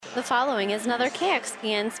The following is another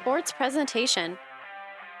KXPN Sports presentation.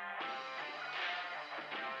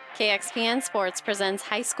 KXPN Sports presents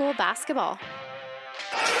high school basketball.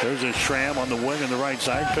 There's a Schramm on the wing on the right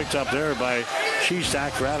side. Picked up there by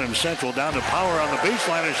Shestack for Adams Central. Down to Power on the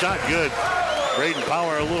baseline. A shot good. Braden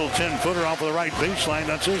Power, a little 10-footer off of the right baseline.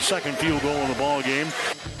 That's his second field goal in the ball game.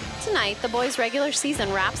 Tonight, the boys' regular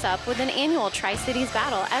season wraps up with an annual Tri-Cities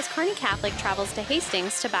battle as Kearney Catholic travels to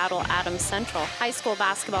Hastings to battle Adams Central. High school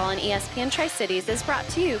basketball on ESPN Tri-Cities is brought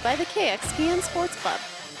to you by the KXPN Sports Club.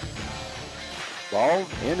 Ball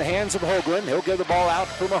in the hands of Hoagland. He'll give the ball out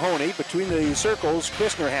for Mahoney. Between the circles,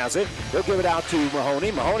 Kistner has it. He'll give it out to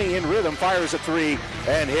Mahoney. Mahoney in rhythm, fires a three,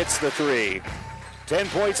 and hits the three. 10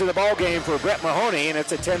 points in the ball game for Brett Mahoney, and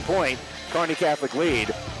it's a 10-point Kearney Catholic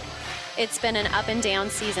lead. It's been an up and down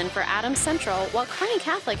season for Adams Central, while Kearney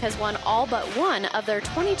Catholic has won all but one of their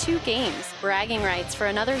 22 games. Bragging rights for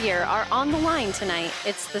another year are on the line tonight.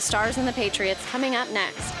 It's the Stars and the Patriots coming up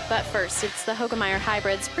next. But first, it's the Hoegemeyer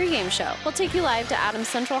Hybrids pregame show. We'll take you live to Adams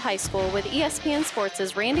Central High School with ESPN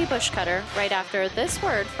Sports' Randy Bushcutter right after this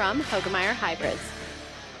word from Hoegemeyer Hybrids.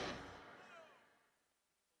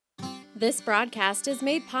 This broadcast is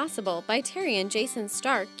made possible by Terry and Jason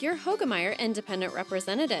Stark, your Hoegemeyer Independent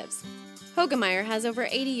Representatives. Hoegemeyer has over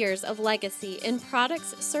 80 years of legacy in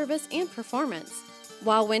products, service, and performance.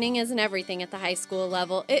 While winning isn't everything at the high school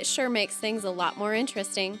level, it sure makes things a lot more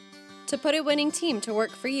interesting. To put a winning team to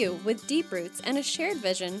work for you with deep roots and a shared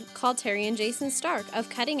vision, call Terry and Jason Stark of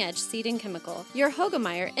Cutting Edge Seed and Chemical, your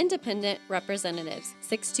Hoegemeyer Independent Representatives,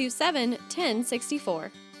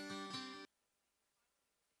 627-1064.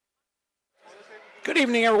 Good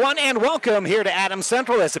evening, everyone, and welcome here to Adams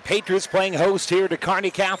Central as the Patriots playing host here to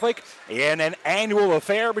Kearney Catholic in an annual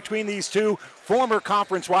affair between these two former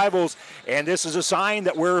conference rivals. And this is a sign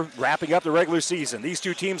that we're wrapping up the regular season. These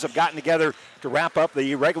two teams have gotten together to wrap up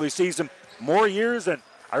the regular season more years than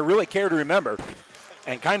I really care to remember.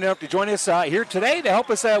 And kind enough to join us here today to help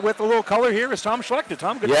us with a little color here is Tom Schlechter.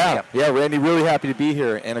 Tom, good to see you. Yeah, Randy, really happy to be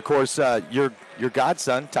here. And, of course, your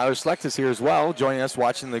godson, Tyler Schlecht, is here as well, joining us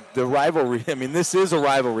watching the rivalry. I mean, this is a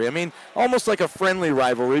rivalry. I mean, almost like a friendly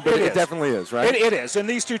rivalry, but it definitely is, right? It is. And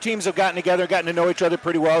these two teams have gotten together, gotten to know each other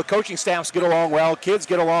pretty well. Coaching staffs get along well. Kids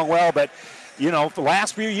get along well. But, you know, the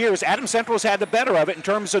last few years, Adams Central's had the better of it in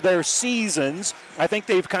terms of their seasons. I think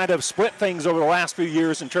they've kind of split things over the last few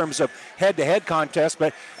years in terms of head-to-head contests.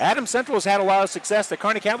 But Adams Central has had a lot of success that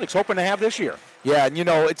Kearney Catholic's hoping to have this year. Yeah, and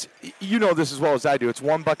it's this as well as I do. It's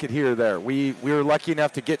one bucket here or there. We were lucky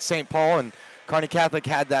enough to get St. Paul, and Kearney Catholic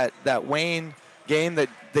had that Wayne game that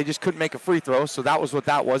they just couldn't make a free throw, so that was what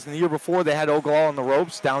that was. And the year before, they had Ogallala on the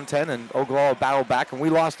ropes, down 10, and Ogallala battled back, and we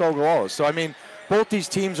lost Ogallala. So, I mean, both these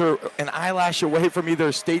teams are an eyelash away from either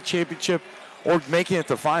a state championship or making it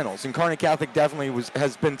to finals, and Kearney Catholic definitely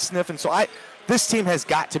has been sniffing. So this team has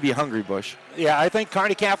got to be hungry, Bush. Yeah, I think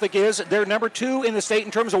Kearney Catholic is. They're number 2 in the state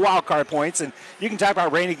in terms of wild card points, and you can talk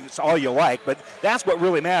about ratings all you like, but that's what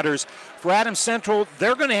really matters. For Adams Central,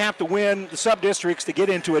 they're going to have to win the sub-districts to get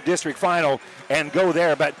into a district final and go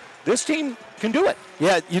there, but this team can do it.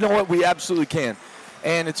 Yeah, you know what? We absolutely can.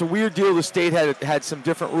 And it's a weird deal. The state had some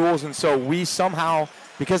different rules, and so we somehow,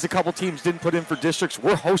 because a couple teams didn't put in for districts,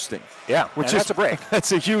 we're hosting. Yeah, that's a break.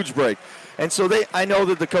 That's a huge break. And so I know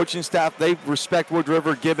that the coaching staff, they respect Wood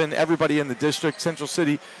River, Gibbon, everybody in the district, Central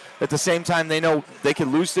City. At the same time, they know they could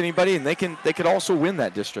lose to anybody, and they could also win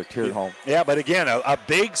that district here at home. Yeah, but again, a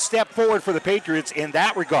big step forward for the Patriots in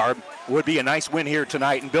that regard would be a nice win here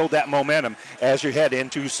tonight and build that momentum as you head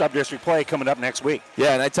into sub-district play coming up next week.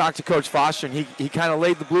 Yeah, and I talked to Coach Foster, and he kind of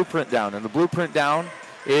laid the blueprint down. And the blueprint down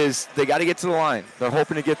is they got to get to the line. They're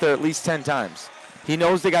hoping to get there at least 10 times. He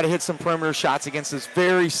knows they got to hit some perimeter shots against this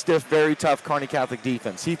very stiff, very tough Kearney Catholic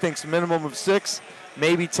defense. He thinks minimum of 6,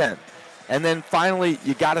 maybe 10. And then finally,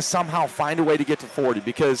 you got to somehow find a way to get to 40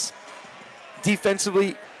 because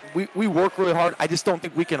defensively, we work really hard. I just don't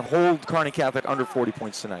think we can hold Kearney Catholic under 40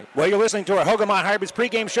 points tonight. Well, you're listening to our Hoegemeyer Hybrids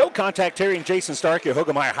pregame show. Contact Terry and Jason Stark, your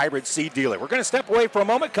Hoegemeyer Hybrid seed dealer. We're going to step away for a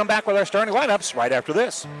moment, come back with our starting lineups right after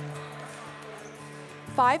this.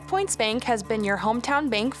 5 Points Bank has been your hometown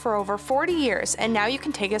bank for over 40 years, and now you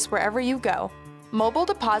can take us wherever you go. Mobile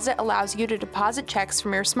Deposit allows you to deposit checks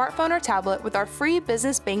from your smartphone or tablet with our free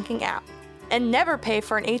business banking app. And never pay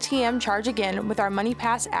for an ATM charge again with our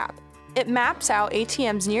MoneyPass app. It maps out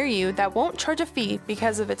ATMs near you that won't charge a fee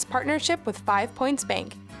because of its partnership with 5 Points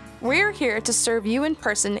Bank. We're here to serve you in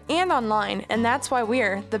person and online, and that's why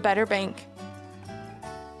we're the better bank.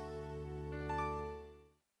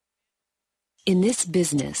 In this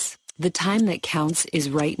business, the time that counts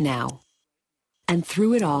is right now. And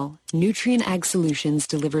through it all, Nutrien Ag Solutions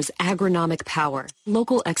delivers agronomic power,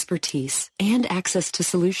 local expertise, and access to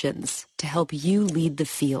solutions to help you lead the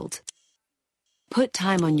field. Put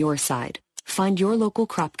time on your side. Find your local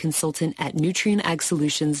crop consultant at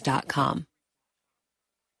nutrienagsolutions.com.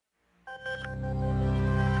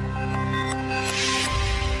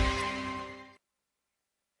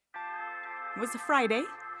 It was a Friday,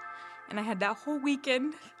 and I had that whole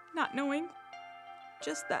weekend not knowing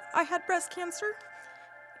just that I had breast cancer.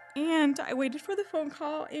 And I waited for the phone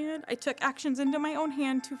call, and I took actions into my own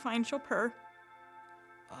hand to find Chopin.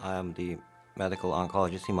 I'm the medical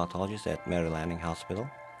oncologist hematologist at Mary Lanning Hospital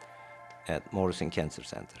at Morrison Cancer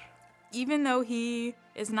Center. Even though he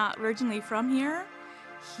is not originally from here,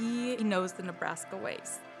 he knows the Nebraska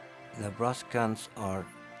ways. Nebraskans are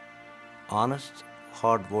honest,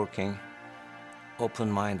 hardworking,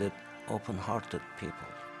 open-minded, open-hearted people.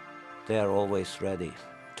 They are always ready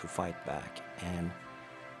to fight back, and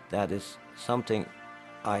that is something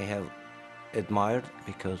I have admired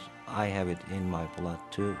because I have it in my blood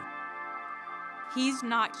too. He's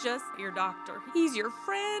not just your doctor. He's your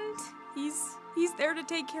friend. He's there to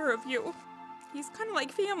take care of you. He's kind of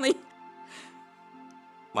like family.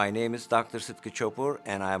 My name is Dr. Sıtkı Çopur,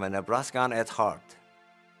 and I am a Nebraskan at heart.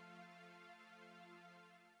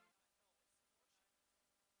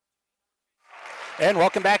 And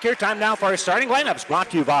welcome back here. Time now for our starting lineups,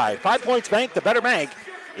 brought to you by 5 Points Bank, the better bank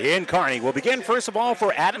in Kearney. We'll begin first of all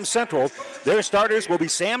for Adams Central. Their starters will be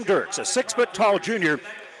Sam Dirks, a 6-foot-tall junior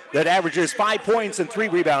that averages 5 points and 3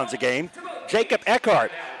 rebounds a game. Jacob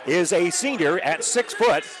Eckhart is a senior at 6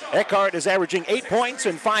 foot. Eckhart is averaging 8 points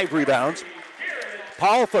and 5 rebounds.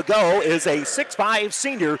 Paul Fagot is a 6'5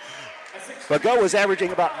 senior. Fagot is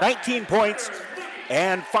averaging about 19 points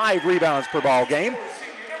and 5 rebounds per ball game.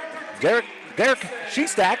 Derek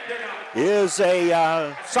Shestak is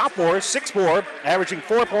a sophomore, 6'4", averaging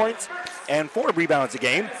 4 points and 4 rebounds a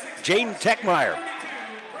game. Jaden Techmeyer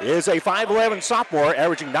is a 5'11 sophomore,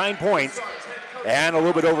 averaging 9 points and a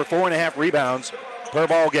little bit over 4.5 rebounds per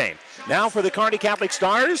ball game. Now for the Kearney Catholic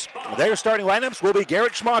Stars, their starting lineups will be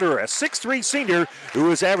Garrett Schmaderer, a 6'3 senior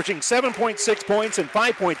who is averaging 7.6 points and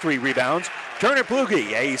 5.3 rebounds. Turner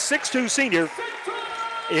Plugi, a 6'2 senior,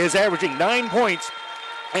 is averaging 9 points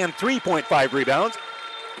and 3.5 rebounds.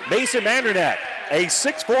 Mason Mandernack, a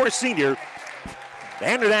 6'4 senior.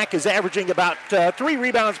 Mandernack is averaging about 3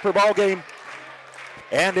 rebounds per ball game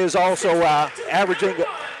and is also averaging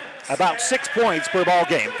about 6 points per ball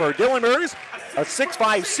game. For Dylan Mers, a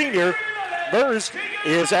 6'5 senior, Mers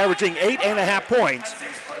is averaging 8.5 points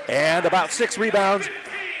and about 6 rebounds.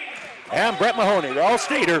 And Brett Mahoney, the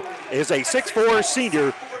All-Stater, is a 6'4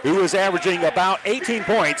 senior who is averaging about 18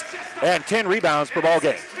 points and 10 rebounds per ball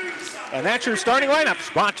game. And that's your starting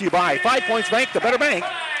lineups, brought to you by 5 Points Bank, the better bank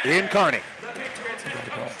in Kearney.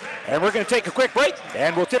 And we're going to take a quick break,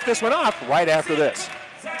 and we'll tip this one off right after this.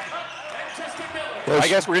 I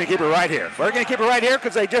guess we're going to keep it right here. We're going to keep it right here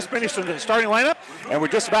because they just finished the starting lineup, and we're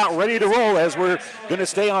just about ready to roll as we're going to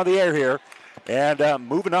stay on the air here and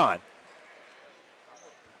moving on.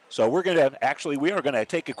 So we are going to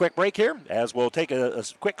take a quick break here as we'll take a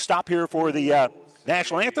quick stop here for the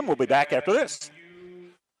national anthem. We'll be back after this.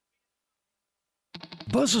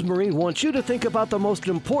 Buzz's Marine wants you to think about the most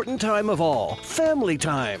important time of all, family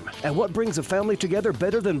time. And what brings a family together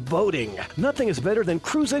better than boating? Nothing is better than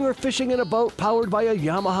cruising or fishing in a boat powered by a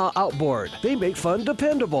Yamaha outboard. They make fun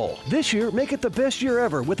dependable. This year, make it the best year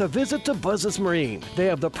ever with a visit to Buzz's Marine. They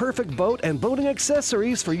have the perfect boat and boating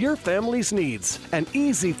accessories for your family's needs. And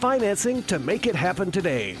easy financing to make it happen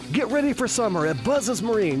today. Get ready for summer at Buzz's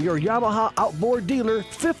Marine, your Yamaha outboard dealer,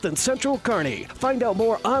 5th and Central Kearney. Find out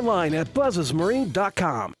more online at buzzesmarine.com.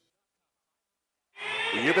 You've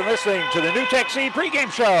been listening to the New Tech Seed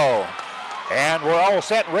pregame show. And we're all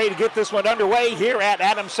set and ready to get this one underway here at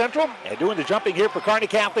Adams Central. And doing the jumping here for Kearney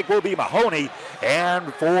Catholic will be Mahoney.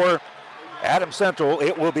 And for Adams Central,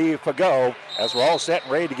 it will be Fagot, as we're all set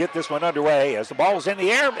and ready to get this one underway. As the ball's in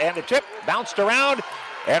the air and the tip bounced around.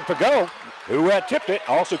 And Fagot, who had tipped it,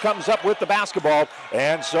 also comes up with the basketball.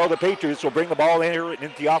 And so the Patriots will bring the ball in here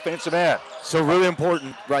into the offensive end. So really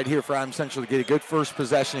important right here for Adams Central to get a good first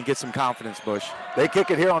possession and get some confidence, Bush. They kick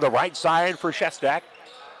it here on the right side for Shestak.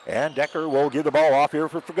 And Decker will give the ball off here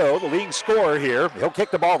for Fagot, the leading scorer here. He'll kick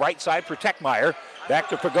the ball right side for Techmeyer. Back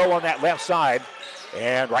to Fagot on that left side.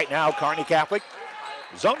 And right now, Kearney Catholic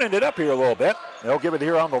zoning it up here a little bit. They'll give it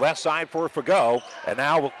here on the left side for Fagot. And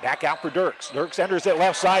now back out for Dirks. Dirks enters that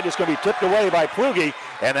left side. It's going to be tipped away by Plugi.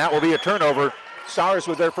 And that will be a turnover Stars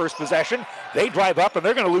with their first possession. They drive up, and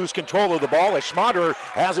they're going to lose control of the ball as Schmaderer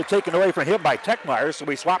has it taken away from him by Techmeyer. So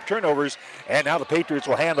we swap turnovers, and now the Patriots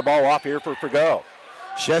will hand the ball off here for Fagot.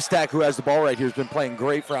 Shestak, who has the ball right here, has been playing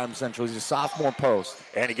great for Adams Central. He's a sophomore post.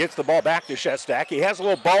 And he gets the ball back to Shestak. He has a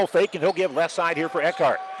little ball fake, and he'll give left side here for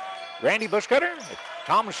Eckhart. Randy Bushcutter,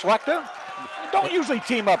 Tom Schlechter. Don't usually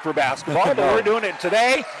team up for basketball, but we're doing it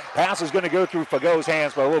today. Pass is going to go through Fagot's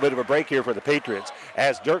hands, but a little bit of a break here for the Patriots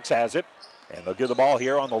as Dirks has it. And they'll give the ball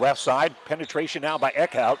here on the left side. Penetration now by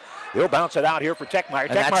Eckhout. He'll bounce it out here for Techmeyer.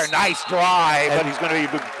 Techmeyer, nice drive, but he's going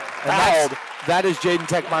to be fouled. That is Jaden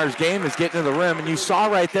Techmeyer's game, is getting to the rim. And you saw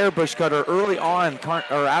right there, Bushcutter, early on,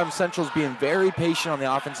 Adams Central's being very patient on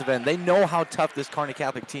the offensive end. They know how tough this Kearney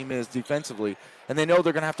Catholic team is defensively, and they know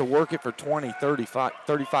they're going to have to work it for 20,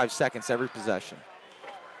 35 seconds every possession.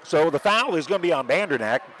 So the foul is going to be on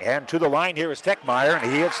Vandernack, and to the line here is Techmeyer,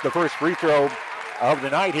 and he hits the first free throw of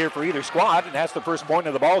the night here for either squad, and that's the first point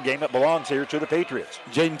of the ball game. It belongs here to the Patriots.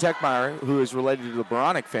 Jaden Techmeyer, who is related to the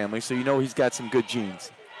Baronic family, so you know he's got some good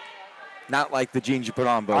genes. Not like the jeans you put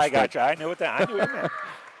on, Bush. I got you. I knew what you meant.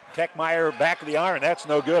 Techmeyer back of the iron. That's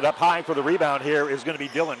no good. Up high for the rebound here is going to be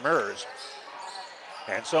Dylan Mers.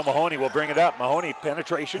 And so Mahoney will bring it up. Mahoney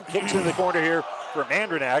penetration. Kicks in the corner here for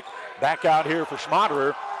Mandranak. Back out here for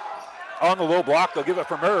Schmaderer. On the low block, they'll give it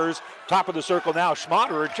for Mers. Top of the circle now.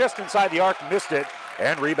 Schmaderer just inside the arc, missed it,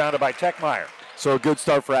 and rebounded by Techmeyer. So a good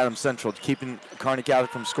start for Adams Central, keeping Kearney Catholic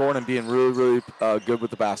from scoring and being really, really good with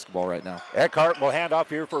the basketball right now. Eckhart will hand off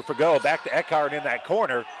here for Fagot. Back to Eckhart in that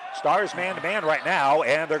corner. Stars man-to-man right now,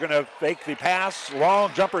 and they're going to fake the pass.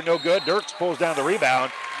 Long jumper, no good. Dirks pulls down the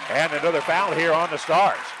rebound, and another foul here on the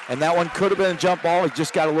Stars. And that one could have been a jump ball. He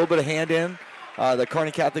just got a little bit of hand in. The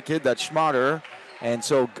Kearney Catholic kid, that Schmaderer. And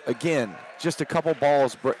so, again, just a couple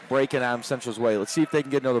balls breaking Adams Central's way. Let's see if they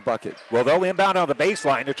can get another bucket. Well, they'll inbound on the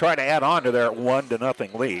baseline to try to add on to their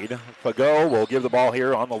 1-0 lead. Fagot will give the ball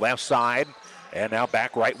here on the left side. And now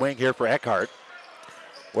back right wing here for Eckhart.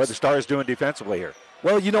 What are the Stars doing defensively here?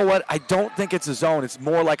 Well, you know what? I don't think it's a zone. It's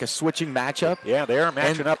more like a switching matchup. Yeah, they are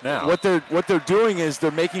matching up now. What they're doing is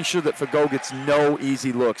they're making sure that Fagot gets no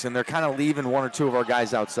easy looks, and they're kind of leaving one or two of our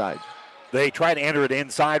guys outside. They try to enter it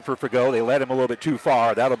inside for Fagot. They let him a little bit too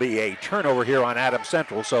far. That'll be a turnover here on Adams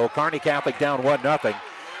Central. So Kearney Catholic down 1-0.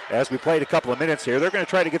 As we played a couple of minutes here, they're going to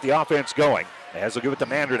try to get the offense going. As they'll give it to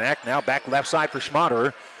Mandranak. Now back left side for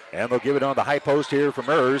Schmaderer. And they'll give it on the high post here for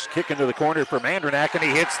Mers. Kick into the corner for Mandranak, and he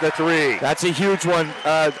hits the three. That's a huge one.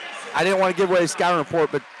 I didn't want to give away a scouting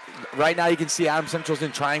report, but right now you can see Adams Central's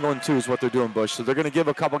in triangle and two is what they're doing, Bush. So they're going to give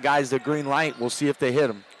a couple guys the green light. We'll see if they hit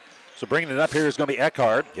them. So bringing it up here is going to be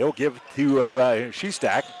Eckhart. He'll give to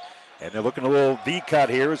Shestak. And they're looking a little V-cut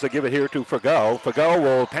here as they give it here to Fagot. Fagot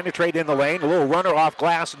will penetrate in the lane. A little runner off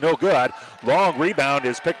glass, no good. Long rebound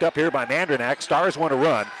is picked up here by Mandranak. Stars want to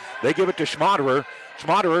run. They give it to Schmaderer.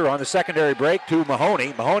 Schmaderer on the secondary break to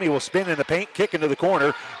Mahoney. Mahoney will spin in the paint, kick into the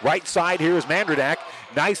corner. Right side here is Mandranak.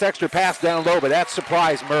 Nice extra pass down low, but that's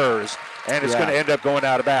surprise Mers. And it's going to end up going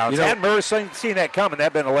out of bounds. Had Mers seen that coming,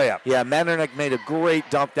 that'd been a layup. Yeah, Mandranak made a great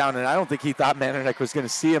dump down, and I don't think he thought Mandranak was going to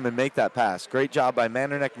see him and make that pass. Great job by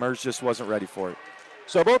Mandranak. Mers just wasn't ready for it.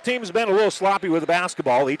 So both teams have been a little sloppy with the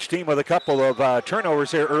basketball. Each team with a couple of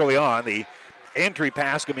turnovers here early on. The entry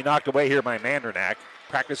pass can be knocked away here by Mandranak.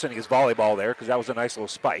 Practicing his volleyball there because that was a nice little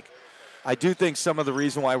spike. I do think some of the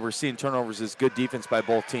reason why we're seeing turnovers is good defense by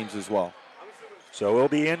both teams as well. So we'll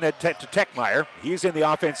be in to Techmeyer. He's in the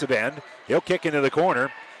offensive end. He'll kick into the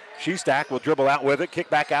corner. Shestak will dribble out with it. Kick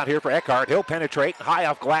back out here for Eckhart. He'll penetrate. High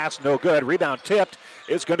off glass, no good. Rebound tipped.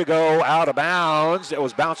 It's going to go out of bounds. It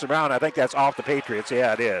was bouncing around. I think that's off the Patriots.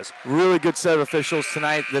 Yeah, it is. Really good set of officials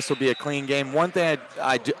tonight. This will be a clean game. One thing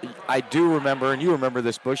I do remember, and you remember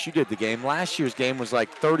this, Bush, you did the game. Last year's game was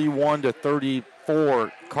like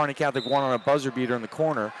 31-34. Kearney Catholic won on a buzzer beater in the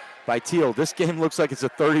corner by Teal. This game looks like it's a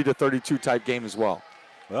 30-32 type game as well.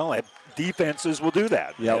 Well, defenses will do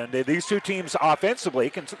that. Yep. And these two teams offensively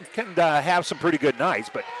can have some pretty good nights,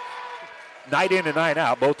 but night in and night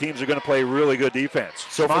out, both teams are going to play really good defense.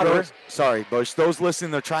 So sorry, Bush. Those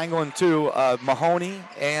listening, they're triangling too. Mahoney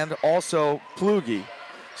and also Plugi.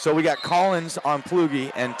 So we got Collins on Plugi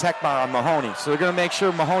and Techmeyer on Mahoney. So they're going to make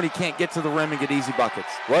sure Mahoney can't get to the rim and get easy buckets.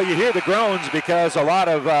 Well, you hear the groans because a lot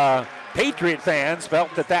of Patriot fans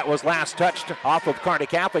felt that was last touched off of Kearney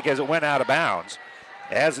Catholic as it went out of bounds.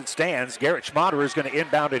 As it stands, Garrett Schmaderer is going to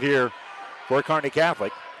inbound it here for Kearney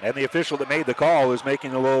Catholic. And the official that made the call is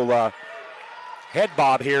making a little head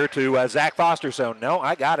bob here to Zach Foster. So, no,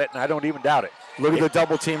 I got it, and I don't even doubt it. Look at the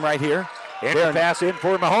double team right here. Entry pass in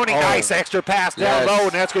for Mahoney. Nice extra pass down low,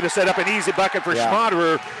 and that's going to set up an easy bucket for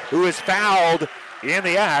Schmaderer, who is fouled in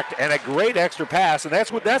the act, and a great extra pass. And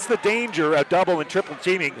that's the danger of double and triple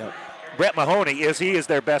teaming. Yep. Brett Mahoney he is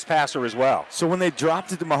their best passer as well. So when they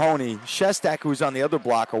dropped it to Mahoney, Shestak, who was on the other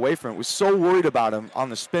block away from it, was so worried about him on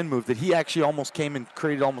the spin move that he actually almost came and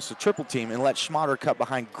created almost a triple team and let Schmatter cut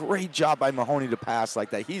behind. Great job by Mahoney to pass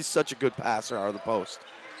like that. He's such a good passer out of the post.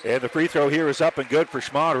 And the free throw here is up and good for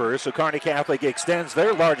Schmatter. So Kearney Catholic extends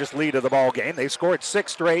their largest lead of the ball game. They scored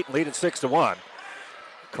 6 straight and lead at 6-1.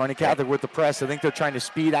 Kearney Catholic with the press. I think they're trying to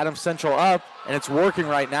speed Adams Central up, and it's working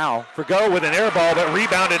right now. Forgo with an air ball that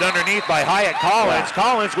rebounded underneath by Hyatt Collins. Yeah.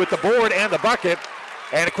 Collins with the board and the bucket.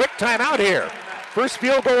 And a quick timeout here. First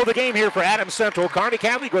field goal of the game here for Adams Central. Kearney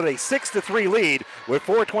Catholic with a 6-3 lead with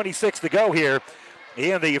 4:26 to go here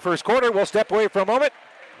in the first quarter. We'll step away for a moment.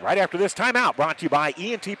 Right after this timeout, brought to you by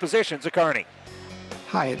E&T Positions of Kearney.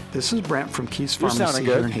 Hi, this is Brent from Keys Pharmacy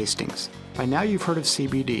here in Hastings. By now you've heard of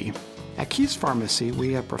CBD. At Keys Pharmacy,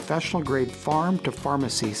 we have professional-grade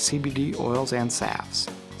farm-to-pharmacy CBD oils and salves.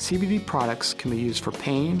 CBD products can be used for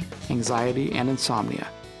pain, anxiety, and insomnia.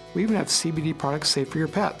 We even have CBD products safe for your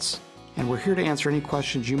pets. And we're here to answer any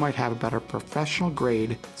questions you might have about our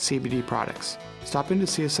professional-grade CBD products. Stop in to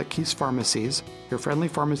see us at Keys Pharmacies, your friendly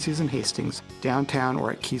pharmacies in Hastings, downtown,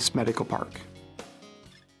 or at Keys Medical Park.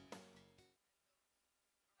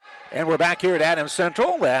 And we're back here at Adams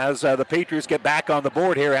Central as the Patriots get back on the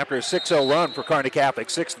board here after a 6-0 run for Kearney Catholic.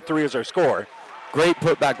 6-3 is our score. Great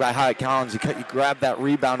putback by Hyatt Collins. He grabbed that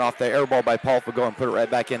rebound off the air ball by Paul Fago and put it right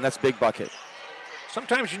back in. That's a big bucket.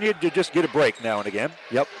 Sometimes you need to just get a break now and again.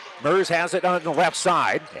 Yep. Mers has it on the left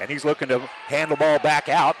side, and he's looking to hand the ball back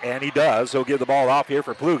out, and he does. He'll give the ball off here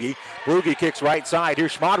for Plugi. Plugi kicks right side.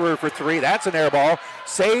 Here's Schmaderer for 3. That's an air ball.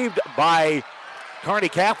 Saved by Kearney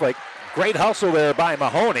Catholic. Great hustle there by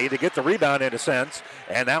Mahoney to get the rebound in a sense.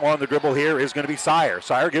 And that one on the dribble here is going to be Sire.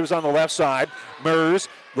 Sire gives on the left side. Mers,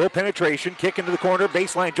 little penetration, kick into the corner.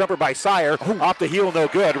 Baseline jumper by Sire. Off the heel, no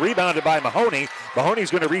good. Rebounded by Mahoney.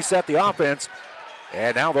 Mahoney's going to reset the offense.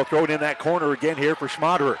 And now they'll throw it in that corner again here for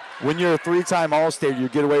Schmaderer. When you're a 3-time All-State, you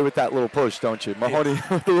get away with that little push, don't you? Mahoney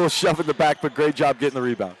with a little shove in the back, but great job getting the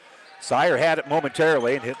rebound. Sire had it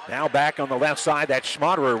momentarily and now back on the left side. That's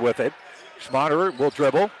Schmaderer with it. Schmaderer will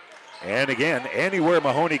dribble. And again, anywhere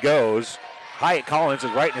Mahoney goes, Hyatt Collins is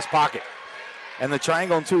right in his pocket. And the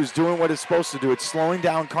triangle and 2 is doing what it's supposed to do. It's slowing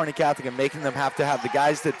down Kearney Catholic and making them have to have the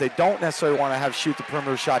guys that they don't necessarily want to have shoot the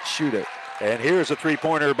perimeter shot, shoot it. And here's a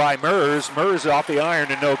three-pointer by Mers. Mers off the iron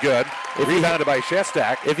and no good. Rebounded by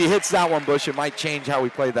Shestak. If he hits that one, Bush, it might change how we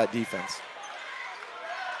play that defense.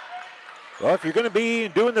 Well, if you're going to be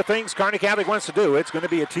doing the things Kearney Catholic wants to do, it's going to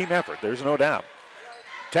be a team effort. There's no doubt.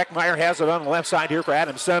 Techmeyer has it on the left side here for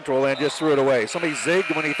Adams Central and just threw it away. Somebody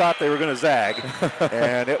zigged when he thought they were going to zag,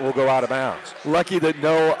 and it will go out of bounds. Lucky that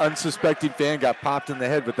no unsuspecting fan got popped in the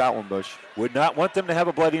head with that one, Bush. Would not want them to have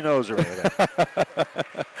a bloody nose or anything.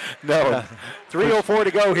 No. 3:04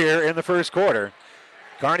 to go here in the first quarter.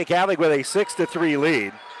 Kearney Catholic with a 6-3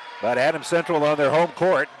 lead, but Adams Central on their home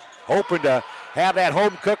court, hoping to have that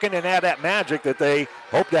home cooking and have that magic that they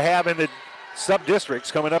hope to have in the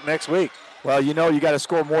sub-districts coming up next week. Well, you know you got to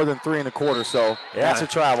score more than 3 1/4, so that's a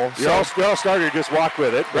travel. You all started to just walk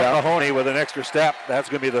with it. Brett Mahoney with an extra step. That's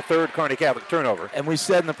going to be the third Kearney Catholic turnover. And we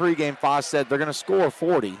said in the pregame, Foss said they're going to score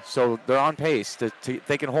 40, so they're on pace.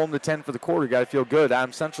 They can hold them to 10 for the quarter. You got to feel good.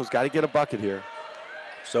 Adams Central's got to get a bucket here.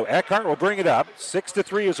 So Eckhart will bring it up.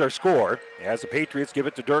 6-3 is our score as the Patriots give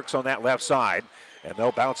it to Dirks on that left side. And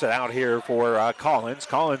they'll bounce it out here for Collins.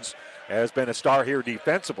 Collins has been a star here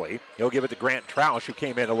defensively. He'll give it to Grant Troush, who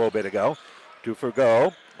came in a little bit ago. To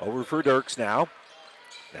Forgo, over for Dirks now.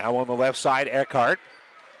 Now on the left side, Eckhart.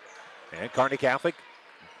 And Kearney Catholic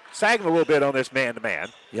sagging a little bit on this man-to-man.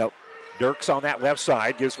 Yep. Dirks on that left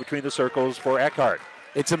side gives between the circles for Eckhart.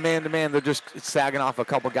 It's a man-to-man. They're just sagging off a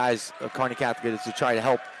couple guys of Kearney Catholic to try to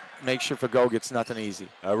help make sure Fago gets nothing easy.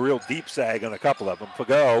 A real deep sag on a couple of them.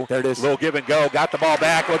 Fago, there it is. Little give and go, got the ball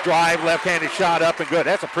back, will drive, left-handed shot up and good.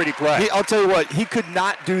 That's a pretty play. I'll tell you what, he could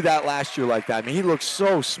not do that last year like that. I mean, he looked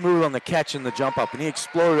so smooth on the catch and the jump up, and he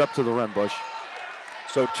exploded up to the rim, Bush.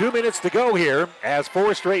 So 2 minutes to go here as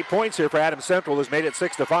 4 straight points here for Adams Central has made it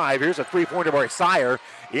 6-5. Here's a three-pointer by Sire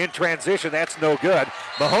in transition. That's no good.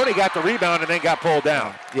 Mahoney got the rebound and then got pulled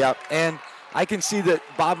down. Yep, and I can see that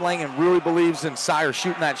Bob Langen really believes in Sire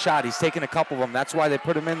shooting that shot. He's taken a couple of them. That's why they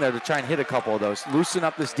put him in there to try and hit a couple of those. Loosen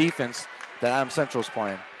up this defense that Adams Central's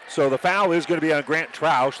playing. So the foul is going to be on Grant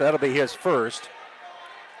Troush. That'll be his first.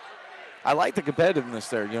 I like the competitiveness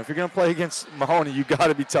there. You know, if you're going to play against Mahoney, you got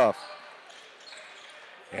to be tough.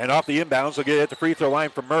 And off the inbounds, they'll get it at the free throw line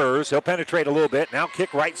for Mers. He'll penetrate a little bit. Now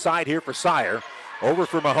kick right side here for Sire. Over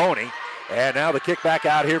for Mahoney. And now the kick back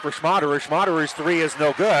out here for Schmaderer. Schmaderer's three is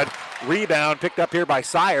no good. Rebound picked up here by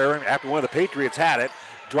Sire after one of the Patriots had it.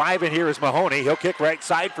 Driving here is Mahoney. He'll kick right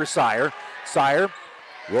side for Sire. Sire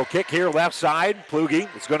will kick here left side. Plugi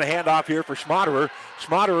is going to hand off here for Schmaderer.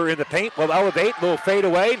 Schmaderer in the paint will elevate. Little fade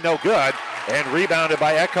away. No good. And rebounded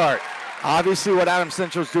by Eckhart. Obviously what Adams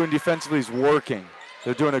Central is doing defensively is working.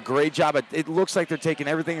 They're doing a great job. It looks like they're taking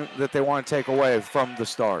everything that they want to take away from the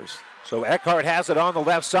Stars. So Eckhart has it on the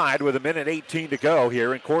left side with 1:18 to go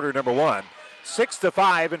here in quarter number one.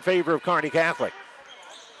 6-5 in favor of Kearney Catholic.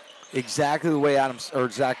 Exactly the way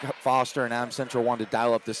Zach Foster and Adams Central wanted to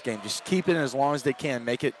dial up this game. Just keep it in as long as they can.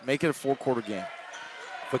 Make it a four-quarter game.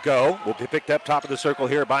 Fago will be picked up top of the circle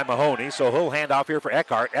here by Mahoney, so he'll hand off here for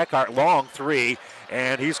Eckhart. Eckhart long three,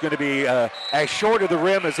 and he's going to be as short of the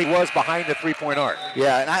rim as he was behind the three-point arc.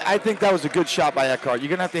 Yeah, and I think that was a good shot by Eckhart. You're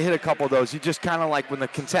going to have to hit a couple of those. He just kind of like when the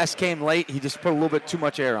contest came late, he just put a little bit too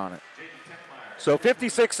much air on it. So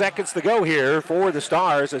 56 seconds to go here for the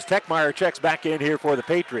Stars as Techmeyer checks back in here for the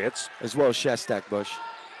Patriots. As well as Shestak, Bush.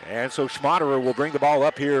 And so Schmaderer will bring the ball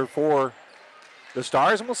up here for the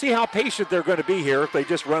Stars, and we'll see how patient they're going to be here if they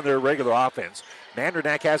just run their regular offense.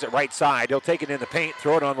 Mandernack has it right side. He'll take it in the paint,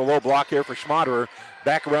 throw it on the low block here for Schmaderer.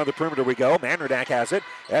 Back around the perimeter we go. Mandernack has it.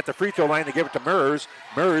 At the free throw line, they give it to Mers.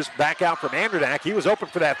 Mers back out for Mandernack. He was open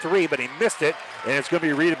for that three, but he missed it, and it's going to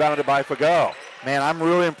be rebounded by Fago. Man, I'm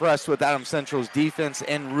really impressed with Adams Central's defense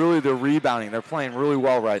and really their rebounding. They're playing really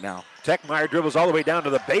well right now. Techmeyer dribbles all the way down to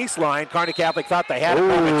the baseline. Kearney Catholic thought they had it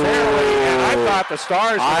momentarily, and I thought the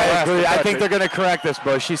Stars. I agree. I think they're going to correct this,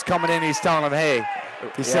 Bush. He's coming in. He's telling them, hey.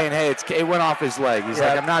 He's saying, hey, it went off his leg. He's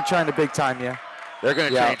like, I'm not trying to big time you. They're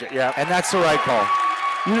going to change it, And that's the right call.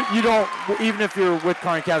 You don't, even if you're with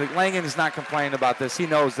Kearney Catholic, Langen is not complaining about this. He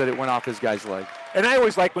knows that it went off his guy's leg. And I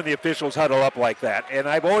always like when the officials huddle up like that. And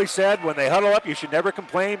I've always said when they huddle up, you should never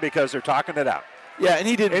complain because they're talking it out. Yeah, and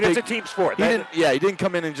he didn't. And it's a team sport. He didn't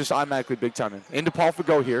come in and just automatically big time him. Into Paul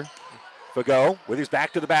Fago here. Fago with his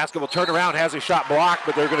back to the basket will turn around, has his shot blocked,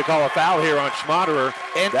 but they're going to call a foul here on Schmaderer.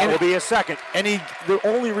 And that will be his second. And the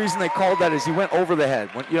only reason they called that is he went over the head.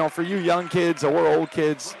 When, for you young kids or old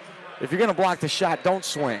kids, if you're going to block the shot, don't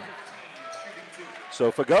swing.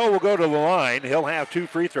 So Fago will go to the line. He'll have 2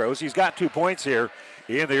 free throws. He's got 2 points here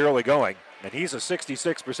in the early going, and he's a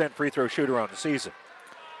 66% free throw shooter on the season.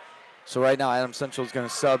 So right now, Adams Central is going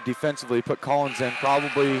to sub defensively, put Collins in.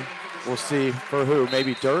 Probably, we'll see for who.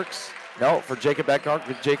 Maybe Dirks? No, for Jacob Eckhart.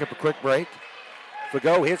 Give Jacob a quick break.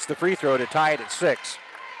 Fago hits the free throw to tie it at 6.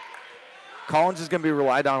 Collins is going to be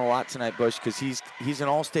relied on a lot tonight, Bush, because he's an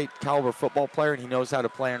all-state caliber football player, and he knows how to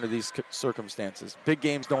play under these circumstances. Big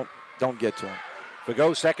games don't get to him.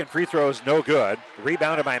 Fago's second free throw is no good.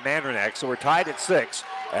 Rebounded by Mandernack, so we're tied at 6.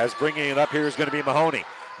 As bringing it up here is going to be Mahoney.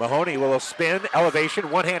 Mahoney will spin,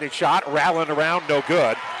 elevation, one-handed shot, rattling around, no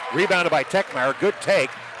good. Rebounded by Techmeyer, good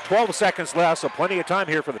take. 12 seconds left, so plenty of time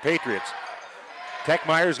here for the Patriots.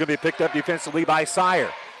 Techmeyer is going to be picked up defensively by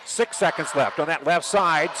Sire. 6 seconds left on that left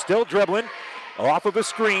side, still dribbling. Off of a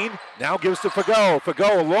screen, now gives to Fago.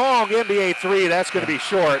 Fago, long NBA three, that's going to be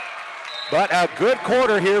short. But a good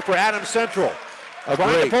quarter here for Adams Central.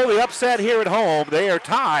 Trying to pull the upset here at home. They are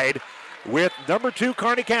tied with number 2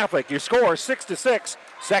 Kearney Catholic. Your score 6-6.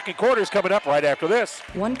 Second quarter is coming up right after this.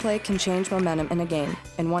 One play can change momentum in a game,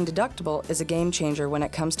 and one deductible is a game changer when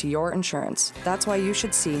it comes to your insurance. That's why you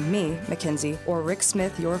should see me, Mackenzie, or Rick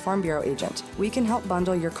Smith, your Farm Bureau agent. We can help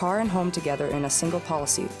bundle your car and home together in a single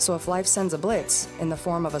policy, so if life sends a blitz in the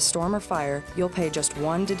form of a storm or fire, you'll pay just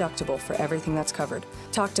one deductible for everything that's covered.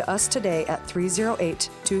 Talk to us today at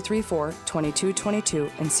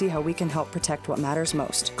 308-234-2222 and see how we can help protect what matters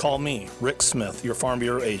most. Call me, Rick Smith, your Farm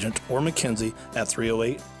Bureau agent, or Mackenzie at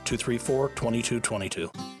 308-234-2222.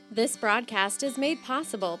 This broadcast is made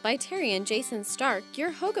possible by Terry and Jason Stark,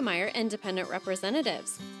 your Hogemeyer Independent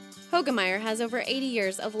Representatives. Hogemeyer has over 80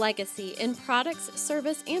 years of legacy in products,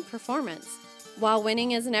 service, and performance. While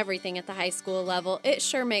winning isn't everything at the high school level, it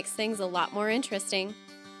sure makes things a lot more interesting.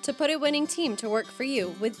 To put a winning team to work for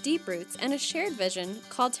you with deep roots and a shared vision,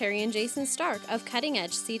 call Terry and Jason Stark of Cutting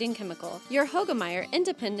Edge Seed and Chemical, your Hogemeyer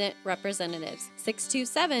Independent Representatives,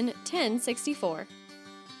 627-1064.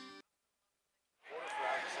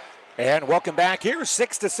 And welcome back here.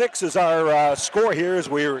 6-6 is our score here as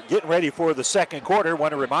we're getting ready for the second quarter. Want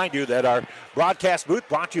to remind you that our broadcast booth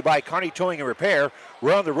brought to you by Kearney Towing and Repair.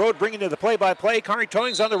 We're on the road bringing you the play-by-play. Kearney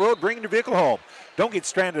Towing's on the road bringing your vehicle home. Don't get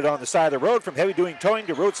stranded on the side of the road. From heavy-duty towing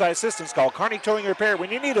to roadside assistance, call Kearney Towing and Repair. When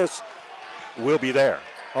you need us, we'll be there.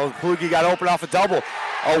 Oh, Plugi got open off a double.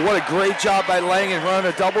 Oh, what a great job by Langen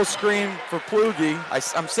running a double screen for Plugi.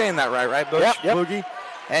 I'm saying that right, Bush? Yep. Plugi.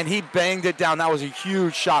 And he banged it down. That was a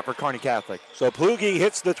huge shot for Kearney Catholic. So Plugi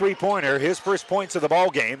hits the three-pointer, his first points of the ball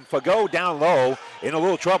game. Fagot down low in a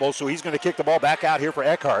little trouble, so he's going to kick the ball back out here for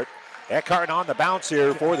Eckhart. Eckhart on the bounce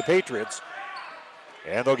here for the Patriots.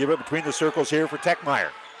 And they'll give it between the circles here for Techmeyer.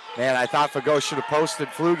 Man, I thought Fagot should have posted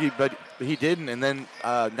Flugie, but he didn't, and then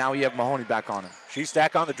now you have Mahoney back on him.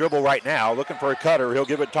 Shestack on the dribble right now, looking for a cutter. He'll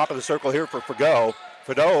give it top of the circle here for Fagot.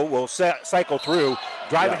 Fagot will cycle through.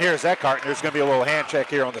 Driving here is Eckhart, and there's going to be a little hand check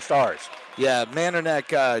here on the Stars. Yeah,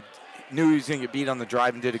 Mandernack knew he was going to get beat on the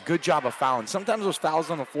drive and did a good job of fouling. Sometimes those fouls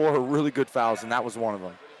on the floor are really good fouls, and that was one of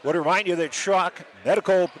them. Want to remind you that Schrock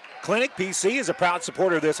Medical Clinic, PC, is a proud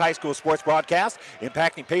supporter of this high school sports broadcast,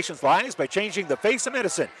 impacting patients' lives by changing the face of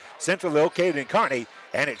medicine. Centrally located in Kearney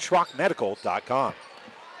and at schrockmedical.com.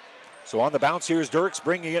 So on the bounce here is Dirks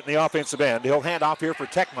bringing it in the offensive end. He'll hand off here for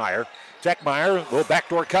Techmeyer. Techmeyer, a little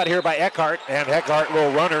backdoor cut here by Eckhart, and Eckhart,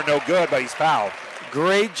 little runner, no good, but he's fouled.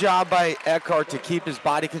 Great job by Eckhart to keep his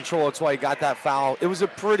body control. That's why he got that foul. It was a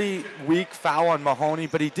pretty weak foul on Mahoney,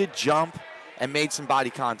 but he did jump and made some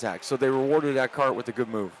body contact. So they rewarded Eckhart with a good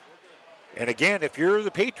move. And again, if you're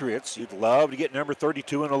the Patriots, you'd love to get number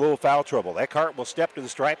 32 in a little foul trouble. Eckhart will step to the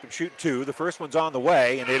stripe and shoot two. The first one's on the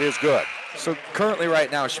way, and it is good. So currently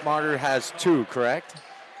right now, Schmager has two, correct?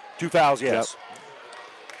 2 fouls, yes. Yep.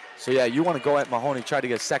 So yeah, you want to go at Mahoney, try to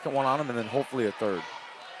get a second one on him, and then hopefully a third.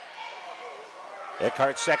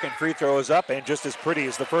 Eckhart's second free throw is up, and just as pretty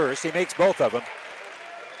as the first. He makes both of them.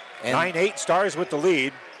 9-8 Stars with the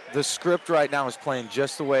lead. The script right now is playing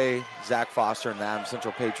just the way Zach Foster and the Adams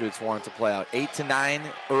Central Patriots wanted to play out. 8-9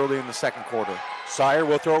 early in the second quarter. Sire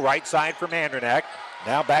will throw right side for Mandernack.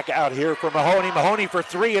 Now back out here for Mahoney. Mahoney for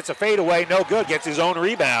three. It's a fadeaway. No good. Gets his own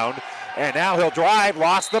rebound. And now he'll drive.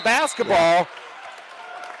 Lost the basketball. Yeah.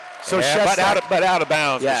 So but out of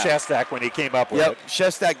bounds. Yeah. Shestack when he came up with it.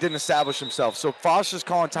 Shestack didn't establish himself. So Foster's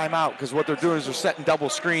calling timeout because what they're doing is they're setting double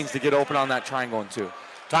screens to get open on that triangle in two.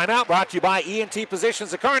 Timeout brought to you by E&T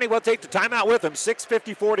Positions of Kearney. We'll take the timeout with them.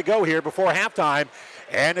 6:54 to go here before halftime.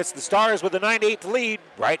 And it's the Stars with a 9-8 lead.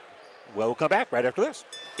 We'll come back right after this.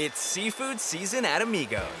 It's seafood season at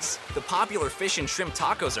Amigos. The popular fish and shrimp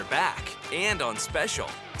tacos are back and on special.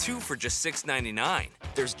 2 for just $6.99.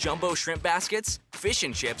 There's jumbo shrimp baskets, fish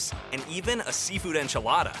and chips, and even a seafood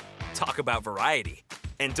enchilada. Talk about variety.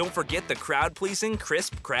 And don't forget the crowd-pleasing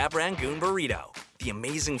crisp crab rangoon burrito. The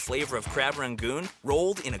amazing flavor of crab rangoon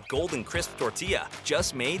rolled in a golden crisp tortilla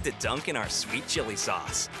just made to dunk in our sweet chili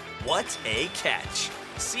sauce. What a catch.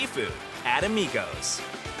 Seafood at Amigos.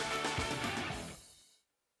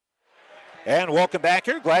 And welcome back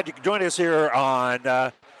here. Glad you could join us here on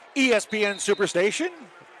ESPN Superstation,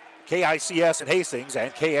 KICS in Hastings,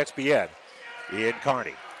 and KXPN in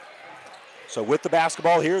Kearney. So with the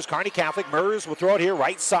basketball, here's Kearney Catholic. Mers will throw it here,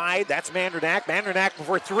 right side. That's Mandernack. Mandernack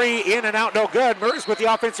for three, in and out, no good. Mers with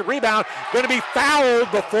the offensive rebound. Going to be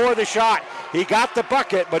fouled before the shot. He got the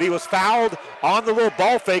bucket, but he was fouled on the little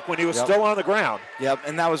ball fake when he was still on the ground. Yep,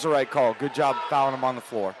 and that was the right call. Good job fouling him on the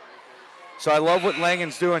floor. So I love what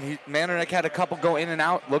Langen's doing. Mandernack had a couple go in and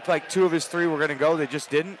out. Looked like 2 of his 3 were going to go. They just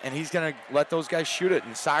didn't, and he's going to let those guys shoot it.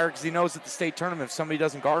 And Sire, because he knows at the state tournament, if somebody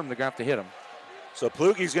doesn't guard him, they're going to have to hit him. So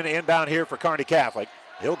Plugi's going to inbound here for Kearney Catholic.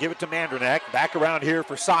 He'll give it to Mandernack. Back around here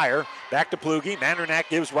for Sire. Back to Plugi. Mandernack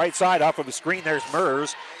gives right side off of the screen. There's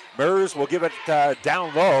Mers. Mers will give it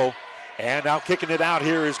down low. And now kicking it out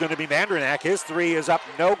here is going to be Mandernack. His 3 is up,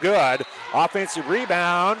 no good. Offensive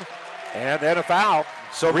rebound, and then a foul.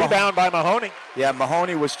 So rebound by Mahoney. Yeah,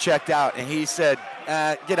 Mahoney was checked out, and he said,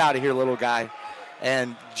 get out of here, little guy,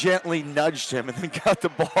 and gently nudged him and then got the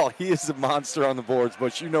ball. He is a monster on the boards,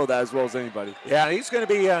 but you know that as well as anybody. Yeah, he's going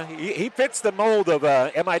to be, he fits the mold of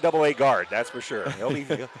a MIAA guard, that's for sure.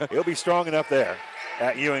 He'll be strong enough there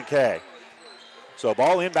at UNK. So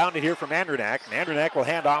ball inbounded here for Mandernack. Mandernack will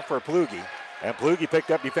hand off for Plugi, and Plugi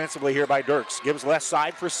picked up defensively here by Dirks. Gives left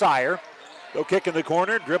side for Sire. They'll kick in the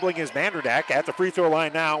corner. Dribbling is Mandernack. At the free throw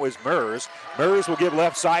line now is Mers. Mers will give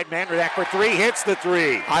left side. Mandernack for 3. Hits the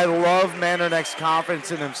 3. I love Mandernack's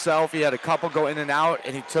confidence in himself. He had a couple go in and out,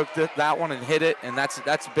 and he took that one and hit it, and that's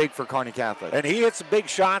big for Kearney Catholic. And he hit some big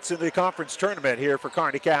shots in the conference tournament here for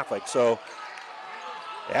Kearney Catholic. So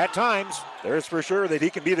at times, there's for sure that he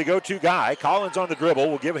can be the go-to guy. Collins on the dribble.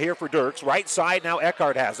 We'll give it here for Dirks. Right side now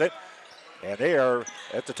Eckhart has it. And they are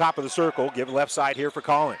at the top of the circle. Give left side here for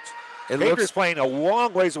Collins. Baker's playing a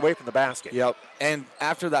long ways away from the basket. Yep, and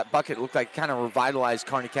after that bucket, it looked like it kind of revitalized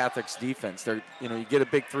Kearney Catholic's defense. You get a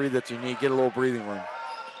big 3 that's unique, get a little breathing room.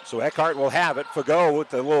 So Eckhart will have it. Fagot with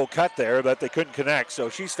the little cut there, but they couldn't connect. So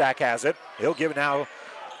Shestack has it. He'll give it now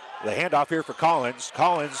The handoff here for Collins.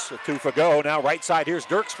 Collins to Fago. Now right side, here's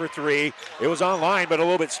Dirks for three. It was on line, but a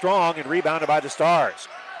little bit strong and rebounded by the Stars.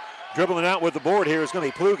 Dribbling out with the board here is going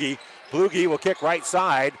to be Plugi. Plugi will kick right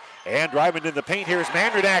side. And driving in the paint here is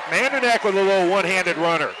Mandernack. Mandernack with a little one-handed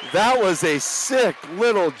runner. That was a sick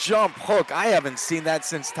little jump hook. I haven't seen that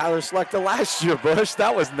since Tyler Selecta last year, Bush.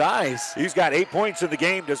 That was nice. He's got 8 points in the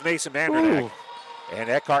game, does Mason Mandernack. Ooh. And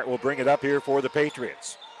Eckhart will bring it up here for the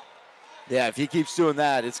Patriots. Yeah, if he keeps doing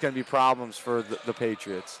that, it's going to be problems for the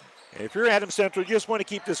Patriots. If you're Adams Central, you just want to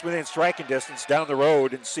keep this within striking distance down the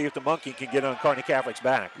road and see if the monkey can get on Kearney Catholic's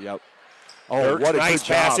back. Yep. Oh, what a nice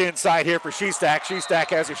good pass job. inside here for Shestack. Shestack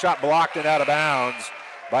has a shot blocked and out of bounds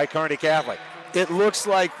by Kearney Catholic. It looks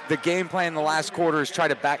like the game plan in the last quarter is try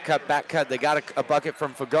to back cut. They got a bucket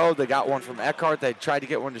from Fago. They got one from Eckhart. They tried to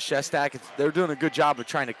get one to Shestack. They're doing a good job of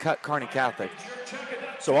trying to cut Kearney Catholic.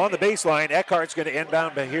 So on the baseline, Eckhart's going to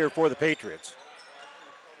inbound here for the Patriots.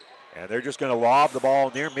 And they're just going to lob the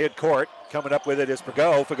ball near midcourt. Coming up with it is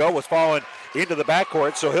Fago. Fago was falling into the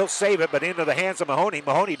backcourt, so he'll save it, but into the hands of Mahoney.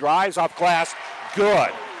 Mahoney drives off glass.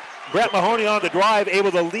 Good. Brett Mahoney on the drive,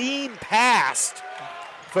 able to lean past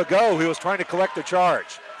Fago, who was trying to collect the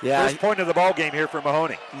charge. Yeah. First point of the ball game here for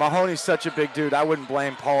Mahoney. Mahoney's such a big dude. I wouldn't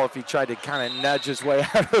blame Paul if he tried to kind of nudge his way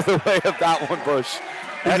out of the way of that one, Bush.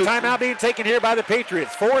 That timeout being taken here by the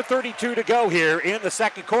Patriots. 4:32 to go here in the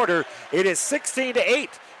second quarter. It is 16-8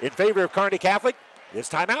 in favor of Kearney Catholic. This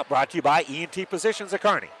timeout brought to you by E&T Positions at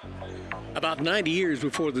Kearney. About 90 years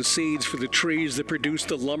before the seeds for the trees that produce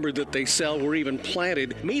the lumber that they sell were even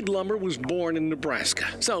planted, Meade Lumber was born in Nebraska.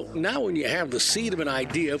 So now when you have the seed of an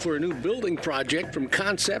idea for a new building project from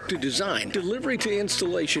concept to design, delivery to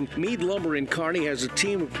installation, Meade Lumber in Kearney has a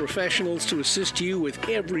team of professionals to assist you with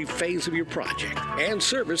every phase of your project and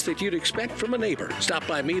service that you'd expect from a neighbor. Stop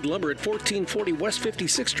by Meade Lumber at 1440 West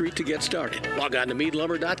 56th Street to get started. Log on to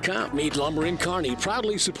meadlumber.com. Meade Lumber in Kearney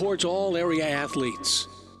proudly supports all area athletes.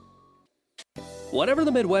 Whatever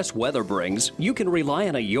the Midwest weather brings, you can rely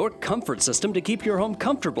on a York comfort system to keep your home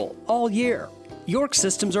comfortable all year. York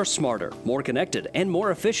systems are smarter, more connected, and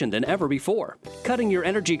more efficient than ever before, cutting your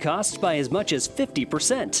energy costs by as much as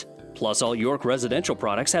 50%. Plus, all York residential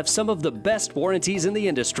products have some of the best warranties in the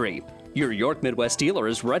industry. Your York Midwest dealer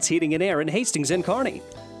is Ruts Heating and Air in Hastings and Kearney.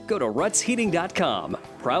 Go to rutsheating.com,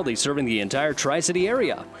 proudly serving the entire Tri-City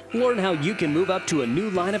area. Learn how you can move up to a new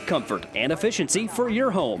line of comfort and efficiency for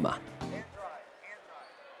your home.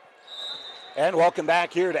 And welcome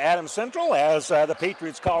back here to Adams Central as the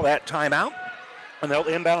Patriots call that timeout. And they'll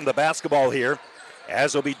inbound the basketball here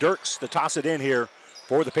as it'll be Dirks to toss it in here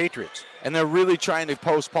for the Patriots. And they're really trying to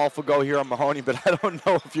post Paul Fago here on Mahoney, but I don't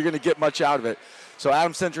know if you're going to get much out of it. So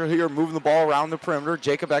Adams Central here moving the ball around the perimeter.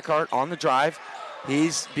 Jacob Eckhart on the drive.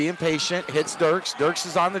 He's being patient, hits Dirks. Dirks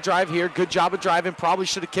is on the drive here. Good job of driving. Probably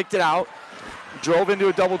should have kicked it out. Drove into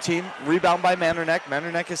a double team. Rebound by Mandernack.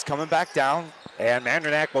 Mandernack is coming back down. And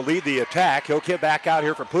Mandernack will lead the attack. He'll kick back out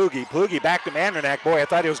here for Plugi. Plugi back to Mandernack. Boy, I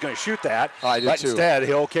thought he was going to shoot that. I did but too. Instead,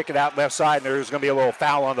 he'll kick it out left side, and there's going to be a little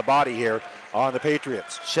foul on the body here on the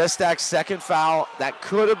Patriots. Shestack's second foul. That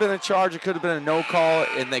could have been a charge. It could have been a no call,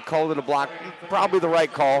 and they called it a block. Probably the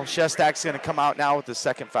right call. Shestack's going to come out now with the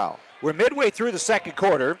second foul. We're midway through the second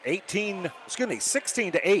quarter.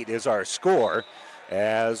 16-8 is our score,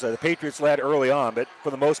 as the Patriots led early on, but for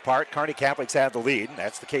the most part, Kearney Catholics had the lead, and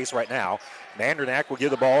that's the case right now. Mandernack will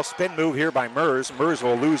give the ball. Spin move here by Mers. Mers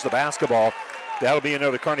will lose the basketball. That'll be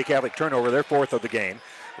another Kearney Catholic turnover, their fourth of the game.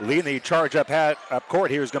 Leading the charge up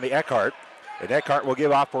court here is going to be Eckhart, and Eckhart will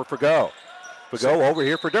give off for Fago. Fago over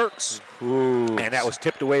here for Dirks. Ooh. And that was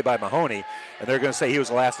tipped away by Mahoney, and they're going to say he was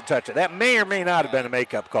the last to touch it. That may or may not have been a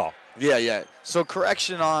make-up call. Yeah. So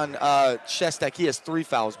correction on Shestack. He has 3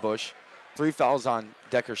 fouls, Bush. 3 fouls on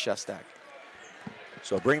Decker Shestack.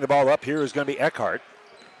 So bring the ball up here is going to be Eckhart.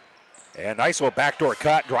 And nice little backdoor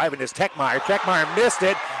cut, driving is Techmeyer. Techmeyer missed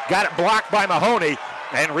it, got it blocked by Mahoney,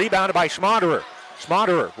 and rebounded by Schmaderer.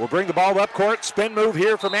 Schmaderer will bring the ball up court. Spin move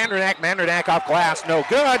here for Mandernack. Mandernack off glass, no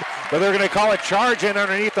good, but they're going to call a charge in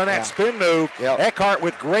underneath on that spin move. Yep. Eckhart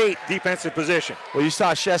with great defensive position. Well, you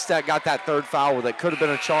saw Shestack got that third foul with it. Could have been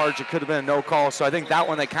a charge. It could have been a no call. So I think that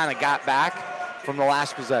one they kind of got back from the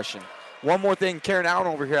last possession. One more thing, Karen Allen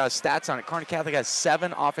over here has stats on it. Kearney Catholic has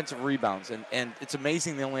 7 offensive rebounds, and it's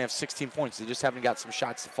amazing they only have 16 points. They just haven't got some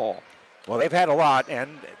shots to fall. Well, they've had a lot,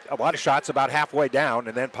 and a lot of shots about halfway down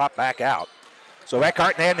and then pop back out. So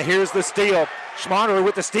Eckhart, and here's the steal. Schmaderer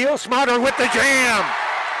with the steal, Schmaderer with the jam.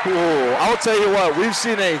 Ooh, I'll tell you what, we've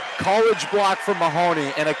seen a college block from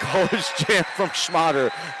Mahoney and a college jam from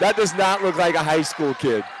Schmaderer. That does not look like a high school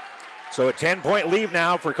kid. So a 10-point lead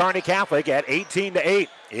now for Kearney Catholic at 18-8.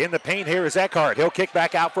 In the paint here is Eckhart. He'll kick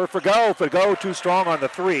back out for Fago. Fago too strong on the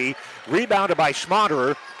three. Rebounded by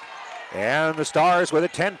Schmaderer. And the Stars with a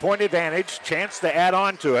 10-point advantage. Chance to add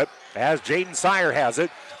on to it as Jaden Sire has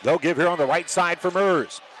it. They'll give here on the right side for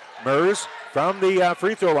Mers. Mers from the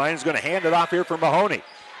free throw line is going to hand it off here for Mahoney.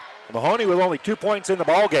 Mahoney with only 2 points in the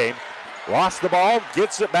ball game. Lost the ball,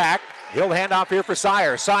 gets it back. He'll hand off here for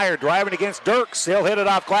Sire. Sire driving against Dirks. He'll hit it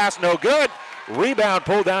off glass, no good. Rebound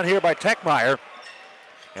pulled down here by Techmeyer.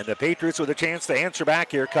 And the Patriots with a chance to answer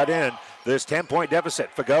back here, cut in this 10-point deficit.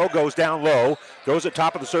 Fago goes down low, goes at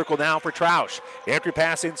top of the circle now for Troush. Entry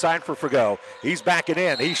pass inside for Fago. He's backing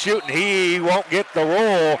in, he's shooting, he won't get the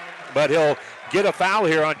roll, but he'll get a foul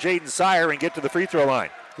here on Jaden Sire and get to the free throw line.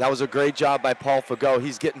 That was a great job by Paul Fago.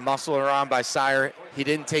 He's getting muscled around by Sire. He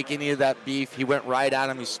didn't take any of that beef. He went right at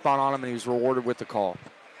him, he spun on him, and he was rewarded with the call.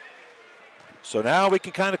 So now we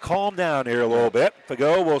can kind of calm down here a little bit.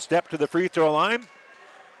 Fago will step to the free throw line.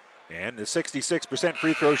 And the 66%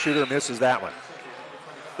 free throw shooter misses that one.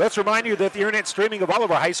 Let's remind you that the internet streaming of all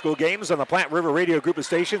of our high school games on the Platte River Radio Group of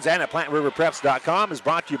stations and at PlatteRiverPreps.com is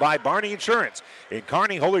brought to you by Barney Insurance in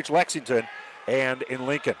Kearney, Holdrege, Lexington, and in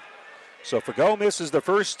Lincoln. So Fago misses the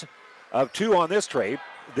first of two on this trip.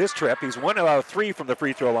 He's 1 out of 3 from the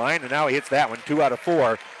free throw line, and now he hits that one, 2 out of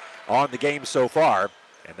 4 on the game so far.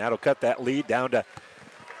 And that'll cut that lead down to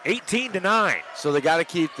 18-9. So they got to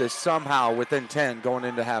keep this somehow within 10 going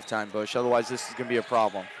into halftime, Bush. Otherwise, this is going to be a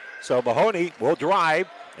problem. So Mahoney will drive,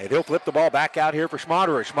 and he'll flip the ball back out here for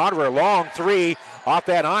Schmaderer. Schmaderer, long three off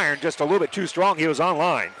that iron, just a little bit too strong. He was on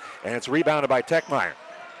line, and it's rebounded by Techmeyer.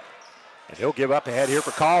 And he'll give up ahead here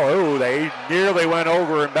for Call. Oh, they nearly went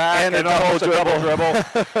over and back. And a double dribble.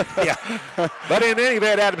 Yeah. But in any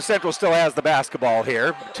event, Adams Central still has the basketball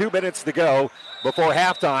here. 2 minutes to go before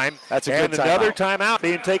halftime. That's a good timeout. And another timeout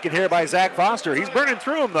being taken here by Zach Foster. He's burning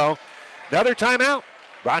through them, though. Another timeout.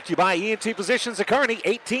 Brought to you by ENT Positions of Kearney,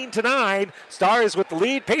 18-9. Stars with the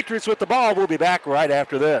lead, Patriots with the ball. We'll be back right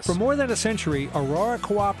after this. For more than a century, Aurora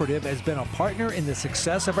Cooperative has been a partner in the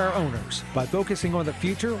success of our owners. By focusing on the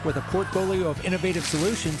future with a portfolio of innovative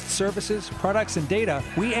solutions, services, products, and data,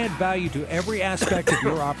 we add value to every aspect of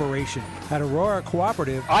your operation. At Aurora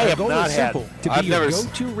Cooperative, our goal is simple, to be your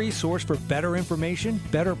go-to resource for better information,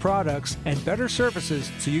 better products, and better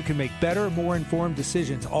services so you can make better, more informed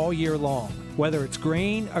decisions all year long. Whether it's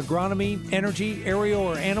grain, agronomy, energy, aerial,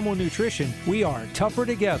 or animal nutrition, we are tougher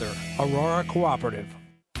together. Aurora Cooperative.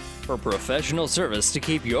 For professional service to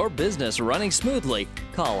keep your business running smoothly,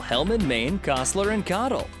 call Hellman, Maine, Kostler &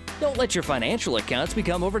 Cottle. Don't let your financial accounts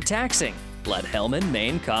become overtaxing. Let Hellman,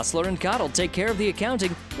 Maine, Kostler & Cottle take care of the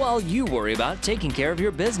accounting while you worry about taking care of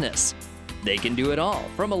your business. They can do it all,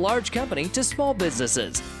 from a large company to small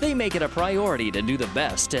businesses. They make it a priority to do the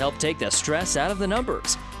best to help take the stress out of the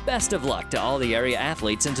numbers. Best of luck to all the area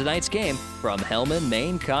athletes in tonight's game from Hellman,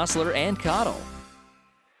 Maine, Kostler, and Cottle.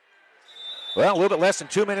 Well, a little bit less than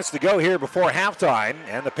 2 minutes to go here before halftime,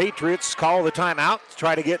 and the Patriots call the timeout to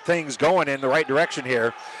try to get things going in the right direction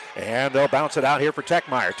here. And they'll bounce it out here for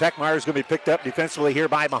Techmeyer. Techmeyer is going to be picked up defensively here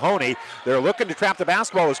by Mahoney. They're looking to trap the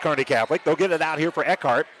basketball as Kearney Catholic. They'll get it out here for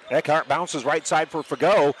Eckhart. Eckhart bounces right side for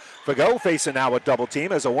Fago. Fago facing now a double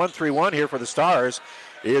team as a 1-3-1 here for the Stars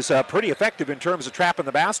is pretty effective in terms of trapping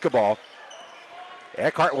the basketball.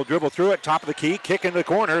 Eckhart will dribble through it, top of the key, kick in the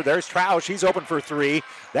corner. There's Troush. He's open for three.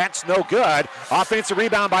 That's no good. Offensive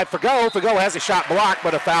rebound by Fago. Fago has a shot blocked,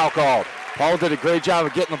 but a foul called. Paul did a great job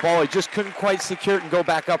of getting the ball. He just couldn't quite secure it and go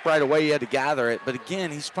back up right away. He had to gather it. But again,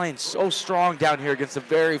 he's playing so strong down here against a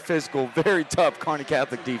very physical, very tough Kearney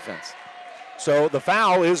Catholic defense. So the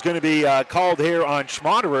foul is going to be called here on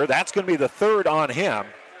Schmaderer. That's going to be the third on him.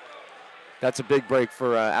 That's a big break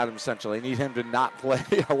for Adams Central. They need him to not play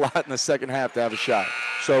a lot in the second half to have a shot.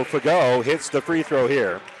 So Fago hits the free throw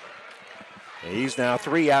here. He's now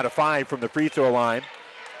 3 out of 5 from the free throw line.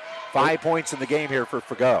 5 points in the game here for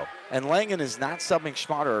Fago. And Langen is not subbing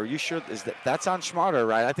Schmaderer. Are you sure that's on Schmaderer,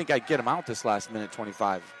 right? I think I'd get him out this last minute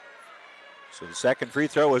 25. So the second free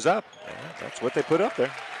throw is up. Yeah, that's what they put up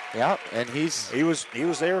there. Yeah, and he was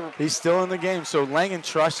there. He's still in the game. So Langen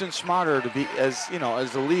trusting Schmaderer to be as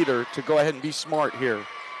the leader to go ahead and be smart here.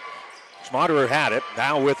 Schmaderer had it.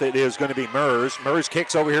 Now with it is going to be Mers. Mers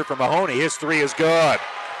kicks over here for Mahoney. His three is good.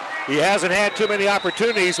 He hasn't had too many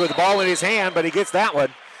opportunities with the ball in his hand, but he gets that one.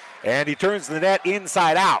 And he turns the net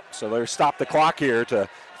inside out. So they'll stop the clock here to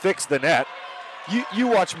fix the net. You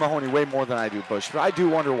watch Mahoney way more than I do, Bush, but I do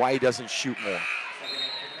wonder why he doesn't shoot more.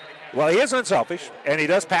 Well, he is unselfish, and he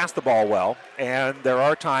does pass the ball well. And there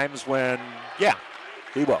are times when,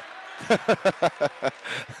 he will.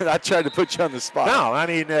 I tried to put you on the spot. No, I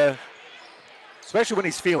mean, especially when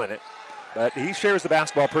he's feeling it. But he shares the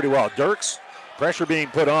basketball pretty well. Dirks, pressure being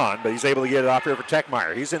put on, but he's able to get it off here for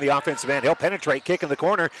Techmeyer. He's in the offensive end. He'll penetrate, kick in the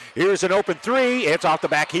corner. Here's an open three. It's off the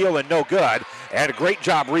back heel and no good. And a great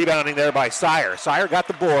job rebounding there by Sire. Sire got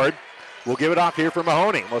the board. We'll give it off here for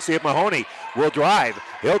Mahoney. We'll see if Mahoney will drive.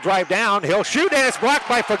 He'll drive down. He'll shoot, and it's blocked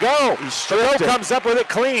by Fagot. Fagot comes up with it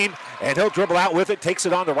clean, and he'll dribble out with it, takes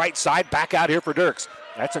it on the right side, back out here for Dirks.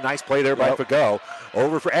 That's a nice play there by Fagot.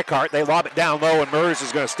 Over for Eckhart. They lob it down low, and Murs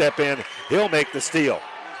is going to step in. He'll make the steal.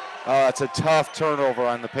 It's a tough turnover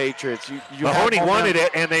on the Patriots. Mahoney wanted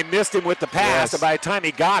it, and they missed him with the pass, and by the time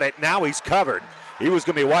he got it, now he's covered. He was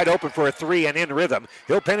going to be wide open for a three and in rhythm.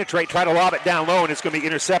 He'll penetrate, try to lob it down low, and it's going to be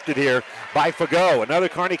intercepted here by Fagot. Another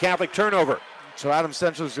Kearney Catholic turnover. So Adams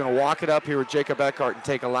Central is going to walk it up here with Jacob Eckhart and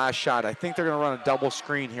take a last shot. I think they're going to run a double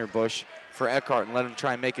screen here, Bush, for Eckhart and let him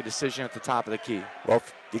try and make a decision at the top of the key. Well,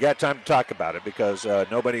 you got time to talk about it because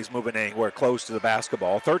nobody's moving anywhere close to the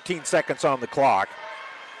basketball. 13 seconds on the clock.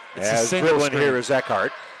 As dribbling here is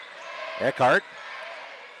Eckhart. Eckhart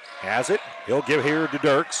has it. He'll give here to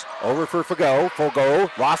Dirks. Over for Fagot.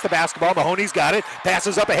 Fagot lost the basketball. Mahoney's got it.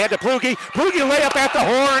 Passes up ahead to Plugi. Plugi layup at the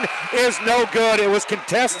horn is no good. It was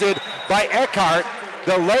contested by Eckhart.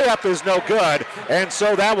 The layup is no good, and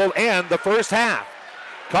so that will end the first half.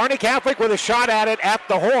 Kearney Catholic with a shot at it at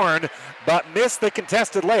the horn, but missed the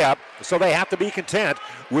contested layup, so they have to be content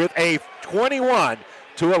with a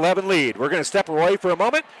 21-11 lead. We're going to step away for a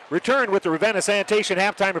moment, return with the Ravenna Sanitation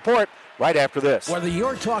halftime report right after this. Whether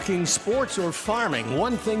you're talking sports or farming,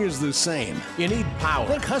 one thing is the same. You need power.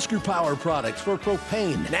 Think Husker Power products for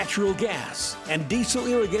propane, natural gas, and diesel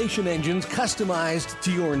irrigation engines customized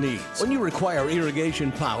to your needs. When you require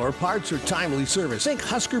irrigation power, parts, or timely service, think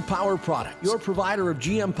Husker Power products, your provider of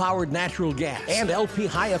GM-powered natural gas and LP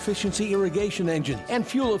high-efficiency irrigation engines and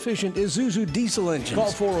fuel-efficient Isuzu diesel engines.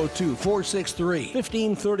 Call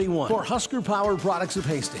 402-463-1531 for Husker Power products of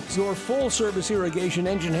Hastings, your full-service irrigation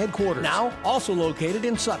engine headquarters. Now, also located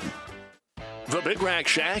in Sutton. The Big Rack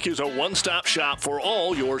Shack is a one-stop shop for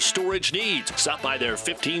all your storage needs. Stop by their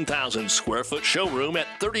 15,000 square foot showroom at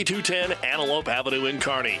 3210 Antelope Avenue in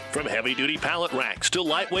Kearney. From heavy-duty pallet racks to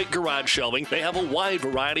lightweight garage shelving, they have a wide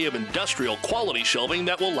variety of industrial quality shelving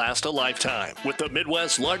that will last a lifetime. With the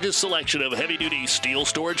Midwest's largest selection of heavy-duty steel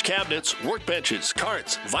storage cabinets, workbenches,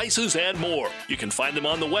 carts, vices, and more. You can find them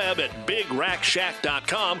on the web at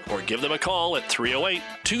BigRackShack.com or give them a call at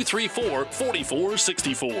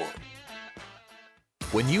 308-234-4464.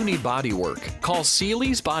 When you need body work, call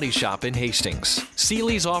Seeley's Body Shop in Hastings.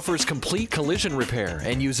 Seeley's offers complete collision repair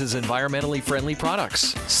and uses environmentally friendly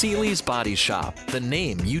products. Seeley's Body Shop, the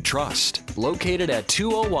name you trust. Located at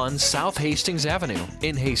 201 South Hastings Avenue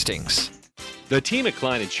in Hastings. The team at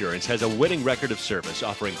Klein Insurance has a winning record of service,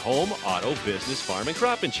 offering home, auto, business, farm, and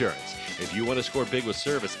crop insurance. If you want to score big with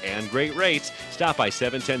service and great rates, stop by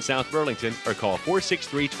 710 South Burlington or call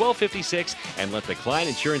 463-1256 and let the Klein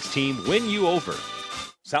Insurance team win you over.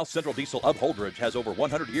 South Central Diesel of Holdridge has over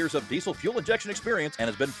 100 years of diesel fuel injection experience and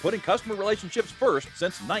has been putting customer relationships first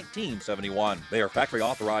since 1971. They are factory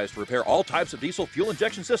authorized to repair all types of diesel fuel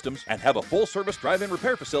injection systems and have a full-service drive-in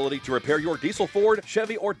repair facility to repair your diesel Ford,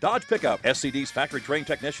 Chevy, or Dodge pickup. SCD's factory-trained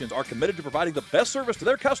technicians are committed to providing the best service to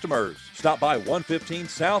their customers. Stop by 115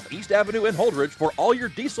 South East Avenue in Holdridge for all your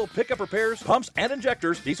diesel pickup repairs, pumps and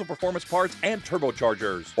injectors, diesel performance parts, and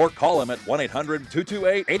turbochargers. Or call them at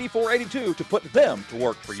 1-800-228-8482 to put them to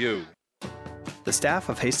work for you. The staff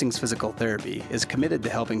of Hastings Physical Therapy is committed to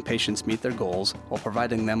helping patients meet their goals while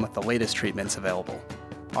providing them with the latest treatments available.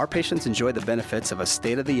 Our patients enjoy the benefits of a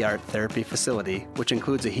state-of-the-art therapy facility, which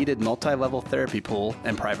includes a heated multi-level therapy pool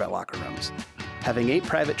and private locker rooms. Having 8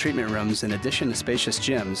 private treatment rooms in addition to spacious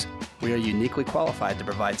gyms, we are uniquely qualified to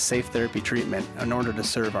provide safe therapy treatment in order to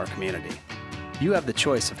serve our community. You have the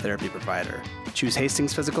choice of therapy provider. Choose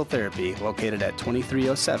Hastings Physical Therapy, located at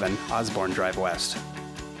 2307 Osborne Drive West.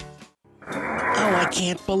 Oh, I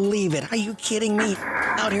can't believe it. Are you kidding me?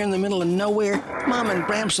 Out here in the middle of nowhere, Mom and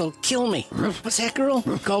Gramps will kill me. What's that, girl?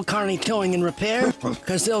 Call Kearney Towing and Repair?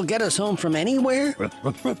 Because they'll get us home from anywhere?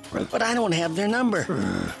 But I don't have their number.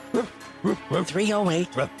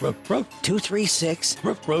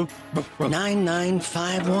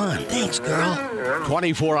 308-236-9951. Thanks, girl.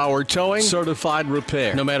 24-hour towing, certified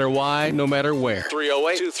repair. No matter why, no matter where.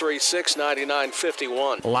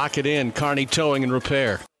 308-236-9951. Lock it in, Kearney Towing and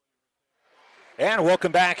Repair. And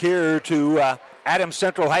welcome back here to Adams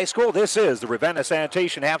Central High School. This is the Ravenna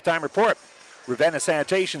Sanitation Halftime Report. Ravenna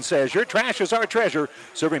Sanitation says your trash is our treasure,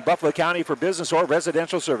 serving Buffalo County for business or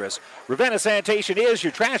residential service. Ravenna Sanitation is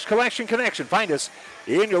your trash collection connection. Find us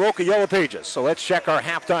in your local Yellow Pages. So let's check our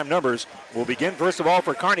halftime numbers. We'll begin first of all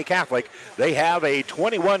for Kearney Catholic. They have a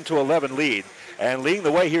 21-11 lead. And leading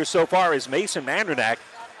the way here so far is Mason Mandranak.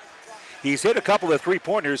 He's hit a couple of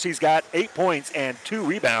three-pointers. He's got 8 points and 2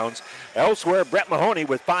 rebounds. Elsewhere, Brett Mahoney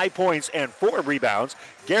with 5 points and 4 rebounds.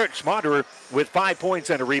 Garrett Schmonderer with 5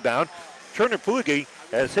 points and a rebound. Turner Flugie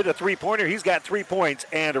has hit a three-pointer. He's got 3 points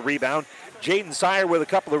and a rebound. Jaden Sire with a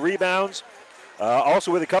couple of rebounds.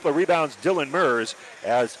 Also with a couple of rebounds, Dylan Mers,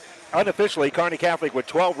 as unofficially Kearney Catholic with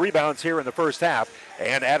 12 rebounds here in the first half.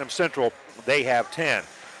 And Adams Central, they have 10.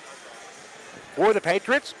 For the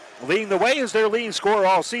Patriots, leading the way is their leading scorer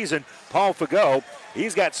all season, Paul Fagot.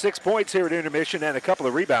 He's got 6 points here at intermission and a couple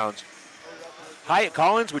of rebounds. Hyatt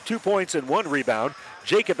Collins with 2 points and 1 rebound.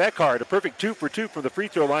 Jacob Eckhart, a perfect 2 for 2 from the free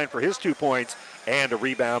throw line for his 2 points and a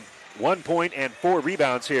rebound. 1 point and 4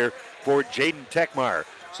 rebounds here for Jaden Techmeyer.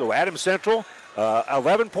 So Adams Central,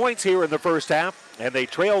 11 points here in the first half, and they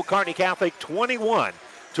trail Kearney Catholic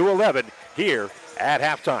 21-11 here at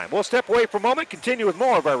halftime. We'll step away for a moment, continue with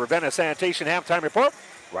more of our Ravenna Sanitation halftime report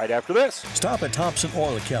right after this. Stop at Thompson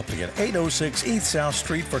Oil Company at 806 East South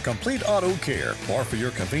Street for complete auto care. Or for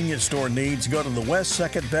your convenience store needs, go to the West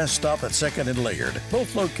 2nd Best Stop at 2nd and Laird.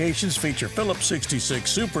 Both locations feature Phillips 66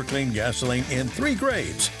 Super Clean gasoline in 3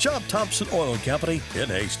 grades. Shop Thompson Oil Company in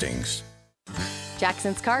Hastings.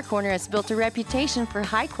 Jackson's Car Corner has built a reputation for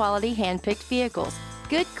high-quality hand-picked vehicles.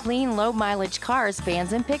 Good, clean, low-mileage cars,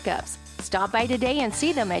 vans, and pickups. Stop by today and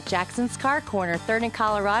see them at Jackson's Car Corner, 3rd and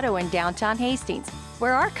Colorado in downtown Hastings,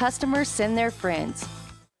 where our customers send their friends.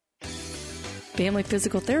 Family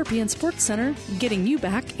Physical Therapy and Sports Center, getting you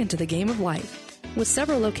back into the game of life, with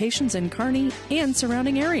several locations in Kearney and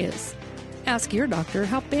surrounding areas. Ask your doctor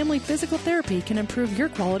how Family Physical Therapy can improve your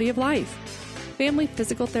quality of life. Family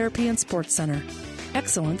Physical Therapy and Sports Center,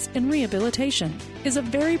 excellence in rehabilitation, is a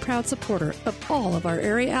very proud supporter of all of our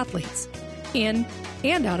area athletes, in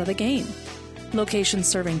and out of the game. Locations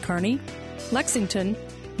serving Kearney, Lexington,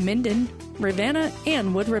 Minden, Ravenna,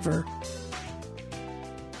 and Wood River.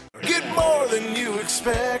 Get more than you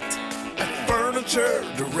expect at Furniture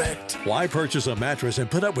Direct. Why purchase a mattress and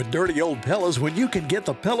put up with dirty old pillows when you can get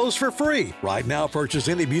the pillows for free? Right now, purchase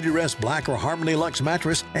any Beautyrest Black or Harmony Luxe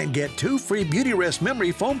mattress and get 2 free Beautyrest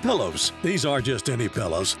memory foam pillows. These aren't just any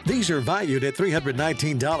pillows. These are valued at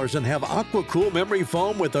 $319 and have Aqua Cool memory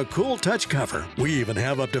foam with a cool touch cover. We even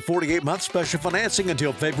have up to 48-month special financing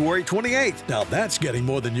until February 28th. Now that's getting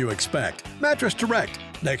more than you expect. Mattress Direct,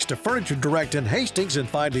 next to Furniture Direct in Hastings, and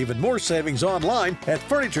find even more savings online at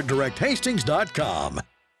FurnitureDirectHastings.com.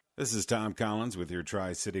 This is Tom Collins with your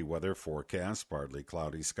Tri-City weather forecast. Partly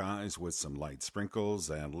cloudy skies with some light sprinkles,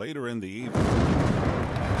 and later in the evening,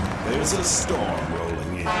 there's a storm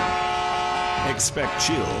rolling in. Expect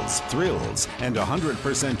chills, thrills, and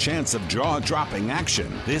 100% chance of jaw-dropping action.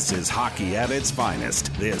 This is hockey at its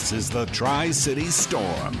finest. This is the Tri-City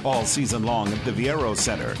Storm. All season long at the Viero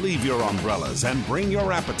Center. Leave your umbrellas and bring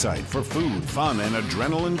your appetite for food, fun, and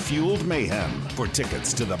adrenaline-fueled mayhem. For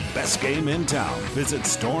tickets to the best game in town, visit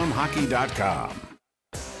stormhockey.com.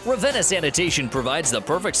 Ravenna Sanitation provides the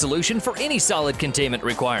perfect solution for any solid containment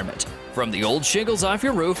requirement. From the old shingles off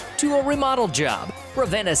your roof to a remodel job,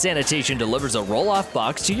 Ravenna Sanitation delivers a roll-off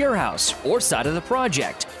box to your house or side of the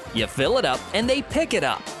project. You fill it up and they pick it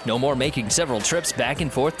up. No more making several trips back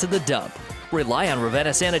and forth to the dump. Rely on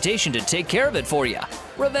Ravenna Sanitation to take care of it for you.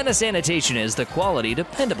 Ravenna Sanitation is the quality,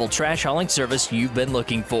 dependable trash hauling service you've been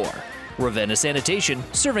looking for. Ravenna Sanitation,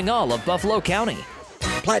 serving all of Buffalo County.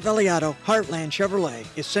 Platte Valley Auto, Heartland Chevrolet,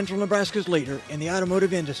 is Central Nebraska's leader in the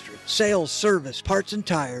automotive industry. Sales, service, parts, and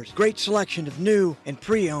tires. Great selection of new and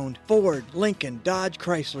pre-owned Ford, Lincoln, Dodge,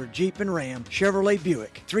 Chrysler, Jeep, and Ram, Chevrolet,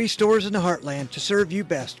 Buick. 3 stores in the Heartland to serve you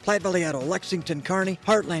best. Platte Valley Auto, Lexington, Kearney,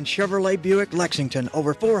 Heartland Chevrolet, Buick, Lexington.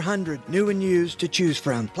 Over 400 new and used to choose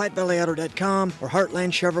from. PlatteValleyAuto.com or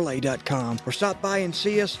HeartlandChevrolet.com. Or stop by and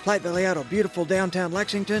see us. Platte Valley Auto, beautiful downtown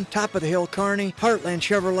Lexington, top of the hill, Kearney, Heartland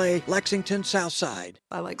Chevrolet, Lexington, Southside.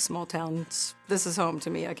 I like small towns. This is home to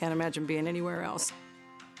me. I can't imagine being anywhere else.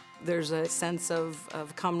 There's a sense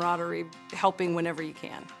of camaraderie, helping whenever you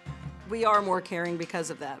can. We are more caring because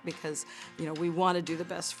of that, because, we want to do the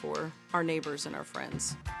best for our neighbors and our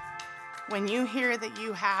friends. When you hear that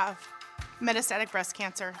you have metastatic breast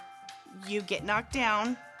cancer, you get knocked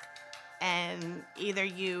down, and either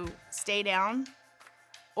you stay down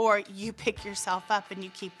or you pick yourself up and you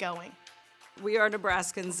keep going. We are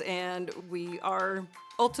Nebraskans, and we are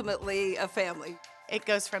ultimately a family. It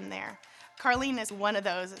goes from there. Carlene is one of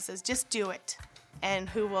those that says, just do it. and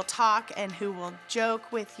who will talk and who will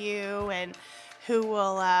joke with you and who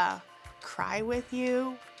will cry with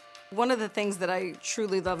you. One of the things that I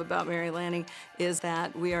truly love about Mary Lanning is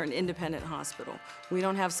that we are an independent hospital. We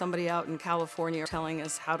don't have somebody out in California telling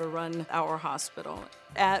us how to run our hospital.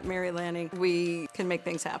 At Mary Lanning, we can make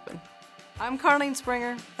things happen. I'm Carlene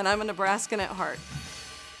Springer, and I'm a Nebraskan at heart.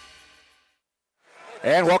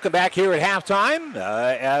 And welcome back here at halftime,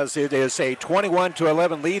 as it is a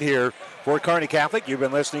 21-11 lead here for Kearney Catholic. You've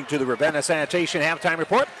been listening to the Ravenna Sanitation Halftime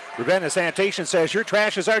Report. Ravenna Sanitation says your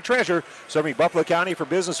trash is our treasure, serving Buffalo County for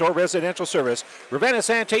business or residential service. Ravenna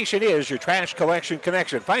Sanitation is your trash collection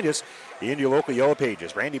connection. Find us in your local Yellow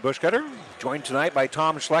Pages. Randy Bushcutter, joined tonight by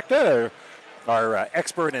Tom Schlechter, our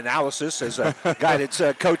expert analysis as a guy that's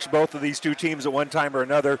coached both of these two teams at one time or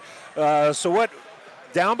another.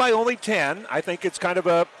 Down by only 10. I think it's kind of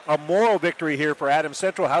a moral victory here for Adams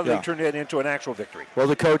Central. How do they turn it into an actual victory? Well,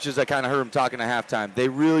 the coaches, I kind of heard them talking at halftime. They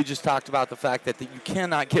really just talked about the fact that you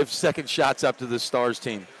cannot give second shots up to the Stars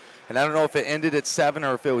team. And I don't know if it ended at 7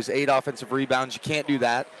 or if it was 8 offensive rebounds. You can't do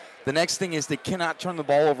that. The next thing is they cannot turn the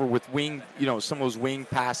ball over with wing, some of those wing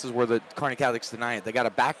passes where the Kearney Catholics deny it. They got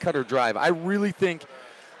a back cutter drive. I really think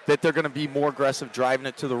that they're going to be more aggressive driving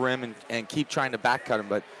it to the rim and keep trying to back cut them.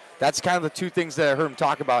 But that's kind of the two things that I heard him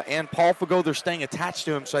talk about. And Paul Fagot, they're staying attached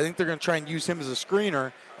to him, so I think they're going to try and use him as a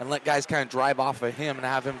screener and let guys kind of drive off of him and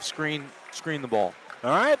have him screen the ball. All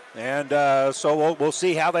right, and so we'll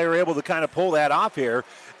see how they were able to kind of pull that off here,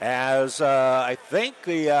 as I think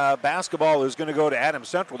the basketball is going to go to Adams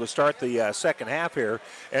Central to start the second half here.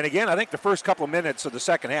 And again, I think the first couple of minutes of the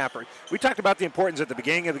second half, we talked about the importance at the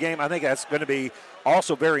beginning of the game. I think that's going to be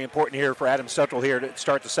also very important here for Adams Central here to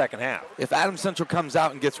start the second half. If Adams Central comes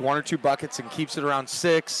out and gets 1 or 2 buckets and keeps it around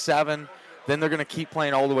 6, 7, then they're going to keep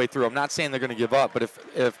playing all the way through. I'm not saying they're going to give up, but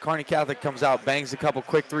if Kearney Catholic comes out, bangs a couple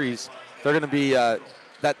quick threes, they're going to be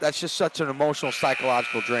that's just such an emotional,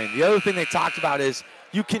 psychological drain. The other thing they talked about is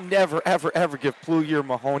you can never, ever, ever give Plugi or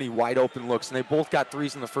Mahoney wide open looks, and they both got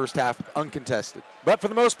threes in the first half uncontested. But for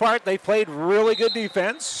the most part, they played really good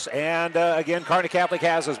defense, and again, Kearney Catholic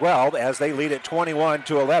has as well, as they lead at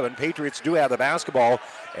 21-11. Patriots do have the basketball,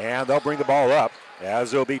 and they'll bring the ball up,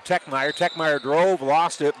 as it'll be Techmeyer. Techmeyer drove,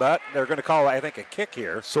 lost it, but they're going to call, I think, a kick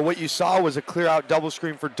here. So what you saw was a clear-out double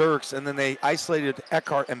screen for Dirks, and then they isolated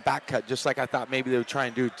Eckhart and back cut, just like I thought maybe they would try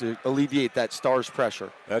and do to alleviate that Stars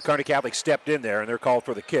pressure. Kearney Catholic stepped in there, and they're called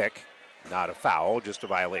for the kick. Not a foul, just a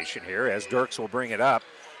violation here, as Dirks will bring it up.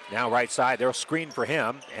 Now right side, they'll screen for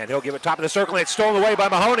him, and he'll give it top of the circle, and it's stolen away by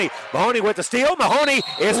Mahoney. Mahoney with the steal. Mahoney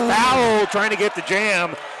is fouled, trying to get the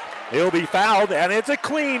jam. He'll be fouled, and it's a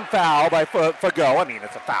clean foul by Fagot. I mean,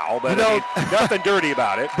 it's a foul, but nothing dirty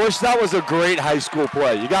about it. Bush, that was a great high school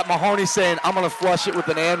play. You got Mahoney saying, I'm going to flush it with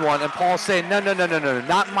an and one, and Paul saying, no,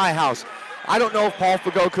 not in my house. I don't know if Paul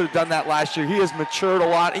Fagot could have done that last year. He has matured a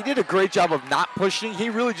lot. He did a great job of not pushing. He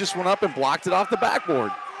really just went up and blocked it off the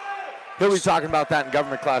backboard. He'll be talking about that in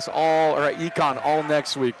government class econ all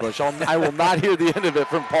next week, Bush. I will not hear the end of it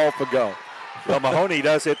from Paul Fagot. Well, Mahoney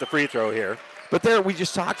does hit the free throw here. But we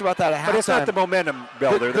just talked about that at halftime. But it's not the momentum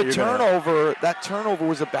builder. That turnover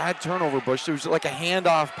was a bad turnover, Bush. It was like a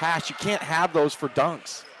handoff pass. You can't have those for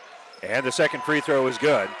dunks. And the second free throw is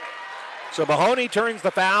good. So Mahoney turns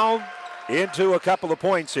the foul into a couple of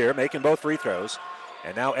points here, making both free throws.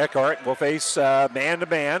 And now Eckhart will face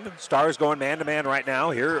man-to-man. Stars going man-to-man right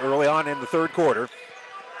now here early on in the third quarter.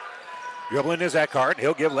 Dribbling is Eckhart.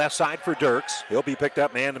 He'll give left side for Dirks. He'll be picked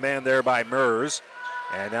up man-to-man there by Mers.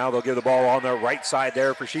 And now they'll give the ball on the right side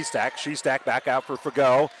there for Shestack. Shestack back out for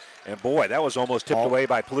Fagot. And boy, that was almost tipped away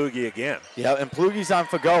by Plugi again. Yeah, and Plugi's on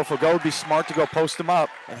Fagot. Fagot would be smart to go post him up.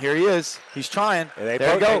 And here he is. He's trying. There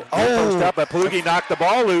you go. Post up, but Plugi knocked the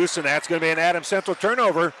ball loose, and that's going to be an Adams Central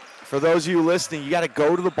turnover. For those of you listening, you got to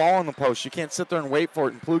go to the ball in the post. You can't sit there and wait for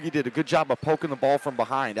it. And Plugi did a good job of poking the ball from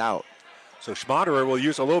behind out. So Schmaderer will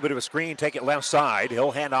use a little bit of a screen, take it left side. He'll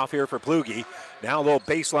hand off here for Plugi. Now a little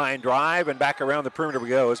baseline drive, and back around the perimeter we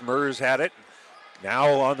go as Mers had it.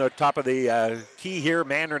 Now on the top of the key here,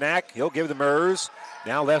 Mandernack. He'll give the Mers.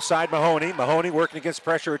 Now left side Mahoney. Mahoney working against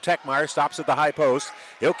pressure of Techmeyer. Stops at the high post.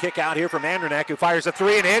 He'll kick out here for Mandernack, who fires a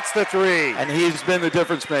three and hits the three. And he's been the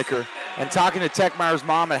difference maker. And talking to Techmeyer's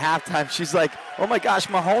mom at halftime, she's like, oh my gosh,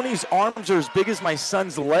 Mahoney's arms are as big as my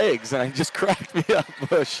son's legs. And I just cracked me up,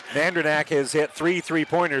 Bush. Mandernack has hit 3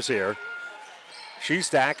 3-pointers here.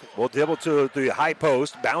 Shestack will dribble to the high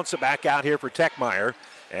post, bounce it back out here for Techmeyer.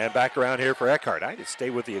 And back around here for Eckhart. I just stay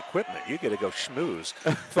with the equipment. You got to go schmooze.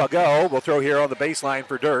 Fagot will throw here on the baseline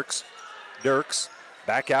for Dirks. Dirks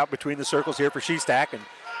back out between the circles here for Shestack. And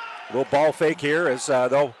Little ball fake here as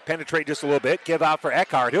they'll penetrate just a little bit. Give out for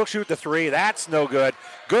Eckhart. He'll shoot the three. That's no good.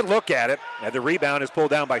 Good look at it. And the rebound is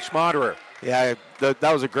pulled down by Schmaderer. Yeah, that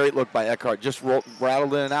was a great look by Eckhart. Just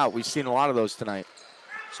rattled in and out. We've seen a lot of those tonight.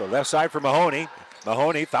 So left side for Mahoney.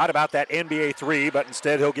 Mahoney thought about that NBA three, but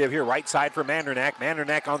instead he'll give here right side for Mandernack.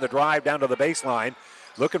 Mandernack on the drive down to the baseline.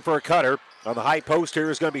 Looking for a cutter. On the high post here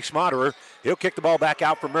is going to be Schmaderer. He'll kick the ball back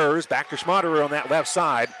out for Mers. Back to Schmaderer on that left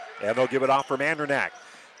side. And they'll give it off for Mandernack.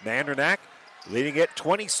 Mandernack leading it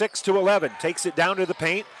 26-11. Takes it down to the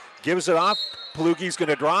paint. Gives it off. Plugi's going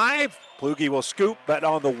to drive. Plugi will scoop, but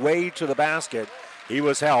on the way to the basket, he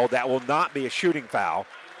was held. That will not be a shooting foul.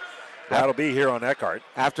 That'll be here on Eckhart.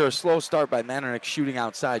 After a slow start by Mandernack shooting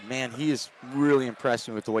outside, man, he is really impressed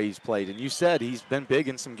me with the way he's played. And you said he's been big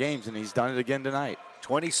in some games, and he's done it again tonight.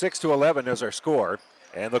 26-11 is our score.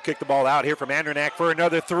 And they'll kick the ball out here from Mandernack for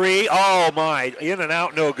another three. Oh, my. In and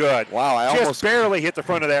out, no good. Wow, I just almost barely hit the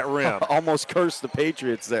front of that rim. Almost cursed the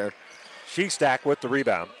Patriots there. Shestack with the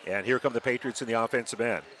rebound. And here come the Patriots in the offensive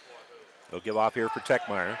end. They'll give off here for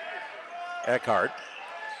Techmeyer. Eckhart.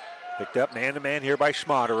 Picked up man-to-man here by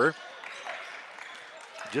Schmaderer.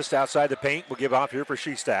 Just outside the paint. We'll give off here for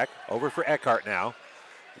Shestack. Over for Eckhart now.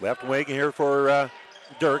 Left wing here for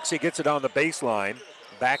Dirks. He gets it on the baseline.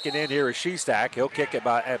 Backing in here is Shestack. He'll kick it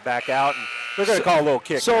back out, and they're going to call a little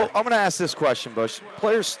kick. So here. I'm going to ask this question, Bush.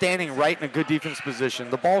 Player's standing right in a good defense position.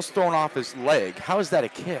 The ball's thrown off his leg. How is that a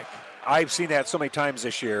kick? I've seen that so many times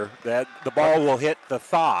this year that the ball will hit the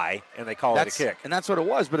thigh, and they call it a kick. And that's what it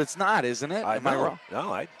was, but it's not, isn't it? Am I wrong?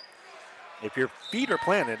 No, if your feet are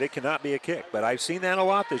planted, it cannot be a kick. But I've seen that a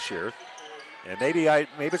lot this year, and maybe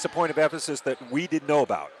it's a point of emphasis that we didn't know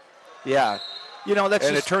about. Yeah. You know, that's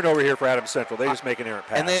and just a turnover here for Adams Central. They just make an errant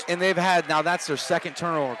pass. And they've had, now that's their second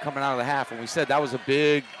turnover coming out of the half. And we said that was a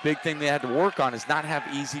big thing they had to work on, is not have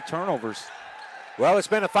easy turnovers. Well, it's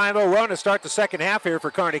been a 5-0 run to start the second half here for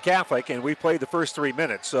Kearney Catholic, and we played the first 3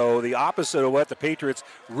 minutes. So the opposite of what the Patriots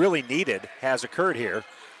really needed has occurred here.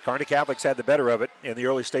 Kearney Catholic's had the better of it in the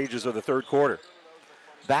early stages of the third quarter.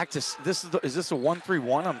 Back to, is this a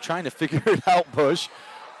 1-3-1? I'm trying to figure it out, Bush.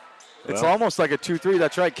 It's almost like a 2-3.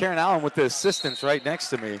 That's right. Karen Allen with the assistants right next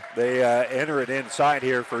to me. They enter it inside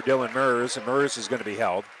here for Dylan Mers, and Mers is going to be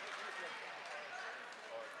held.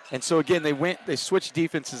 And so, again, they switched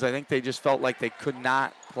defenses. I think they just felt like they could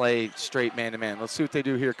not play straight man-to-man. Let's see what they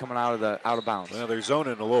do here coming out of bounds. Well, they're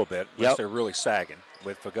zoning a little bit. Yep. They're really sagging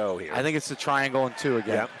with Fago here. I think it's the triangle and two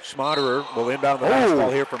again. Yep. Schmaderer will inbound the basketball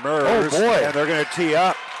here for Mers. Oh, boy. And they're going to tee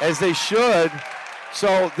up. As they should.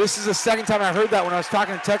 So this is the second time I heard that when I was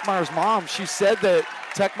talking to Techmeyer's mom. She said that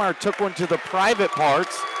Techmeyer took one to the private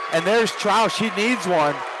parts, and there's Trout. She needs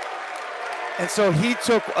one. And so he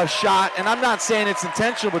took a shot, and I'm not saying it's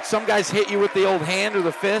intentional, but some guys hit you with the old hand or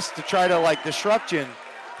the fist to try to, disrupt you.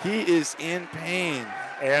 He is in pain.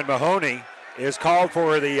 And Mahoney is called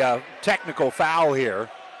for the technical foul here.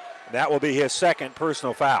 That will be his second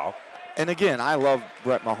personal foul. And again, I love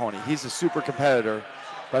Brett Mahoney. He's a super competitor.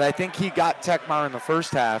 But I think he got Techmeyer in the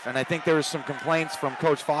first half, and I think there was some complaints from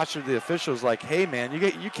Coach Foster to the officials like, hey, man,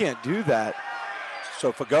 you can't do that.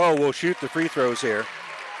 So Fago will shoot the free throws here.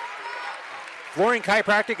 Flooring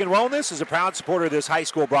Chiropractic and Wellness is a proud supporter of this high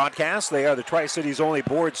school broadcast. They are the Tri-City's only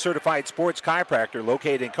board-certified sports chiropractor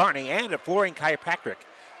located in Kearney and at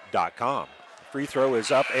flooringchiropractic.com. The free throw is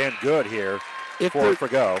up and good here.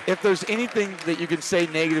 Fago. If there's anything that you can say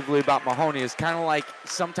negatively about Mahoney, is kind of like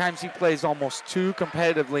sometimes he plays almost too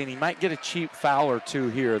competitively, and he might get a cheap foul or two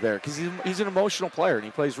here or there because he's an emotional player and he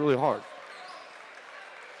plays really hard.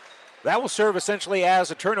 That will serve essentially as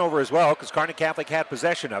a turnover as well because Kearney Catholic had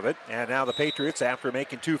possession of it, and now the Patriots, after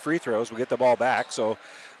making 2 free throws, will get the ball back. So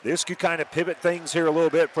this could kind of pivot things here a little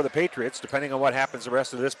bit for the Patriots depending on what happens the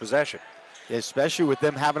rest of this possession. Especially with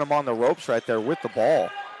them having them on the ropes right there with the ball.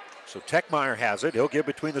 So Techmeyer has it. He'll give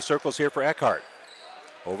between the circles here for Eckhart.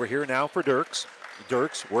 Over here now for Dirks.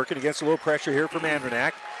 Dirks working against a little pressure here for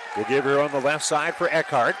Mandernack. We'll give her on the left side for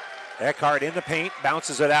Eckhart. Eckhart in the paint,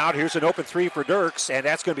 bounces it out. Here's an open three for Dirks, and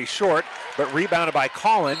that's going to be short, but rebounded by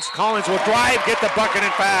Collins. Collins will drive, get the bucket,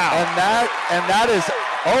 and foul. And that is,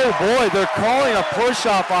 oh boy, they're calling a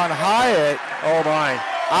push-off on Hyatt. Oh my.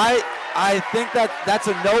 I think that's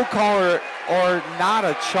a no-call or not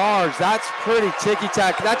a charge. That's pretty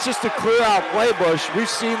ticky-tack. That's just a clear-out play, Bush. We've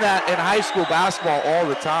seen that in high school basketball all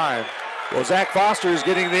the time. Well, Zach Foster is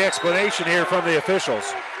getting the explanation here from the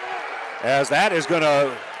officials, as that's going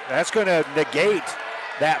to negate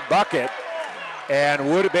that bucket and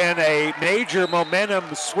would have been a major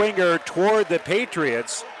momentum swinger toward the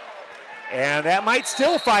Patriots. And that might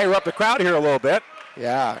still fire up the crowd here a little bit.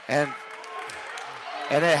 Yeah, and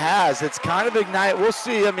And it has. It's kind of ignited. We'll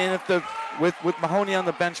see. I mean, if with Mahoney on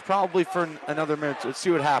the bench probably for another minute. Let's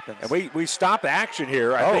see what happens. And we stop action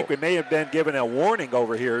here. I think we may have been given a warning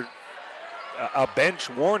over here. A bench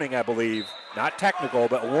warning, I believe. Not technical,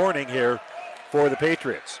 but warning here for the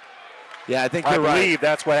Patriots. Yeah, I think you're right. I believe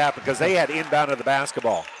that's what happened because they had inbound of the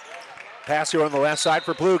basketball. Pass here on the left side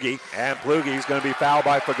for Plugi, and Plugi's going to be fouled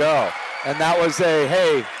by Fagot. And that was a,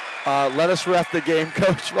 hey, let us ref the game,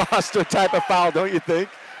 Coach Foster type of foul, don't you think?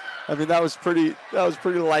 I mean, that was pretty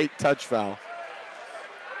light touch foul.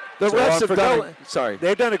 The refs have done.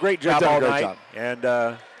 They've done a great job all night, and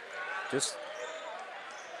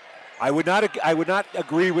I would not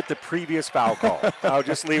agree with the previous foul call. I'll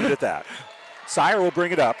just leave it at that. Sire will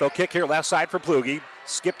bring it up. They'll kick here left side for Plugi.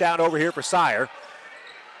 Skip down over here for Sire.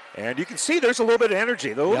 And you can see there's a little bit of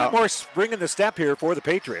energy. A little bit more spring in the step here for the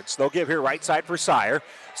Patriots. They'll give here right side for Sire.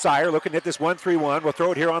 Sire looking at this 1-3-1. We'll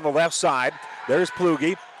throw it here on the left side. There's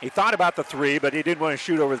Plugi. He thought about the three, but he didn't want to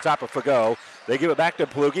shoot over the top of Fagot. They give it back to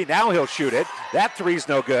Plugi. Now he'll shoot it. That three's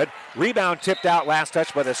no good. Rebound tipped out, last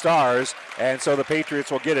touch by the Stars. And so the Patriots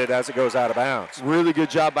will get it as it goes out of bounds. Really good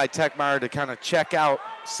job by Techmeyer to kind of check out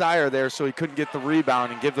Sire there so he couldn't get the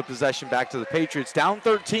rebound and give the possession back to the Patriots. Down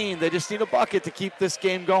 13, they just need a bucket to keep this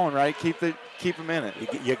game going, right? Keep them in it.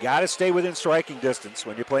 You got to stay within striking distance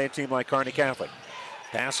when you play a team like Kearney Catholic.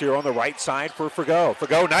 Pass here on the right side for Fagot.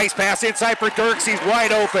 Fagot, nice pass inside for Dirks. He's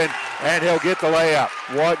wide open, and he'll get the layup.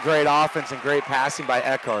 What great offense and great passing by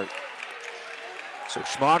Eckhart. So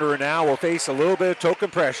Schmaderer now will face a little bit of token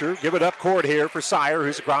pressure. Give it up court here for Sire,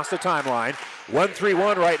 who's across the timeline.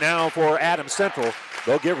 1-3-1 right now for Adams Central.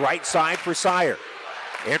 They'll give right side for Sire.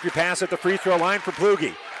 Entry pass at the free throw line for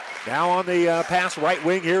Plugi. Now on the pass right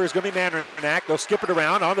wing here is going to be Mandernack. They'll skip it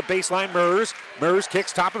around on the baseline. Mers. Mers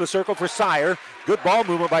kicks top of the circle for Sire. Good ball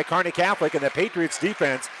movement by Kearney Catholic, and the Patriots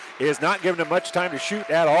defense is not giving them much time to shoot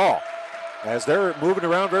at all as they're moving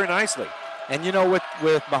around very nicely. And you know,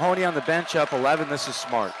 with Mahoney on the bench up 11, this is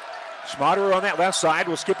smart. Schmaderer on that left side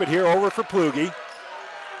will skip it here over for Plugi.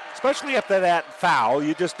 Especially after that foul,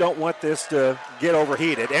 you just don't want this to get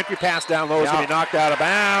overheated. Entry pass down low is going to be knocked out of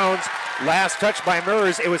bounds. Last touch by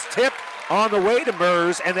Mers. It was tipped on the way to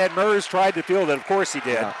Mers, and then Mers tried to field it. Of course he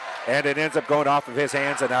did. Yeah. And it ends up going off of his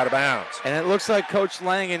hands and out of bounds. And it looks like Coach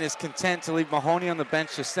Langen is content to leave Mahoney on the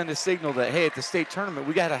bench to send a signal that, hey, at the state tournament,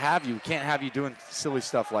 we got to have you. We can't have you doing silly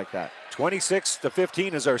stuff like that.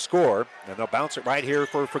 26-15 is our score, and they'll bounce it right here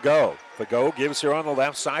for Fagot. Fagot gives her on the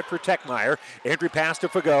left side for Techmeyer. Entry pass to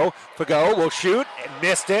Fagot. Fagot will shoot and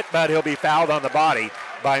missed it, but he'll be fouled on the body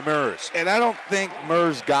by Mers. And I don't think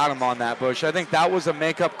Mers got him on that, Bush. I think that was a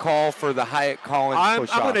makeup call for the Hyatt Collins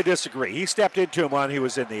push-off. I'm going to disagree. He stepped into him when he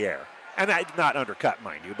was in the air. And not undercut,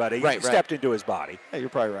 mind you, but he stepped into his body. Yeah, you're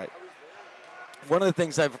probably right. One of the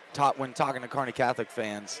things I've taught when talking to Kearney Catholic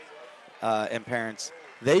fans and parents,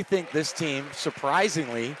 they think this team,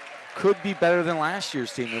 surprisingly, could be better than last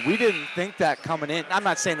year's team. And we didn't think that coming in. I'm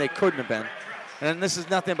not saying they couldn't have been. And this is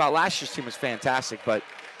nothing about last year's team was fantastic, but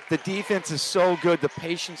the defense is so good. The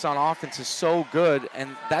patience on offense is so good.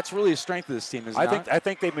 And that's really a strength of this team, isn't it? I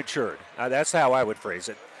think they've matured. That's how I would phrase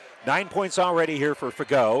it. 9 points already here for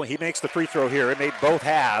Fagot. He makes the free throw here. It made both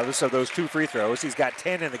halves of those two free throws. He's got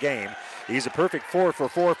 10 in the game. He's a perfect 4 for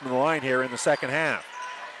 4 from the line here in the second half.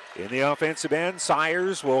 In the offensive end,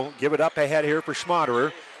 Sires will give it up ahead here for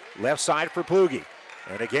Schmaderer. Left side for Plugi.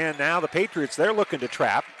 And again, now the Patriots, they're looking to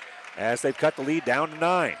trap as they've cut the lead down to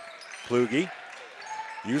 9. Plugi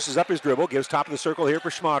uses up his dribble, gives top of the circle here for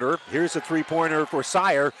Schmaderer. Here's a three-pointer for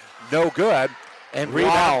Sire. No good. And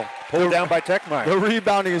rebound pulled down by Techmeyer. The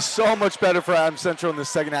rebounding is so much better for Adams Central in the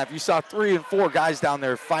second half. You saw 3 and 4 guys down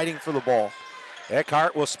there fighting for the ball.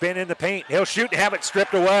 Eckhart will spin in the paint. He'll shoot and have it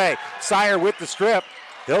stripped away. Sire with the strip.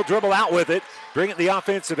 He'll dribble out with it, bring it to the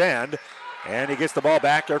offensive end, and he gets the ball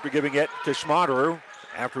back after giving it to Schmaderer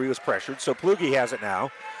after he was pressured. So Plugi has it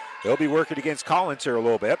now. He'll be working against Collins here a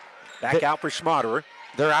little bit. Back out for Schmaderer.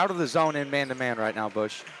 They're out of the zone in man-to-man right now,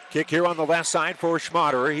 Bush. Kick here on the left side for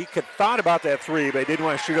Schmaderer. He thought about that three, but he didn't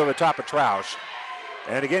want to shoot over the top of Troush.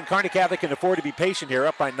 And again, Kearney Catholic can afford to be patient here,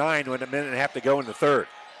 up by 9 with a minute and a half to go in the third.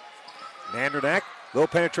 Mandernack, little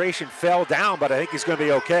penetration, fell down, but I think he's going to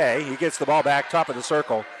be okay. He gets the ball back, top of the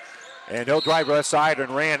circle. And he'll drive left side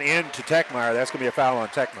and ran into Techmeyer. That's going to be a foul on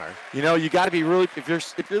Techmeyer. You know, you got to be really, if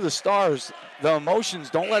you're the Stars, the emotions,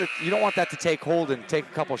 you don't want that to take hold and take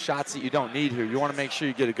a couple shots that you don't need here. You want to make sure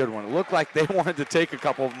you get a good one. It looked like they wanted to take a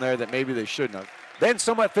couple of them there that maybe they shouldn't have. Then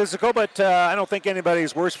somewhat physical, but I don't think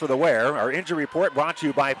anybody's worse for the wear. Our injury report brought to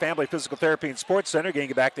you by Family Physical Therapy and Sports Center, getting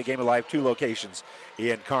you back to Game of Life, 2 locations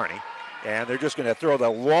in Kearney. And they're just going to throw the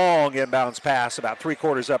long inbounds pass about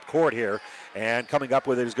 3/4 up court here. And coming up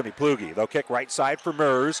with it is going to be Plugi. They'll kick right side for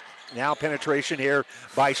Mers. Now penetration here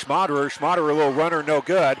by Schmaderer. Schmaderer, a little runner, no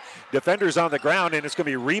good. Defenders on the ground, and it's going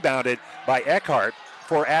to be rebounded by Eckhart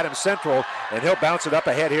for Adams Central. And he'll bounce it up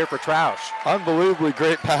ahead here for Troush. Unbelievably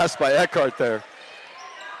great pass by Eckhart there.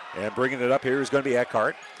 And bringing it up here is going to be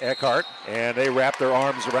Eckhart. And they wrap their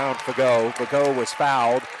arms around Fagot. Fagot was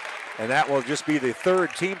fouled. And that will just be the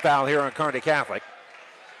third team foul here on Kearney Catholic.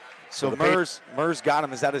 So Mers got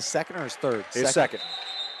him. Is that his second or his third? His second.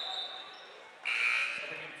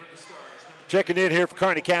 Checking in here for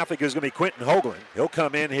Kearney Catholic is going to be Quentin Hoagland. He'll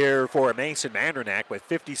come in here for Mason Mandernack with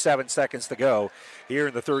 57 seconds to go here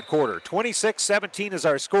in the third quarter. 26-17 is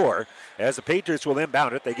our score as the Patriots will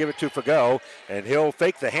inbound it. They give it to Fagot, and he'll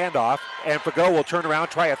fake the handoff, and Fagot will turn around,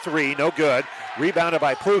 try a three, no good. Rebounded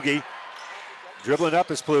by Plugi. Dribbling up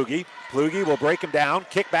is Plugi. Plugi will break him down.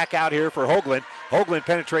 Kick back out here for Hoagland. Hoagland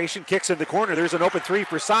penetration, kicks in the corner. There's an open three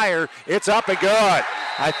for Sire. It's up and good.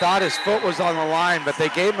 I thought his foot was on the line, but they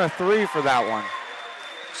gave him a three for that one.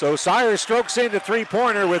 So Sire strokes into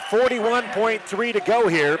three-pointer with 41.3 to go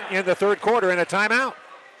here in the third quarter and a timeout.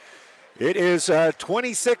 It is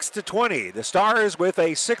 26-20. The Stars with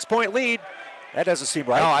a 6-point lead. That doesn't seem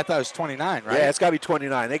right. No, I thought it was 29, right? Yeah, it's got to be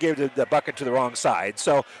 29. They gave the bucket to the wrong side.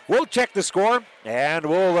 So we'll check the score, and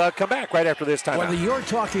we'll come back right after this timeout. Whether you're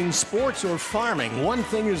talking sports or farming, one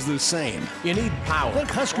thing is the same. You need power. Think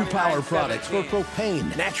Husker Power products for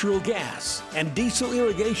propane, natural gas, and diesel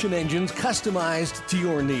irrigation engines customized to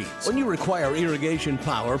your needs. When you require irrigation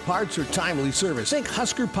power, parts, or timely service, think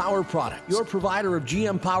Husker Power products, your provider of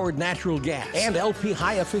GM-powered natural gas and LP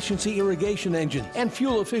high-efficiency irrigation engine and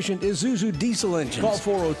fuel-efficient Isuzu diesel engines. Call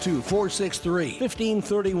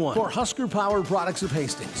 402-463-1531 for Husker Power Products of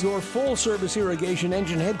Hastings, your full-service irrigation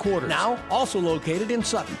engine headquarters. Now, also located in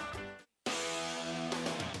Sutton.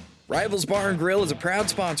 Rivals Bar and Grill is a proud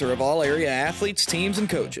sponsor of all area athletes, teams, and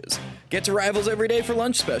coaches. Get to Rivals every day for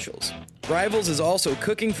lunch specials. Rivals is also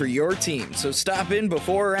cooking for your team, so stop in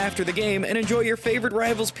before or after the game and enjoy your favorite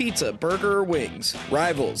Rivals pizza, burger, or wings.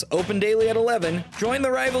 Rivals, open daily at 11. Join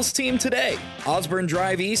the Rivals team today. Osborne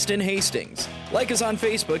Drive East in Hastings. Like us on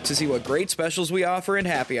Facebook to see what great specials we offer in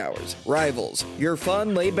happy hours. Rivals, your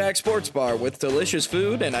fun, laid-back sports bar with delicious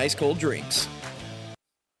food and ice-cold drinks.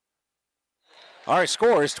 Our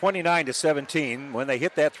score is 29-17. When they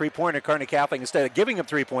hit that three-pointer, Kearney Catholic, instead of giving them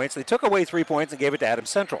 3 points, they took away 3 points and gave it to Adams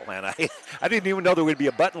Central. And I didn't even know there would be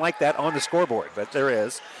a button like that on the scoreboard, but there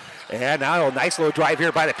is. And now a nice little drive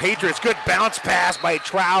here by the Patriots. Good bounce pass by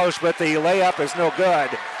Troush, but the layup is no good.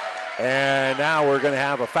 And now we're going to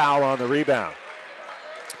have a foul on the rebound.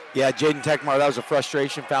 Yeah, Jaden Techmar, that was a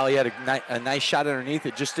frustration foul. He had a nice shot underneath.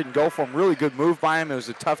 It just didn't go for him. Really good move by him. It was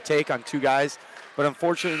a tough take on two guys. But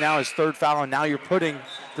unfortunately now his third foul, and now you're putting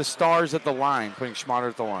the Stars at the line, putting Schmaderer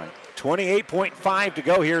at the line. 28.5 to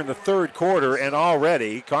go here in the third quarter, and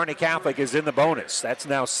already Kearney Catholic is in the bonus. That's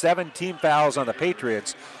now 17 fouls on the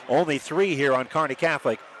Patriots, only 3 here on Kearney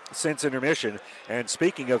Catholic since intermission. And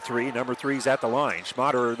speaking of 3, number 3's at the line.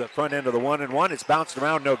 Schmaderer, the front end of the 1-and-1. It's bounced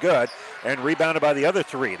around, no good, and rebounded by the other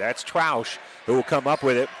 3. That's Troush, who will come up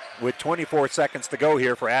with it with 24 seconds to go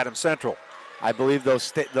here for Adams Central. I believe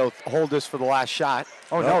they'll hold this for the last shot.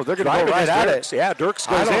 Oh, no, they're going to go right at it. Yeah, Dirks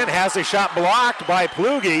goes in, has a shot blocked by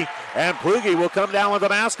Plugi, and Plugi will come down with the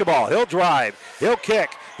basketball. He'll drive, he'll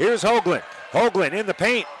kick. Here's Hoagland. Hoagland in the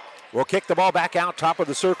paint. Will kick the ball back out top of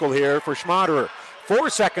the circle here for Schmaderer.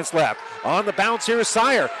 4 seconds left. On the bounce here is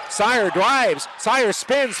Sire. Sire drives. Sire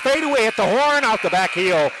spins. Fade away at the horn. Off the back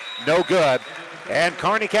heel. No good. And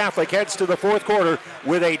Kearney Catholic heads to the fourth quarter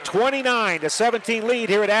with a 29-17 lead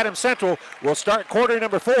here at Adams Central. We'll start quarter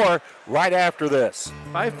number 4 right after this.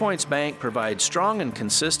 5 Points Bank provides strong and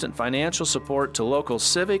consistent financial support to local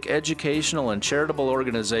civic, educational, and charitable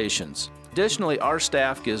organizations. Additionally, our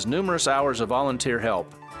staff gives numerous hours of volunteer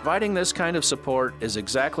help. Providing this kind of support is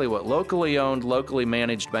exactly what locally owned, locally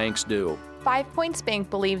managed banks do. 5 Points Bank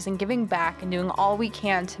believes in giving back and doing all we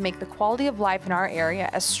can to make the quality of life in our area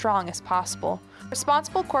as strong as possible.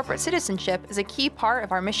 Responsible corporate citizenship is a key part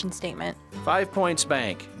of our mission statement. 5 Points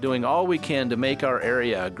Bank, doing all we can to make our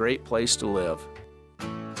area a great place to live.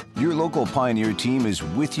 Your local Pioneer team is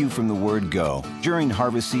with you from the word go during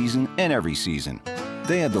harvest season and every season.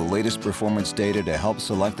 They have the latest performance data to help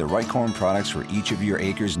select the right corn products for each of your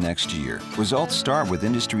acres next year. Results start with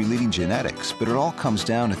industry-leading genetics, but it all comes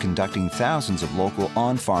down to conducting thousands of local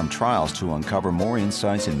on-farm trials to uncover more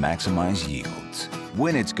insights and maximize yields.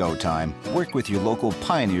 When it's go time, work with your local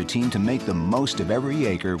Pioneer team to make the most of every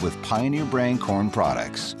acre with Pioneer brand corn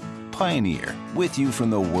products. Pioneer, with you from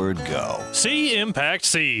the word go. See Impact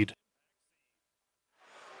Seed.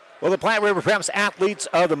 Well, the Platte River Preps Athletes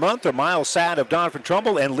of the Month are Miles Sad of Donovan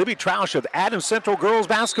Trumbull and Libby Troush of Adams Central Girls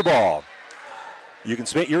Basketball. You can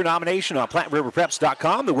submit your nomination on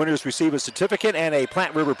PlatteRiverPreps.com. The winners receive a certificate and a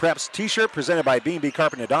Platte River Preps t-shirt presented by B&B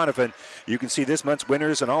Carpenter Donovan. You can see this month's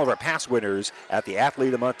winners and all of our past winners at the Athlete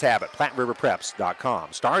of the Month tab at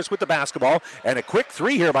PlatteRiverPreps.com. Stars with the basketball, and a quick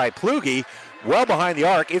three here by Plugi. Well behind the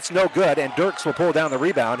arc, it's no good, and Dirks will pull down the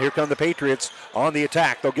rebound. Here come the Patriots on the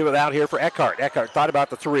attack. They'll give it out here for Eckhart. Eckhart thought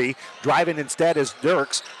about the three. Driving instead is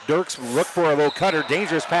Dirks. Dirks looked for a little cutter.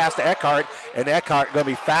 Dangerous pass to Eckhart, and Eckhart going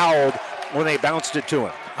to be fouled when they bounced it to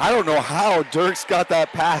him. I don't know how Dirks got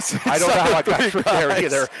that pass. I don't know how I got through there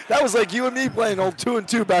either. That was like you and me playing old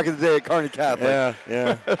 2-and-2 back in the day at Kearney Catholic.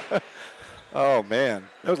 Yeah. Oh, man.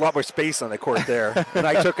 There was a lot more space on the court there, and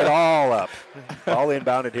I took it all up. All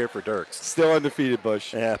inbounded here for Dirks. Still undefeated,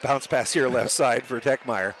 Bush. Yeah, bounce pass here left side for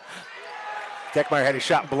Techmeyer. Techmeyer had his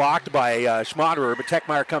shot blocked by Schmaderer, but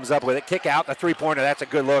Techmeyer comes up with it. Kick out, the three-pointer, that's a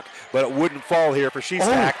good look, but it wouldn't fall here for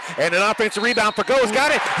Shestak. And an offensive rebound for Go's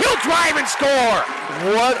got it. He'll drive and score.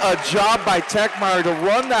 What a job by Techmeyer to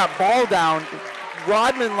run that ball down.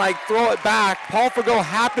 Rodman, throw it back. Paul Fago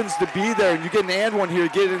happens to be there, and you get an and one here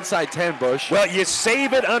to get it inside 10, Bush. Well, you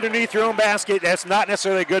save it underneath your own basket. That's not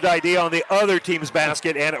necessarily a good idea on the other team's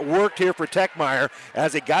basket, and it worked here for Techmeyer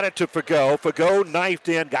as he got it to Fago. Fago knifed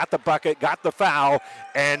in, got the bucket, got the foul,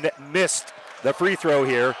 and missed the free throw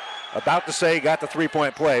here. About to say he got the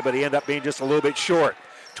three-point play, but he ended up being just a little bit short.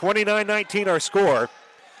 29-19 our score.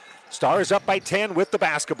 Stars up by 10 with the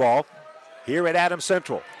basketball here at Adams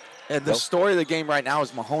Central. And the story of the game right now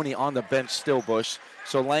is Mahoney on the bench still, Bush.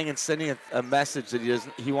 So Langen's sending a message that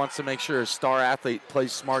he wants to make sure his star athlete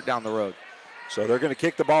plays smart down the road. So they're going to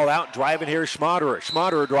kick the ball out. Driving here is Schmaderer.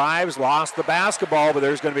 Schmaderer drives, lost the basketball, but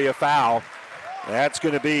there's going to be a foul. That's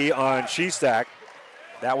going to be on Shestak.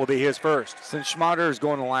 That will be his first. Since Schmaderer is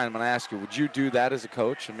going to the line, I'm going to ask you, would you do that as a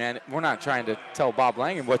coach? I mean, we're not trying to tell Bob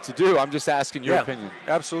Langen what to do. I'm just asking your opinion.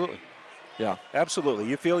 Absolutely. Yeah. Absolutely.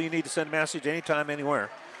 You feel you need to send a message anytime, anywhere.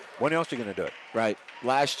 When else are you going to do it? Right.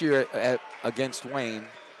 Last year against Wayne,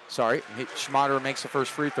 Schmaderer makes the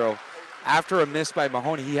first free throw. After a miss by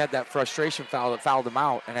Mahoney, he had that frustration foul that fouled him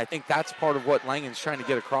out, and I think that's part of what Langen's trying to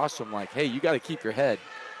get across to him, hey, you got to keep your head.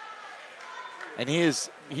 And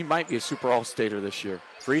he might be a Super All-Stater this year.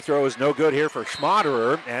 Free throw is no good here for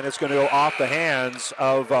Schmaderer, and it's going to go off the hands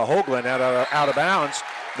of Hoagland out of bounds.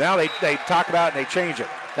 Now they talk about it and they change it.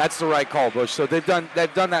 That's the right call, Bush. So they've done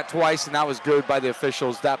that twice, and that was good by the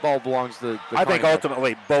officials. That ball belongs to the I think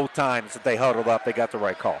ultimately both times that they huddled up, they got the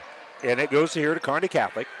right call. And it goes here to Kearney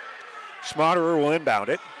Catholic. Schmaderer will inbound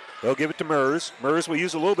it. They'll give it to Mers. Mers will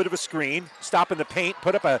use a little bit of a screen, stop in the paint,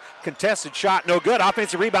 put up a contested shot. No good.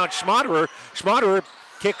 Offensive rebound, Schmaderer. Schmaderer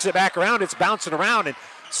kicks it back around. It's bouncing around, and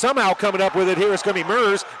somehow coming up with it here is going to be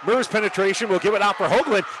Mers. Mers penetration will give it out for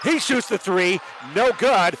Hoagland. He shoots the three. No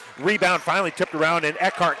good. Rebound finally tipped around, and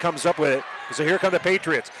Eckhart comes up with it. So here come the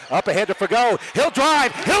Patriots. Up ahead to Fago. He'll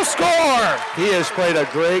drive. He'll score. He has played a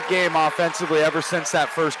great game offensively ever since that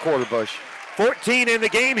first quarter, Bush. 14 in the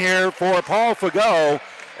game here for Paul Fago,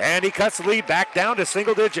 and he cuts the lead back down to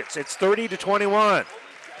single digits. It's 30-21.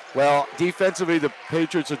 Well, defensively, the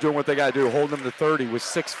Patriots are doing what they got to do, holding them to 30 with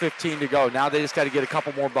 6:15 to go. Now they just got to get a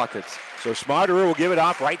couple more buckets. So Schmaderer will give it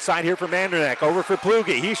off right side here for Mandernack. Over for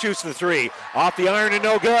Plugi. He shoots the three. Off the iron and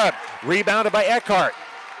no good. Rebounded by Eckhart.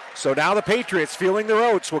 So now the Patriots, feeling their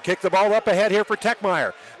oats, will kick the ball up ahead here for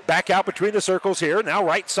Techmeyer. Back out between the circles here. Now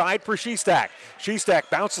right side for Shestak. Shestak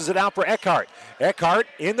bounces it out for Eckhart. Eckhart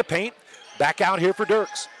in the paint. Back out here for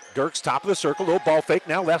Dirks. Dirks top of the circle. Little ball fake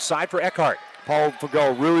now left side for Eckhart. Paul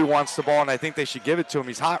Fago really wants the ball, and I think they should give it to him.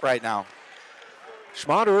 He's hot right now.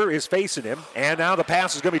 Schmaderer is facing him, and now the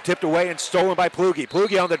pass is going to be tipped away and stolen by Plugi.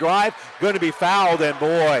 Plugi on the drive, going to be fouled, and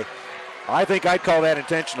boy, I think I'd call that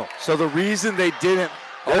intentional. So the reason they didn't...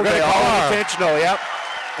 They're going to call it intentional, yep.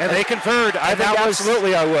 And they conferred. I think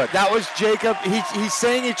absolutely I would. That was Jacob. He's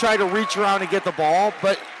saying he tried to reach around and get the ball,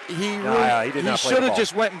 but he should have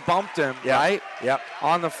just went and bumped him, right? Yep.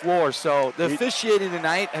 On the floor. So the officiating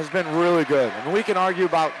tonight has been really good. I mean, we can argue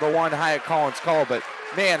about the one Hyatt Collins call, but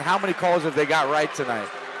man, how many calls have they got right tonight?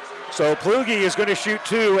 So Plugi is going to shoot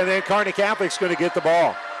two, and then Kearney Catholic's going to get the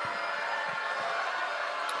ball.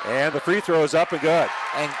 And the free throw is up and good.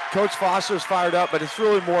 And Coach Foster's fired up, but it's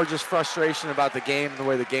really more just frustration about the game and the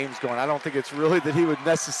way the game's going. I don't think it's really that he would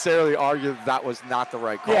necessarily argue that was not the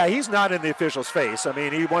right call. Yeah, he's not in the official's face. I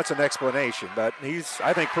mean, he wants an explanation, but he's,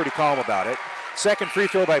 I think, pretty calm about it. Second free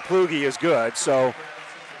throw by Plugi is good. So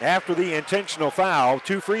after the intentional foul,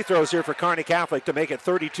 two free throws here for Kearney Catholic to make it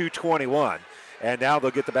 32-21. And now they'll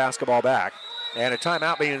get the basketball back. And a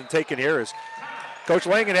timeout being taken here is Coach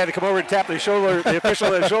Langen had to come over and tap the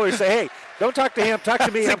official on the shoulder and say, hey, don't talk to him, talk to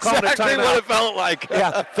me. I'm calling a timeout. Exactly what it felt like.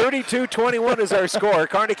 Yeah, 32-21 is our score.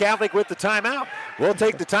 Kearney Catholic with the timeout. We'll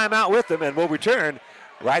take the timeout with them, and we'll return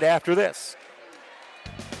right after this.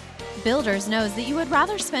 Builders knows that you would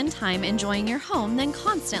rather spend time enjoying your home than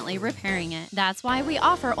constantly repairing it. That's why we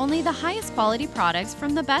offer only the highest quality products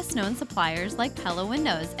from the best known suppliers like Pella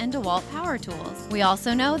Windows and DeWalt Power Tools. We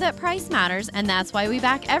also know that price matters, and that's why we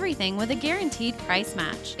back everything with a guaranteed price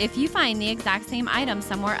match. If you find the exact same item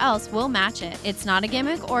somewhere else, we'll match it. It's not a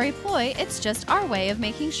gimmick or a ploy, it's just our way of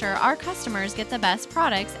making sure our customers get the best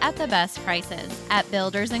products at the best prices. At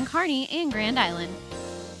Builders in Kearney and Grand Island.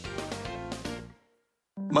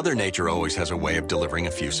 Mother Nature always has a way of delivering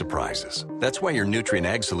a few surprises. That's why your Nutrient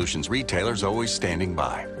Ag Solutions retailer's always standing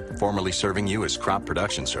by. Formerly serving you as crop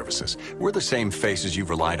production services, we're the same faces you've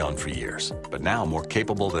relied on for years, but now more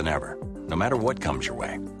capable than ever, no matter what comes your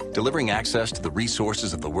way. Delivering access to the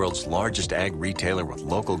resources of the world's largest ag retailer with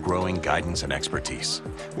local growing guidance and expertise.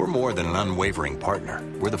 We're more than an unwavering partner.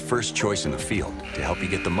 We're the first choice in the field to help you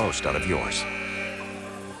get the most out of yours.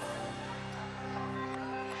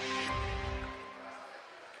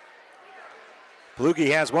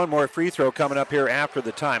 Plugi has one more free throw coming up here after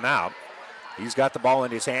the timeout. He's got the ball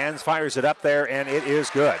in his hands, fires it up there, and it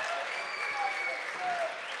is good.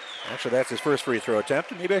 Actually, that's his first free throw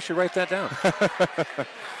attempt. Maybe I should write that down.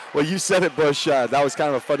 Well, you said it, Bush. That was kind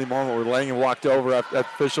of a funny moment where Langen walked over. That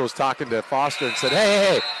official was talking to Foster and said,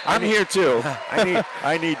 hey, I'm here too.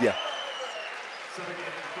 I need you.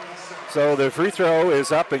 So the free throw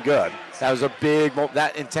is up and good. That was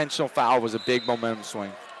that intentional foul was a big momentum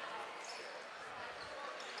swing.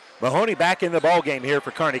 Mahoney back in the ball game here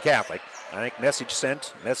for Kearney Catholic. I think message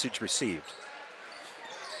sent, message received.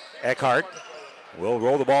 Eckhart will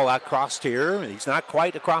roll the ball out across here. He's not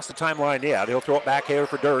quite across the timeline yet. He'll throw it back here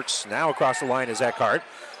for Dirks. Now across the line is Eckhart.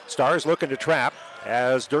 Stars looking to trap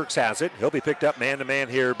as Dirks has it. He'll be picked up man-to-man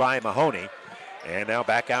here by Mahoney. And now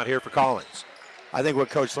back out here for Collins. I think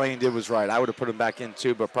what Coach Lane did was right. I would have put him back in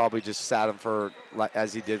too, but probably just sat him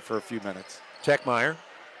as he did for a few minutes. Techmeyer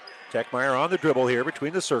on the dribble here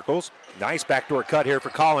between the circles. Nice backdoor cut here for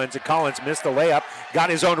Collins, and Collins missed the layup. Got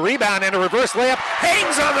his own rebound and a reverse layup.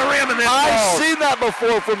 Hangs on the rim and then I've seen that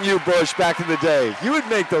before from you, Bush, back in the day. You would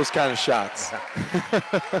make those kind of shots.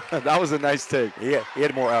 That was a nice take. Yeah, he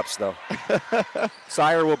had more ups, though.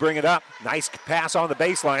 Sire will bring it up. Nice pass on the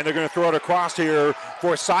baseline. They're going to throw it across here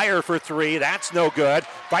for Sire for three. That's no good.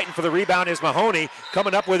 Fighting for the rebound is Mahoney.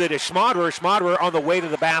 Coming up with it is Schmaderer. Schmaderer on the way to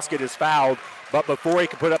the basket is fouled, but before he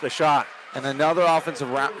can put up the shot. And another offensive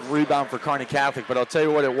rebound for Kearney Catholic. But I'll tell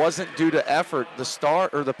you what, it wasn't due to effort.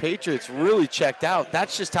 The Patriots really checked out.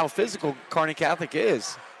 That's just how physical Kearney Catholic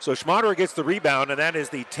is. So Schmaderer gets the rebound, and that is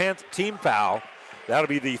the 10th team foul. That'll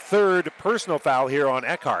be the third personal foul here on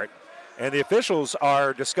Eckhart. And the officials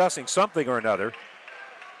are discussing something or another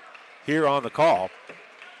here on the call.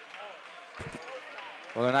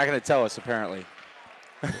 Well, they're not going to tell us, apparently.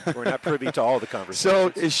 We're not privy to all the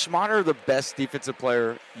conversations. So is Schmaderer the best defensive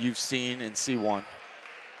player you've seen in C1?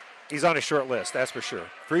 He's on a short list, that's for sure.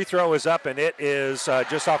 Free throw is up, and it is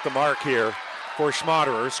just off the mark here for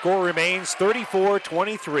Schmaderer. Score remains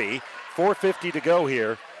 34-23, 4:50 to go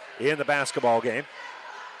here in the basketball game.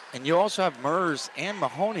 And you also have Mers and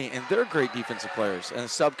Mahoney, and they're great defensive players. And a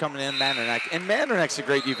sub coming in, Mandernack. And Mandernack's a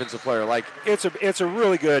great defensive player. It's a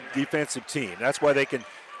really good defensive team. That's why they can.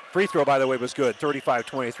 Free throw, by the way, was good,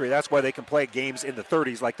 35-23. That's why they can play games in the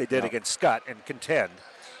 30s like they did against Scott and contend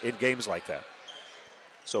in games like that.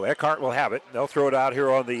 So Eckhart will have it. They'll throw it out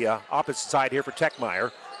here on the opposite side here for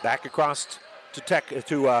Techmeyer. Back across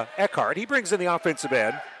to Eckhart. He brings in the offensive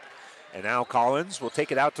end. And now Collins will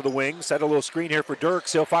take it out to the wing, set a little screen here for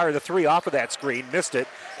Dirks. He'll fire the three off of that screen, missed it,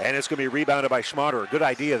 and it's going to be rebounded by Schmaderer. Good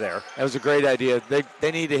idea there. That was a great idea.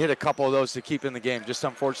 They need to hit a couple of those to keep in the game. Just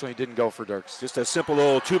unfortunately didn't go for Dirks. Just a simple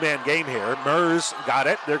little two-man game here. Mers got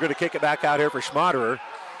it. They're going to kick it back out here for Schmaderer.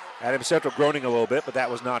 Adam Central groaning a little bit, but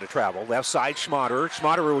that was not a travel. Left side, Schmaderer.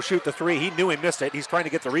 Schmaderer will shoot the three. He knew he missed it. He's trying to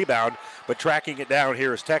get the rebound, but tracking it down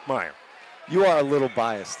here is Techmeyer. You are a little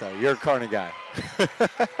biased, though. You're a Kearney guy.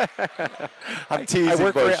 I'm teasing, I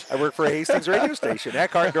work for a Hastings radio station.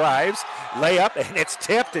 Eckhart drives, layup, and it's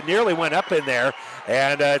tipped and nearly went up in there.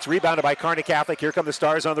 And it's rebounded by Kearney Catholic. Here come the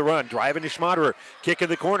Stars on the run. Driving to Schmaderer. Kick in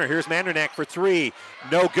the corner. Here's Mandernack for three.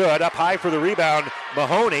 No good. Up high for the rebound,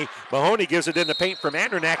 Mahoney. Mahoney gives it in the paint for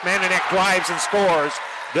Mandernack. Mandernack drives and scores.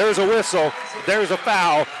 There's a whistle. There's a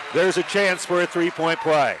foul. There's a chance for a three-point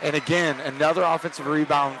play. And again, another offensive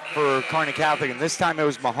rebound for Kearney Catholic. And this time it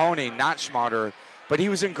was Mahoney, not Schmaderer. But he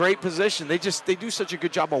was in great position. They do such a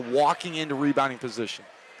good job of walking into rebounding position.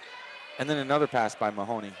 And then another pass by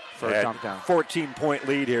Mahoney for a dump down. 14-point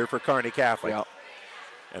lead here for Kearney Catholic. Yep.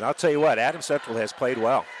 And I'll tell you what, Adams Central has played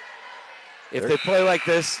well. If they play like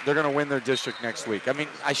this, they're going to win their district next week. I mean,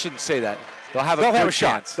 I shouldn't say that. They'll have a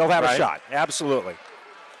shot. chance. They'll have a shot. Absolutely.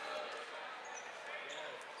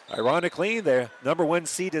 Ironically, the number 1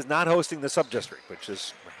 seed is not hosting the sub-district, which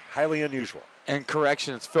is highly unusual. And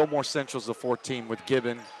correction, it's Fillmore Central's the 4th team with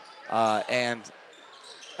Gibbon and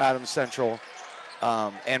Adams Central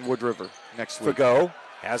and Wood River next week. Fago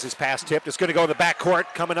has his pass tipped. It's going to go in the backcourt.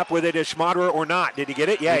 Coming up with it is Schmaderer or not. Did he get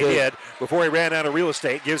it? Yeah, he did. Before he ran out of real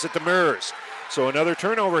estate, gives it to Murs. So another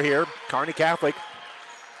turnover here. Kearney Catholic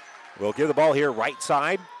will give the ball here right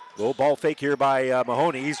side. Little ball fake here by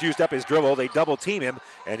Mahoney. He's used up his dribble. They double team him,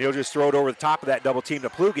 and he'll just throw it over the top of that double team to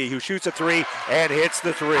Plugi, who shoots a 3 and hits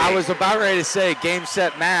the 3. I was about ready to say game,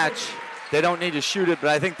 set, match. They don't need to shoot it, but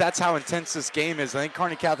I think that's how intense this game is. I think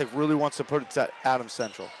Kearney Catholic really wants to put it to Adams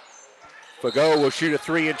Central. Fago will shoot a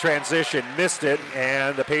 3 in transition. Missed it,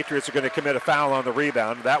 and the Patriots are going to commit a foul on the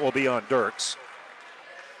rebound. That will be on Dirks.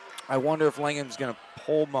 I wonder if Langham's going to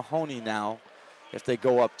pull Mahoney now if they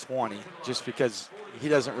go up 20, just because he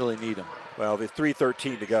doesn't really need him. Well, the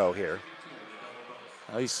 3:13 to go here.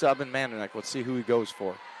 He's subbing Manderneck. Let's see who he goes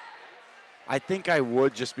for. I think I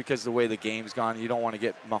would, just because the way the game's gone. You don't want to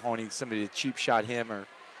get Mahoney, somebody to cheap shot him or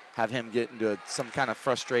have him get into some kind of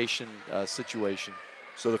frustration situation.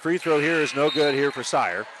 So the free throw here is no good here for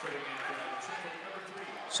Sire.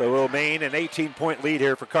 So it'll remain an 18-point lead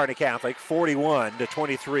here for Kearney Catholic.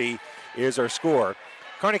 41-23 is our score.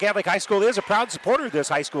 Kearney Catholic High School is a proud supporter of this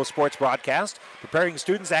high school sports broadcast, preparing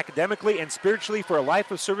students academically and spiritually for a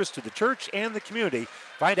life of service to the church and the community.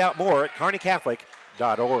 Find out more at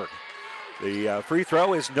kearneycatholic.org. The free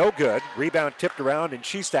throw is no good. Rebound tipped around, and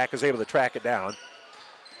Shestack is able to track it down.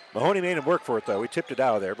 Mahoney made him work for it, though. He tipped it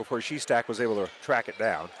out of there before Shestack was able to track it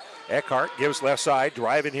down. Eckhart gives left side.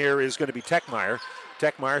 Driving here is going to be Techmeyer.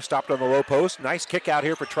 Techmeyer stopped on the low post. Nice kick out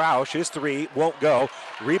here for Troush. His 3 won't go.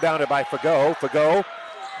 Rebounded by Fago. Fago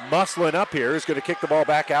muscling up here is going to kick the ball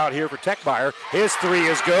back out here for Techmeyer. His 3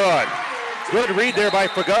 is good. Good read there by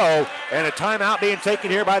Fago, and a timeout being taken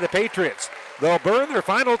here by the Patriots. They'll burn their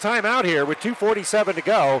final timeout here with 2:47 to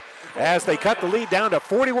go as they cut the lead down to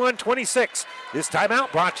 41-26. This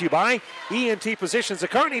timeout brought to you by ENT Physicians of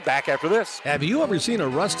Kearney. Back after this. Have you ever seen a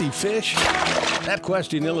rusty fish? That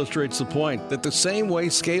question illustrates the point that the same way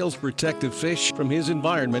scales protect a fish from his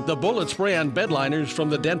environment, the bullet spray on bed liners from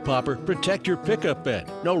the Dent Popper protect your pickup bed.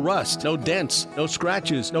 No rust, no dents, no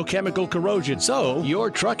scratches, no chemical corrosion. So your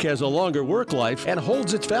truck has a longer work life and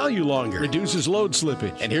holds its value longer, reduces load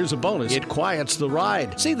slippage. And here's a bonus, it quiets the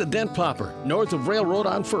ride. See the Dent Popper north of Railroad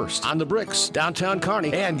on 1st, on the Bricks, downtown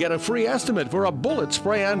Kearney, and get a free estimate for a bullet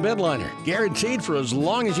spray on bed liner. Guaranteed for as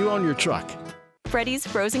long as you own your truck. Freddy's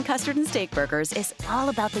Frozen Custard and Steak Burgers is all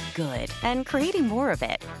about the good and creating more of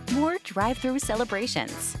it. More drive-through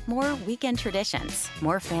celebrations, more weekend traditions,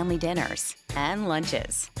 more family dinners and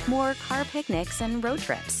lunches, more car picnics and road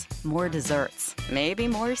trips, more desserts, maybe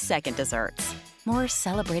more second desserts. More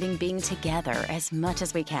celebrating being together as much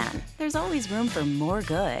as we can. There's always room for more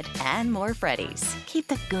good and more Freddy's. Keep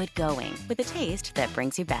the good going with a taste that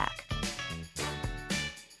brings you back.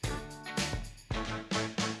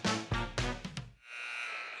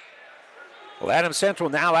 Well, Adams Central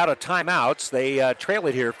now out of timeouts. They trail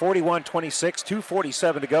it here, 41-26,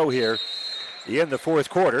 2:47 to go here in the fourth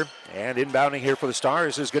quarter. And inbounding here for the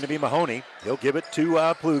Stars is going to be Mahoney. He'll give it to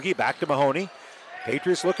Plugi, back to Mahoney.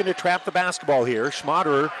 Patriots looking to trap the basketball here.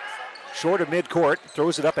 Schmaderer, short of midcourt,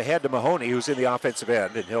 throws it up ahead to Mahoney, who's in the offensive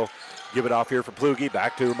end, and he'll give it off here for Plugi,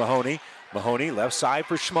 back to Mahoney. Mahoney, left side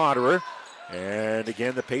for Schmaderer. And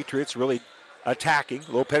again, the Patriots really attacking. A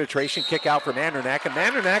little penetration, kick out from Manderneck. And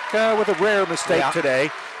Manderneck, with a rare mistake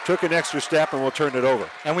today, took an extra step and will turn it over.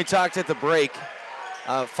 And we talked at the break.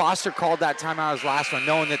 Foster called that timeout his last one,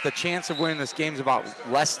 knowing that the chance of winning this game is about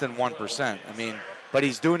less than 1%. I mean, but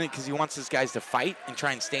he's doing it because he wants his guys to fight and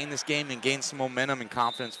try and stay in this game and gain some momentum and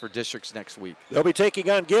confidence for districts next week. They'll be taking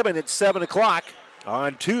on Gibbon at 7 o'clock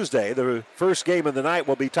on Tuesday. The first game of the night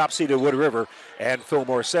will be top-seeded Wood River and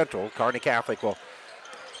Fillmore Central. Kearney Catholic will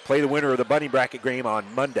play the winner of the bunny bracket game on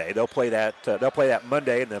Monday. They'll play that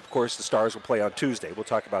Monday, and then, of course, the Stars will play on Tuesday. We'll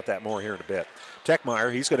talk about that more here in a bit.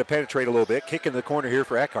 Techmeyer, he's going to penetrate a little bit. Kick in the corner here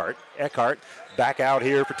for Eckhart. Eckhart back out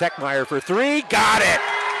here for Techmeyer for 3. Got it!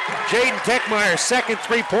 Jaden Techmeyer's second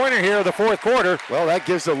three-pointer here of the fourth quarter. Well, that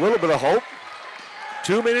gives a little bit of hope.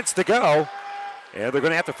 2 minutes to go. And they're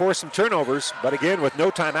going to have to force some turnovers. But again, with no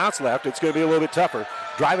timeouts left, it's going to be a little bit tougher.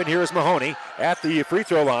 Driving here is Mahoney at the free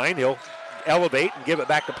throw line. He'll elevate and give it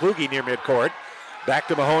back to Plugi near midcourt. Back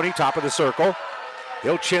to Mahoney, top of the circle.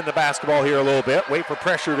 He'll chin the basketball here a little bit, wait for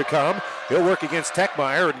pressure to come. He'll work against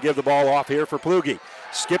Techmeyer and give the ball off here for Plugi.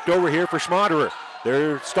 Skipped over here for Schmaderer.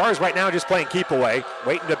 Their Stars right now just playing keep away,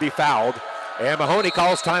 waiting to be fouled. And Mahoney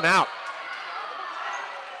calls timeout.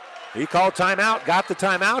 He called timeout, got the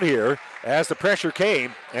timeout here as the pressure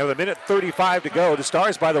came. And with 1:35 to go, the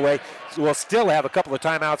Stars, by the way, will still have a couple of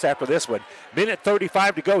timeouts after this one.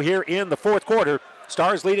 1:35 to go here in the fourth quarter.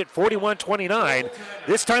 Stars lead at 41-29.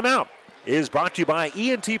 This timeout is brought to you by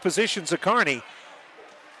E&T Physicians of Kearney.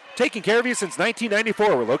 Taking care of you since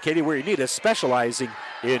 1994. We're located where you need us, specializing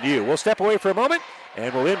in you. We'll step away for a moment,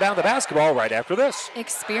 and we'll inbound the basketball right after this.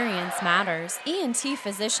 Experience matters. E&T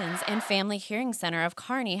Physicians and Family Hearing Center of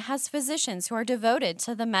Kearney has physicians who are devoted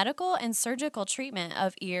to the medical and surgical treatment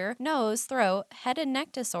of ear, nose, throat, head and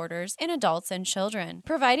neck disorders in adults and children,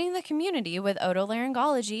 providing the community with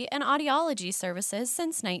otolaryngology and audiology services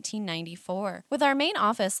since 1994. With our main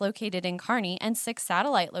office located in Kearney and 6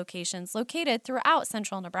 satellite locations located throughout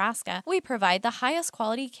central Nebraska, we provide the highest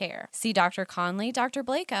quality care. See Dr. Conley, Dr.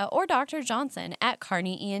 Blaka, or Dr. Johnson at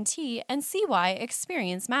Kearney ENT and see why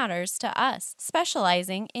experience matters to us,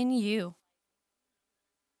 specializing in you.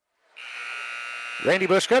 Randy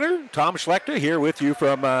Bushcutter, Tom Schlechter here with you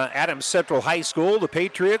from Adams Central High School. The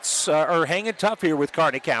Patriots are hanging tough here with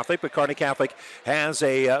Kearney Catholic, but Kearney Catholic has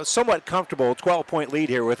a somewhat comfortable 12-point lead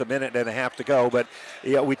here with 1.5 minutes to go. But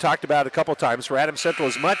we talked about it a couple times. For Adams Central,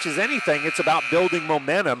 as much as anything, it's about building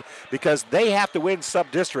momentum because they have to win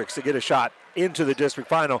sub-districts to get a shot into the district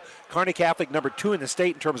final. Kearney Catholic, number 2 in the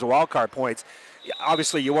state in terms of wildcard points.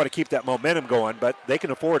 Obviously, you want to keep that momentum going, but they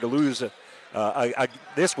can afford to lose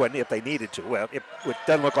this one if they needed to. Well, it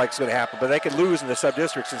doesn't look like it's going to happen, but they can lose in the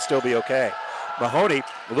sub-districts and still be okay. Mahoney,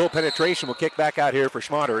 a little penetration, will kick back out here for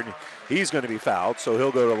Schmaderer, and he's going to be fouled, so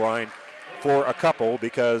he'll go to the line for a couple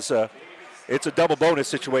because it's a double bonus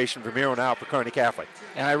situation from here on out for Kearney Catholic.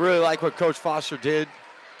 And I really like what Coach Foster did.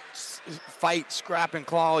 Fight, scrap, and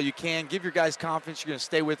claw. You can give your guys confidence. You're going to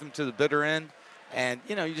stay with them to the bitter end. And,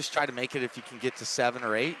 you just try to make it if you can get to 7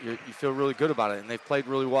 or 8. You feel really good about it. And they've played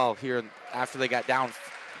really well here after they got down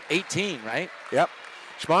 18, right? Yep.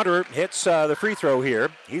 Schmaderer hits the free throw here.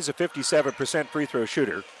 He's a 57% free throw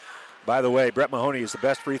shooter. By the way, Brett Mahoney is the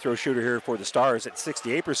best free throw shooter here for the Stars at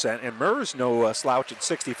 68%. And Murr's no slouch at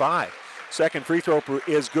 65. Second free throw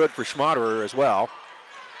is good for Schmaderer as well.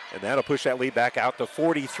 And that'll push that lead back out to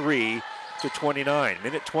 43-29.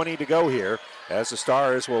 1:20 to go here as the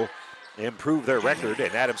Stars will improve their record,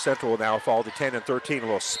 and Adams Central will now fall to 10-13. A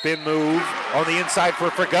little spin move on the inside for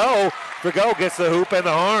Frigo. Frigo gets the hoop and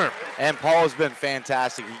the arm. And Paul has been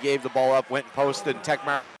fantastic. He gave the ball up, went and posted, and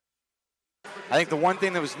Techmeyer. I think the one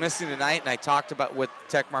thing that was missing tonight, and I talked about with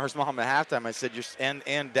Techmeyer's mom at halftime, I said,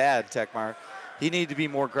 and Dad, Techmeyer, he needed to be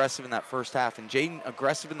more aggressive in that first half. And Jaden,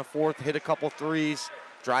 aggressive in the fourth, hit a couple threes,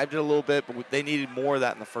 drived it a little bit, but they needed more of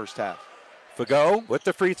that in the first half. Fago with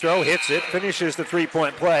the free throw, hits it, finishes the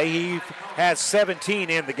three-point play. He has 17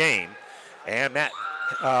 in the game. And Matt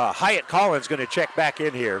Hyatt Collins going to check back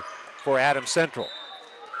in here for Adams Central.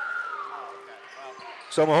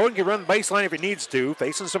 So Mahoney can run the baseline if he needs to.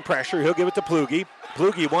 Facing some pressure, he'll give it to Plugi.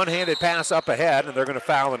 Plugi, one-handed pass up ahead, and they're going to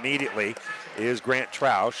foul immediately, is Grant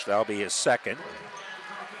Troush. That'll be his second.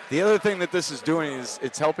 The other thing that this is doing is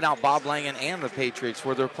it's helping out Bob Langen and the Patriots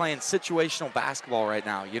where they're playing situational basketball right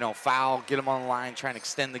now. Foul, get them on the line, trying to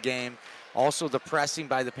extend the game. Also the pressing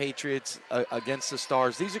by the Patriots against the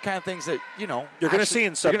Stars. These are kind of things that, you're going to see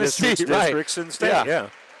in sub-districts, districts, and state.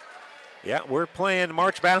 Yeah, we're playing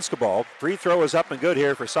March basketball. Free throw is up and good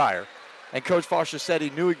here for Sire. And Coach Foster said he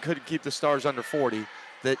knew he couldn't keep the Stars under 40,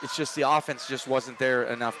 that it's just the offense just wasn't there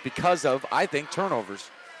enough because of, I think, turnovers.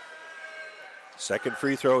 Second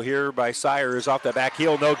free throw here by Sire is off the back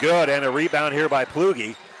heel, no good, and a rebound here by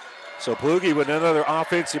Plugi. So Plugi with another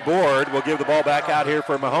offensive board will give the ball back out here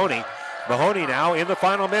for Mahoney. Mahoney now in the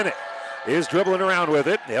final minute is dribbling around with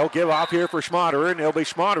it. They'll give off here for Schmaderer, and it'll be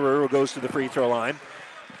Schmaderer who goes to the free throw line.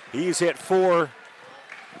 He's hit 4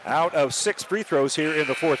 out of 6 free throws here in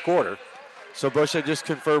the fourth quarter. So, Bush, I just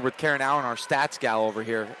conferred with Karen Allen, our stats gal over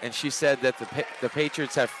here, and she said that the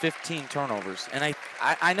Patriots have 15 turnovers. And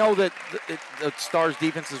I know that the Stars'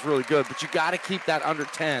 defense is really good, but you got to keep that under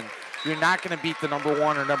 10. You're not going to beat the number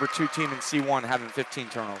 1 or number 2 team in C1 having 15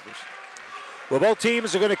 turnovers. Well, both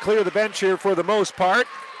teams are going to clear the bench here for the most part.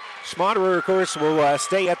 Schmaderer, of course, will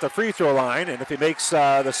stay at the free throw line, and if he makes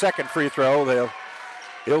the second free throw,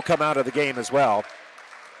 he'll come out of the game as well.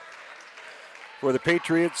 For the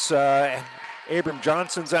Patriots, Abram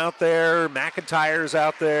Johnson's out there, McIntyre's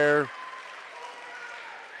out there.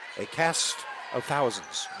 A cast of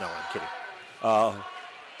thousands. No, I'm kidding.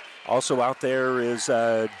 Also out there is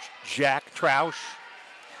Jack Troush.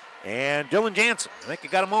 and Dylan Jansen. I think he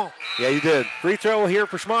got them all. Yeah, you did. Free throw here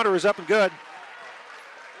for Schmatter is up and good.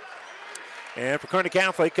 And for Kearney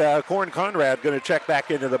Catholic, Corin Conrad going to check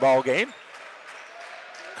back into the ball game.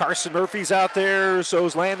 Carson Murphy's out there,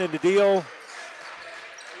 so's Landon DeDeal.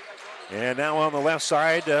 And now on the left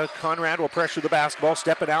side, Conrad will pressure the basketball.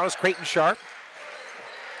 Stepping out is Creighton Sharp.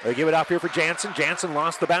 They give it up here for Jansen. Jansen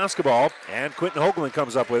lost the basketball, and Quentin Hoagland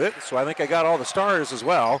comes up with it. So I think I got all the stars as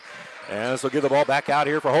well. As they'll give the ball back out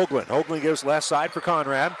here for Hoagland. Hoagland gives left side for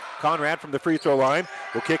Conrad. Conrad from the free throw line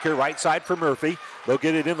will kick here right side for Murphy. They'll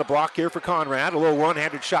get it in the block here for Conrad. A little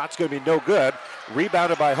one-handed shot's going to be no good.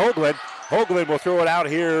 Rebounded by Hoagland. Hoagland will throw it out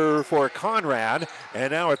here for Conrad.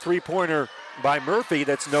 And now a three-pointer by Murphy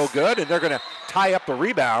that's no good. And they're going to tie up the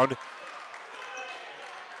rebound.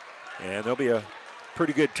 And there'll be a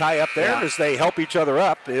pretty good tie up there as they help each other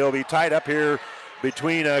up. It'll be tied up here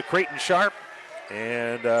between Creighton Sharp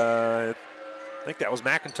and I think that was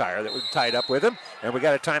McIntyre that was tied up with him. And we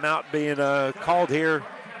got a timeout being called here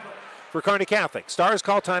for Kearney Catholic. Stars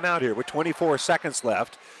call timeout here with 24 seconds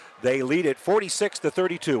left. They lead at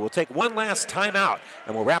 46-32. We'll take one last timeout,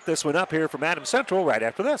 and we'll wrap this one up here from Adams Central right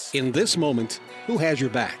after this. In this moment, who has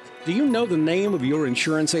your back? Do you know the name of your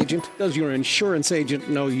insurance agent? Does your insurance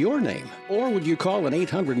agent know your name? Or would you call an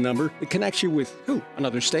 800 number that connects you with who?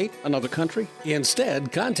 Another state? Another country?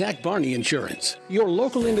 Instead, contact Barney Insurance, your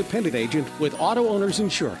local independent agent with Auto Owners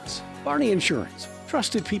Insurance. Barney Insurance.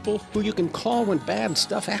 Trusted people who you can call when bad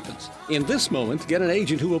stuff happens. In this moment, get an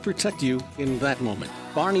agent who will protect you in that moment.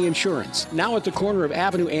 Barney Insurance, now at the corner of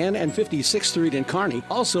Avenue N and 56th Street in Kearney,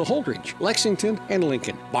 also Holdridge, Lexington, and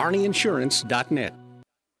Lincoln. BarneyInsurance.net.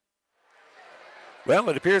 Well,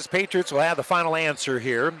 it appears Patriots will have the final answer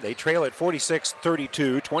here. They trail at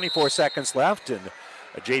 46-32, 24 seconds left, and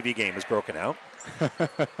a JV game is broken out.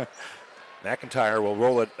 McIntyre will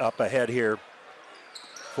roll it up ahead here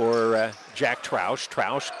for Jack Troush.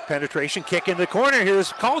 Troush, penetration, kick in the corner.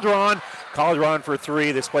 Here's Calderon. Calderon for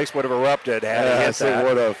three. This place would have erupted had he hit that. It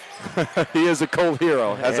would have. He is a cold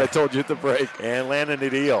hero, as I told you at the break. And Landon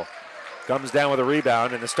DeDeal comes down with a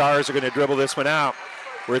rebound, and the Stars are going to dribble this one out.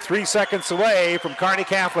 We're 3 seconds away from Kearney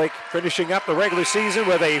Catholic finishing up the regular season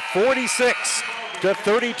with a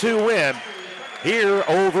 46-32 win here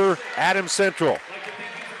over Adams Central.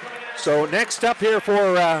 So next up here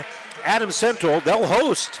for Adams Central, they'll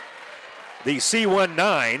host the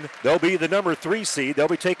C19. They'll be the number 3 seed. They'll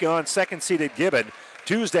be taking on second-seeded Gibbon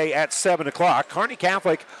Tuesday at 7 o'clock. Kearney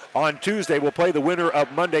Catholic on Tuesday will play the winner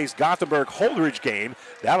of Monday's Gothenburg-Holdridge game.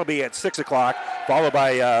 That'll be at 6 o'clock, followed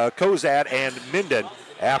by Cozad and Minden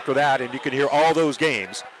after that, and you can hear all those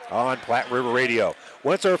games on Platte River Radio.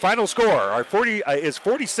 What's our final score? Is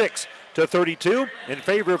 46-32 in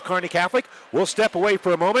favor of Kearney Catholic. We'll step away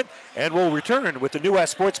for a moment, and we'll return with the New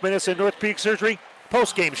West Sports Medicine North Peak Surgery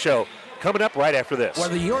post-game show coming up right after this.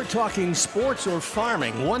 Whether you're talking sports or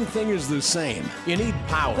farming, one thing is the same. You need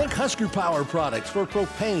power. Think Husker Power products for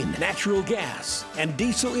propane, natural gas, and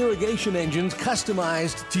diesel irrigation engines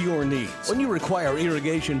customized to your needs. When you require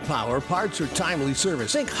irrigation power, parts, or timely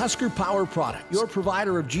service, think Husker Power products, your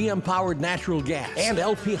provider of GM-powered natural gas and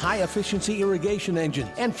LP high-efficiency irrigation engine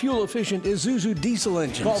and fuel-efficient Isuzu diesel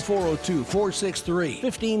engines. Call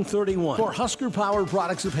 402-463-1531 for Husker Power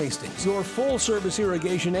Products of Hastings, your full-service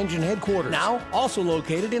irrigation engine headquarters. Now, also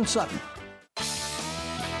located in Sutton.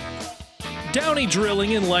 Downey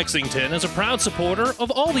Drilling in Lexington is a proud supporter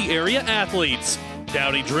of all the area athletes.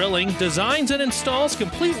 Downey Drilling designs and installs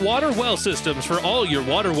complete water well systems for all your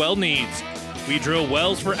water well needs. We drill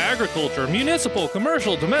wells for agriculture, municipal,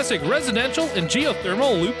 commercial, domestic, residential, and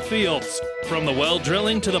geothermal loop fields. From the well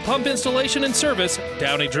drilling to the pump installation and service,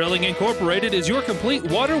 Downey Drilling Incorporated is your complete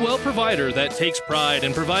water well provider that takes pride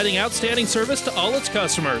in providing outstanding service to all its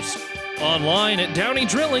customers. Online at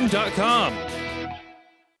downeydrilling.com.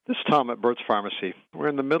 This is Tom at Burt's Pharmacy. We're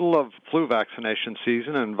in the middle of flu vaccination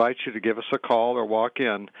season and invite you to give us a call or walk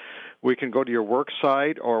in. We can go to your work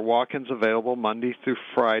site or walk-ins available Monday through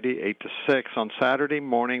Friday, 8 to 6. On Saturday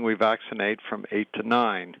morning, we vaccinate from 8 to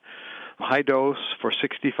 9. High dose for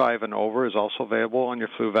 65 and over is also available on your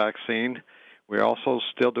flu vaccine. We're also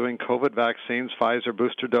still doing COVID vaccines, Pfizer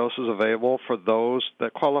booster doses available for those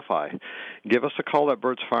that qualify. Give us a call at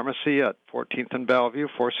Burt's Pharmacy at 14th and Bellevue,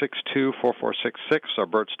 462-4466, or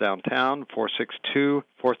Burt's Downtown,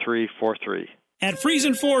 462-4343. At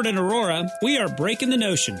Friesen Ford in Aurora, we are breaking the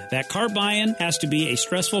notion that car buying has to be a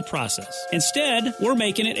stressful process. Instead, we're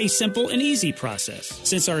making it a simple and easy process,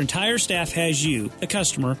 since our entire staff has you, the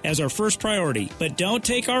customer, as our first priority. But don't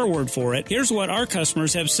take our word for it. Here's what our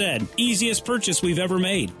customers have said. Easiest purchase we've ever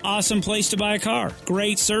made. Awesome place to buy a car.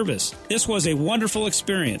 Great service. This was a wonderful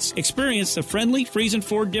experience. Experience the friendly Friesen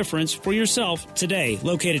Ford difference for yourself today.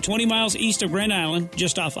 Located 20 miles east of Grand Island,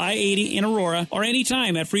 just off I-80 in Aurora, or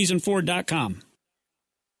anytime at FriesenFord.com.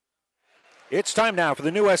 It's time now for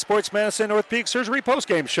the New West Sports Medicine North Peak Surgery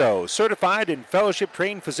postgame show. Certified and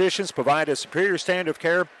fellowship-trained physicians provide a superior standard of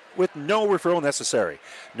care with no referral necessary.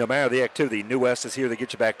 No matter the activity, New West is here to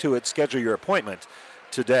get you back to it. Schedule your appointment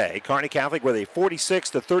today. Kearney Catholic with a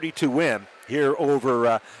 46-32 win here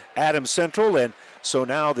over Adams Central, and so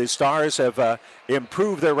now the Stars have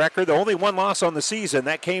improved their record. The only one loss on the season,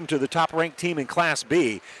 that came to the top-ranked team in Class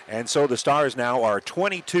B, and so the Stars now are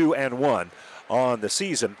 22-1 on the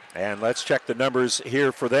season. And let's check the numbers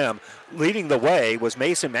here for them. Leading the way was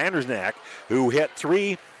Mason Mandersnack, who hit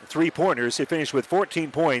three three-pointers. He finished with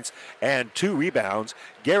 14 points and 2 rebounds.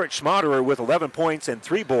 Garrett Schmaderer with 11 points and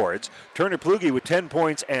 3 boards. Turner Plugi with 10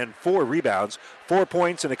 points and 4 rebounds. 4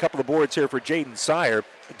 points and a couple of boards here for Jaden Sire.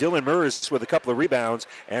 Dylan Murs with a couple of rebounds,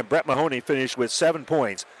 and Brett Mahoney finished with 7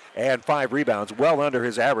 points and 5 rebounds, well under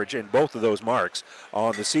his average in both of those marks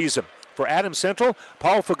on the season. For Adams Central,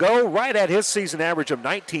 Paul Fagot right at his season average of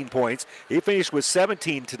 19 points. He finished with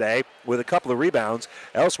 17 today with a couple of rebounds.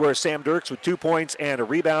 Elsewhere, Sam Dirks with 2 points and a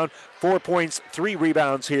rebound. 4 points, 3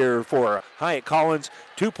 rebounds here for Hyatt Collins.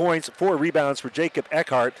 2 points, 4 rebounds for Jacob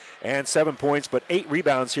Eckhart, and 7 points, but 8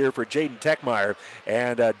 rebounds here for Jaden Techmeyer.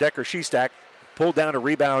 And Decker Shestak pulled down a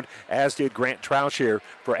rebound, as did Grant Troush here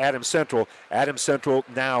for Adams Central. Adams Central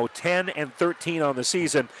now 10-13 on the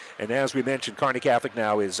season, and as we mentioned, Kearney Catholic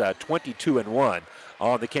now is 22-1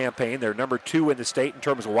 on the campaign. They're number 2 in the state in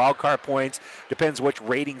terms of wild card points. Depends which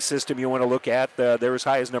rating system you want to look at. They're as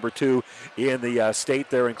high as number 2 in the state.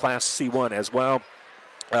 They're in Class C1 as well.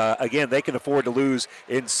 Again, they can afford to lose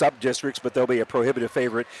in sub-districts, but they'll be a prohibitive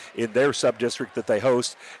favorite in their sub-district that they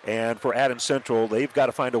host. And for Adams Central, they've got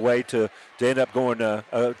to find a way to end up going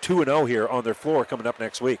 2-0 here on their floor coming up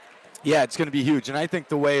next week. Yeah, it's going to be huge. And I think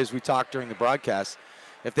the way, as we talked during the broadcast,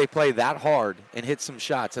 if they play that hard and hit some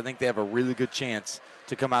shots, I think they have a really good chance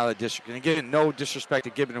to come out of the district. And again, no disrespect to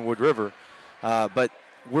Gibbon and Wood River, but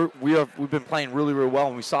we've been playing really, really well,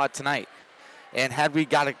 and we saw it tonight. And had we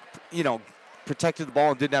got protected the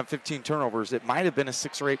ball and didn't have 15 turnovers, it might have been a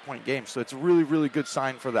 6 or 8 point game. So it's a really, really good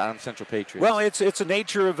sign for the Adams Central Patriots. Well, it's the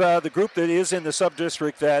nature of the group that is in the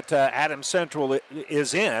sub-district that Adams Central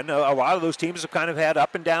is in. A lot of those teams have kind of had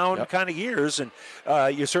up and down kind of years, and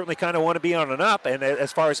you certainly kind of want to be on an up. And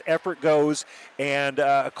as far as effort goes and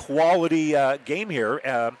a quality game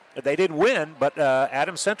here, they didn't win, but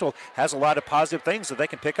Adams Central has a lot of positive things that they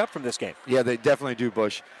can pick up from this game. Yeah, they definitely do,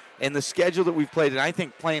 Bush. And the schedule that we've played, and I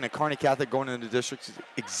think playing a Kearney Catholic going into the districts is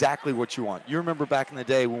exactly what you want. You remember back in the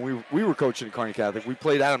day when we were coaching at Kearney Catholic, we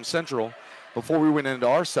played Adams Central before we went into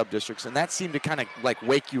our sub-districts, and that seemed to kind of like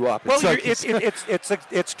wake you up. Well,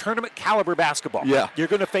 it's tournament caliber basketball. Yeah. You're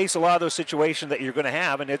going to face a lot of those situations that you're going to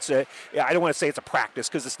have, and I don't want to say it's a practice,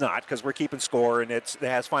 because it's not, because we're keeping score and it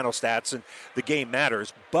has final stats and the game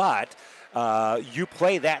matters, but you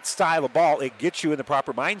play that style of ball, it gets you in the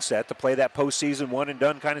proper mindset to play that postseason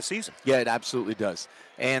one-and-done kind of season. Yeah, it absolutely does.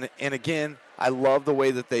 And again, I love the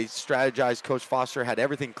way that they strategized. Coach Foster had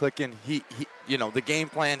everything clicking. He the game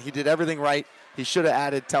plan, he did everything right. He should have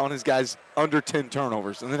added telling his guys under 10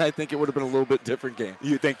 turnovers, and then I think it would have been a little bit different game.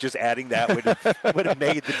 You think just adding that would have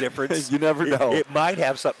made the difference? You never know. It might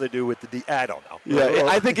have something to do with I don't know. Yeah,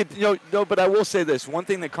 I think but I will say this. One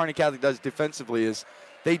thing that Kearney Catholic does defensively is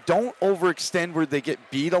they don't overextend where they get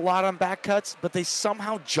beat a lot on back cuts, but they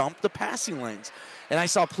somehow jump the passing lanes. And I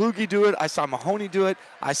saw Plugi do it. I saw Mahoney do it.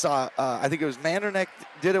 I saw, I think it was Manderneck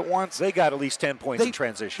did it once. They got at least 10 points in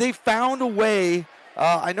transition. They found a way.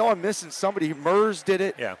 I know I'm missing somebody. Murs did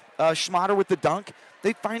it. Yeah. Schmatter with the dunk.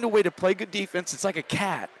 They find a way to play good defense. It's like a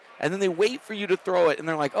cat. And then they wait for you to throw it, and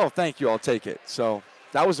they're like, oh, thank you, I'll take it. So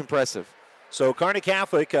that was impressive. So Kearney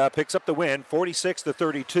Catholic picks up the win,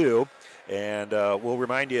 46-32. And we'll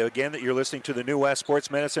remind you again that you're listening to the New West Sports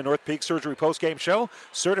Medicine North Peak Surgery postgame show.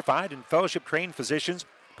 Certified and fellowship-trained physicians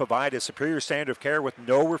provide a superior standard of care with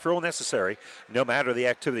no referral necessary. No matter the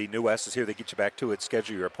activity, New West is here to get you back to it.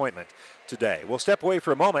 Schedule your appointment today. We'll step away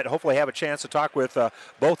for a moment, hopefully have a chance to talk with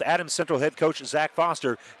both Adams Central head coach Zach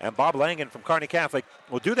Foster and Bob Langen from Kearney Catholic.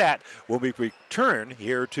 We'll do that when we return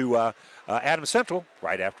here to Adams Central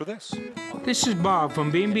right after this. This is Bob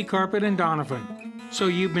from B&B Carpet and Donovan. So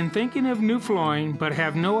you've been thinking of new flooring but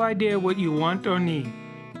have no idea what you want or need.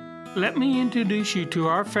 Let me introduce you to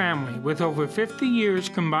our family with over 50 years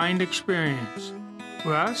combined experience.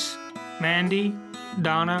 Russ, Mandy,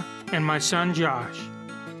 Donna, and my son Josh.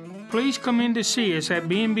 Please come in to see us at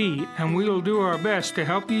B&B and we will do our best to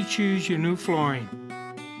help you choose your new flooring.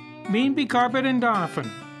 B&B Carpet in Donovan,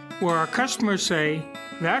 where our customers say,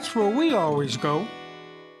 that's where we always go.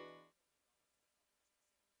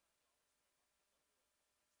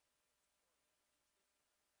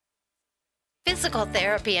 Physical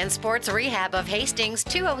Therapy and Sports Rehab of Hastings,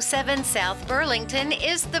 207 South Burlington,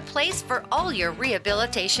 is the place for all your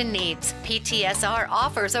rehabilitation needs. PTSR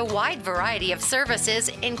offers a wide variety of services,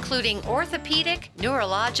 including orthopedic,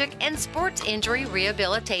 neurologic, and sports injury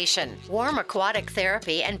rehabilitation. Warm aquatic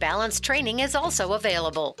therapy and balance training is also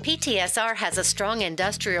available. PTSR has a strong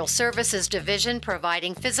industrial services division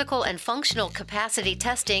providing physical and functional capacity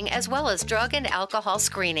testing as well as drug and alcohol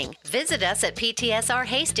screening. Visit us at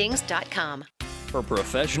ptsrhastings.com. For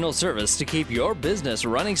professional service to keep your business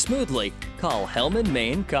running smoothly, call Hellman,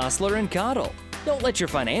 Maine, Kostler, and Cottle. Don't let your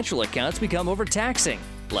financial accounts become overtaxing.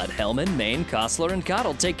 Let Hellman, Maine, Kostler, and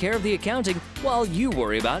Cottle take care of the accounting while you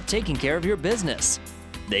worry about taking care of your business.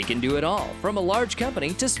 They can do it all, from a large company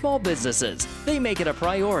to small businesses. They make it a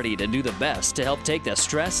priority to do the best to help take the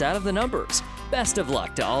stress out of the numbers. Best of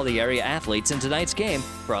luck to all the area athletes in tonight's game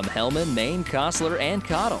from Hellman, Maine, Kostler, and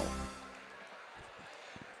Cottle.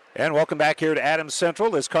 And welcome back here to Adams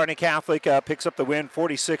Central as Kearney Catholic picks up the win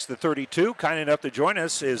 46-32. Kind enough to join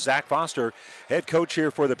us is Zach Foster, head coach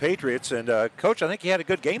here for the Patriots. And, Coach, I think you had a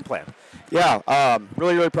good game plan. Yeah,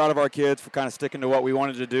 really proud of our kids for kind of sticking to what we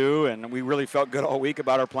wanted to do. And we really felt good all week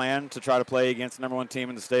about our plan to try to play against the number one team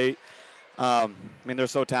in the state. I mean, they're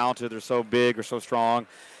so talented. They're so big. They're so strong.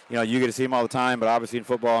 You know, you get to see them all the time. But obviously in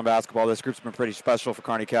football and basketball, this group's been pretty special for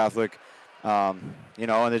Kearney Catholic. You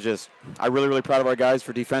know, and I'm really proud of our guys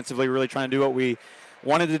for defensively really trying to do what we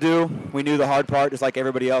wanted to do. We knew the hard part, just like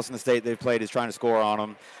everybody else in the state they've played, is trying to score on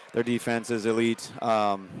them. Their defense is elite. You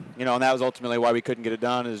know, and that was ultimately why we couldn't get it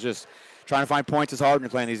done, is just trying to find points is hard when you're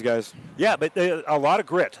playing these guys. Yeah, but a lot of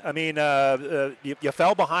grit. I mean, you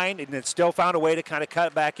fell behind and then still found a way to kind of cut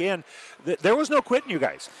it back in. There was no quitting, you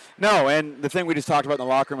guys. No, and the thing we just talked about in the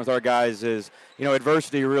locker room with our guys is, you know,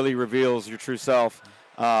 adversity really reveals your true self.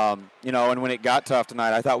 You know, and when it got tough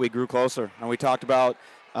tonight, I thought we grew closer. And we talked about,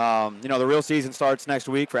 you know, the real season starts next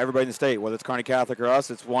week for everybody in the state, whether it's Kearney Catholic or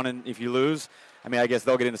us. It's one, and if you lose, I mean, I guess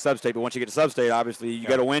they'll get into sub-state. But once you get to sub-state, obviously, you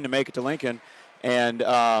got to win to make it to Lincoln. And,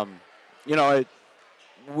 you know,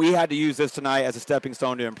 we had to use this tonight as a stepping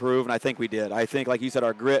stone to improve, and I think we did. I think, like you said,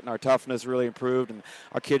 our grit and our toughness really improved, and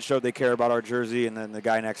our kids showed they care about our jersey and then the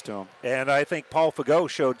guy next to him. And I think Paul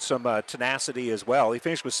Fagot showed some tenacity as well. He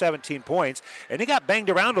finished with 17 points, and he got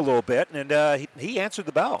banged around a little bit, and he answered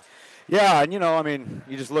the bell. Yeah, and, you know, I mean,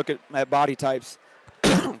 you just look at body types,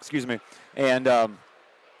 excuse me, and,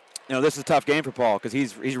 you know, this is a tough game for Paul because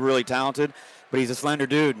he's really talented. But he's a slender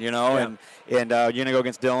dude, you know, and you're going to go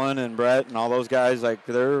against Dylan and Brett and all those guys. Like,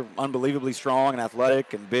 they're unbelievably strong and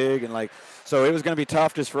athletic and big. And, like, so it was going to be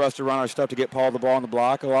tough just for us to run our stuff to get Paul the ball on the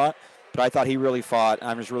block a lot. But I thought he really fought, and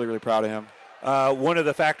I'm just really proud of him. One of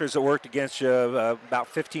the factors that worked against you, about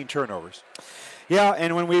 15 turnovers. Yeah,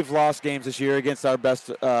 and when we've lost games this year against our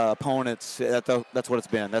best opponents, that's what it's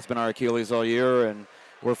been. That's been our Achilles all year, and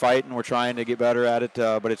we're fighting. We're trying to get better at it,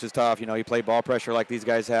 but it's just tough. You know, you play ball pressure like these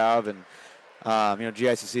guys have, and you know,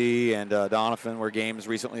 GICC and Donovan were games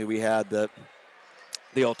recently we had that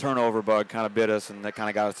the old turnover bug kind of bit us, and that kind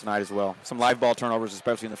of got us tonight as well. Some live ball turnovers,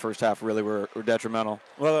 especially in the first half, really were detrimental.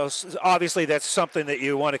 Well, obviously that's something that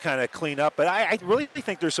you want to kind of clean up, but I really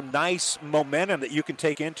think there's some nice momentum that you can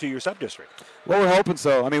take into your sub-district. Well, we're hoping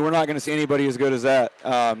so. I mean, we're not going to see anybody as good as that.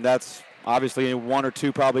 That's obviously one or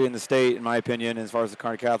two probably in the state, in my opinion, as far as the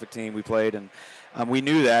Kearney Catholic team we played, and we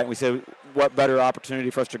knew that, and we said, what better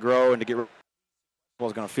opportunity for us to grow and to get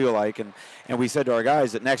was going to feel like, and we said to our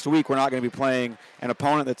guys that next week we're not going to be playing an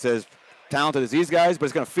opponent that's as talented as these guys, but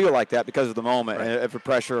it's going to feel like that because of the moment and the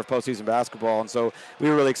pressure of postseason basketball. And so we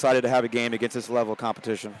were really excited to have a game against this level of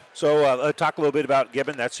competition. So talk a little bit about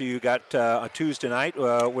Gibbon. That's who you got on Tuesday night.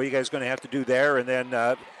 What are you guys going to have to do there? And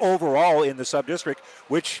then overall in the sub-district,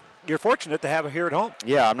 which you're fortunate to have here at home.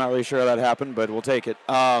 Yeah, I'm not really sure how that happened, but we'll take it.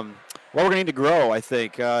 Well, we're going to need to grow, I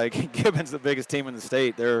think. Gibbon's the biggest team in the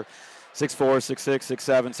state. They're 6'4", 6'6",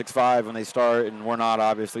 6'7", 6'5" when they start, and we're not,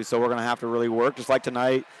 obviously. So we're going to have to really work. Just like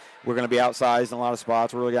tonight, we're going to be outsized in a lot of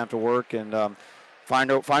spots. We're really going to have to work and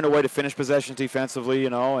find a way to finish possessions defensively, you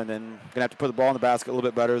know, and then going to have to put the ball in the basket a little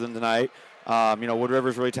bit better than tonight. Wood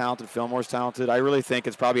River's really talented. Fillmore's talented. I really think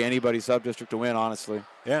it's probably anybody's sub-district to win, honestly.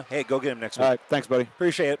 Yeah. Hey, go get him next week. All right. Thanks, buddy.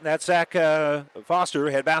 Appreciate it. That's Zach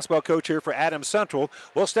Foster, head basketball coach here for Adams Central.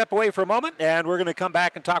 We'll step away for a moment, and we're going to come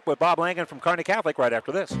back and talk with Bob Langan from Kearney Catholic right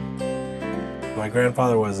after this. My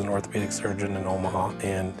grandfather was an orthopedic surgeon in Omaha,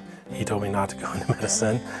 and he told me not to go into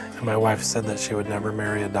medicine. And my wife said that she would never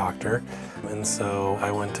marry a doctor. And so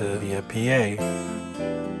I went to be a PA.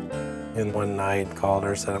 And one night called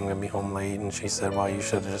her, said I'm going to be home late, and she said, well, you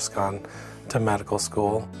should have just gone to medical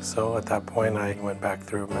school. So at that point, I went back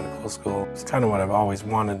through medical school. It's kind of what I've always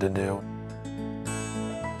wanted to do.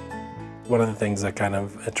 One of the things that kind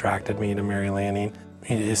of attracted me to Mary Lanning,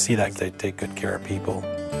 you see that they take good care of people.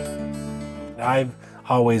 I've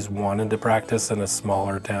always wanted to practice in a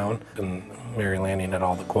smaller town, and Mary Lanning had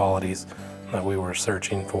all the qualities that we were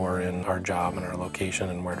searching for in our job and our location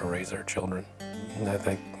and where to raise our children. And I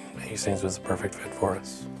think Hastings was the perfect fit for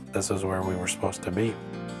us. This is where we were supposed to be.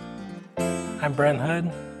 I'm Brent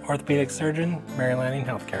Hood, orthopedic surgeon, Mary Lanning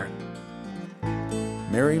Healthcare.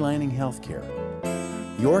 Mary Lanning Healthcare.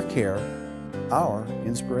 Your care, our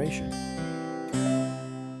inspiration.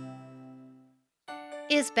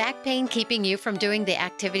 Is back pain keeping you from doing the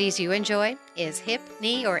activities you enjoy? Is hip,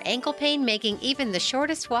 knee, or ankle pain making even the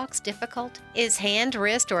shortest walks difficult? Is hand,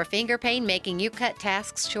 wrist, or finger pain making you cut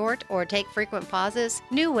tasks short or take frequent pauses?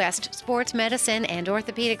 New West Sports Medicine and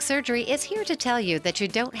Orthopedic Surgery is here to tell you that you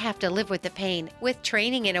don't have to live with the pain. With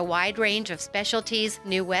training in a wide range of specialties,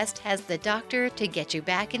 New West has the doctor to get you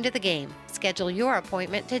back into the game. Schedule your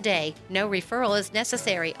appointment today. No referral is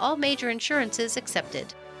necessary. All major insurances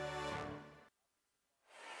accepted.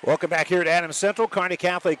 Welcome back here at Adams Central. Kearney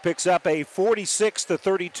Catholic picks up a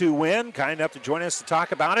 46-32 win. Kind enough to join us to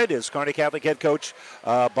talk about it is Kearney Catholic head coach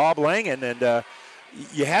Bob Langan. And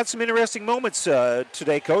you had some interesting moments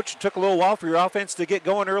today, Coach. It took a little while for your offense to get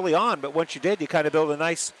going early on, but once you did, you kind of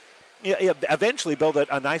eventually build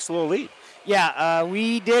a nice little lead. Yeah,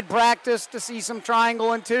 we did practice to see some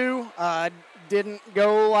triangle and two. Didn't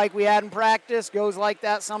go like we had in practice, goes like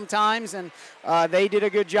that sometimes, and they did a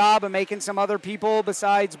good job of making some other people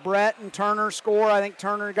besides Brett and Turner score. I think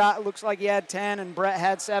Turner looks like he had 10 and Brett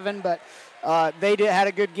had 7, but they had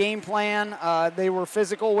a good game plan. They were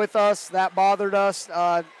physical with us. That bothered us.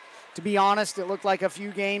 To be honest, it looked like a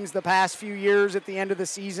few games the past few years at the end of the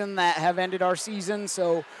season that have ended our season.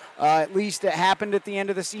 So at least it happened at the end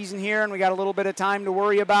of the season here, and we got a little bit of time to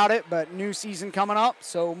worry about it. But new season coming up,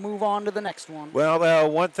 so move on to the next one. Well,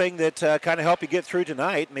 one thing that kind of helped you get through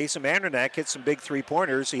tonight, Mason Mandernack hit some big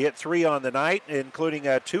three-pointers. He hit 3 on the night, including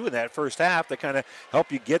 2 in that first half that kind of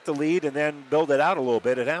helped you get the lead and then build it out a little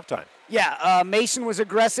bit at halftime. Yeah, Mason was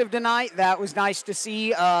aggressive tonight. That was nice to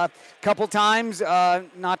see. Couple times,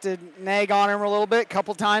 not to nag on him a little bit,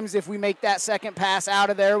 couple times if we make that second pass out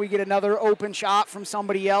of there, we get another open shot from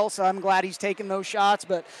somebody else. I'm glad he's taking those shots,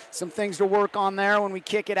 but some things to work on there when we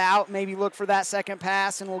kick it out. Maybe look for that second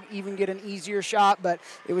pass, and we'll even get an easier shot. But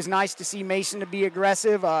it was nice to see Mason to be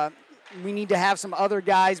aggressive. We need to have some other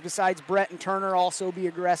guys besides Brett and Turner also be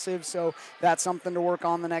aggressive, so that's something to work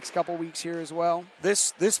on the next couple weeks here as well.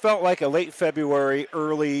 This felt like a late February,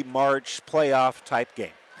 early March playoff type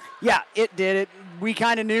game. Yeah, it did. We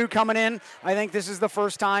kind of knew coming in. I think this is the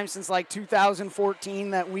first time since like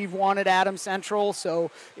 2014 that we've won at Adams Central,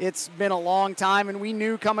 so it's been a long time, and we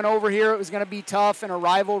knew coming over here it was going to be tough in a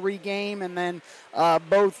rivalry game, and then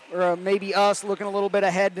maybe us looking a little bit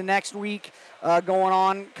ahead to next week going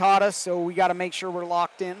on caught us, so we got to make sure we're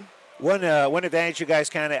locked in. One advantage you guys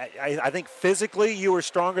I think physically you were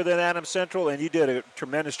stronger than Adams Central, and you did a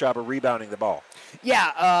tremendous job of rebounding the ball.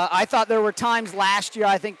 Yeah, I thought there were times last year,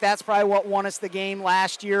 I think that's probably what won us the game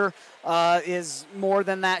last year, is more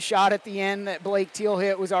than that shot at the end that Blake Teal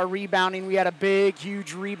hit was our rebounding. We had a big,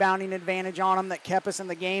 huge rebounding advantage on them that kept us in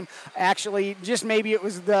the game. Actually, just maybe it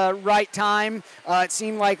was the right time. It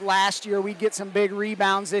seemed like last year we'd get some big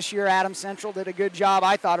rebounds. This year Adams Central did a good job.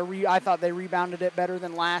 I thought they rebounded it better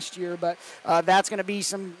than last year, but that's going to be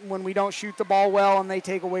when we don't shoot the ball well and they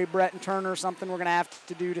take away Brett and Turner, something we're going to have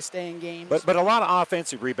to do to stay in games. But a lot of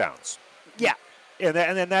offensive rebounds. Yeah. And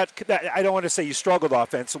then that I don't want to say you struggled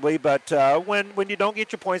offensively, but when you don't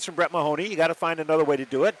get your points from Brett Mahoney, you got to find another way to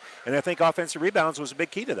do it. And I think offensive rebounds was a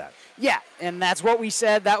big key to that. Yeah, and that's what we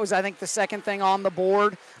said. That was, I think, the second thing on the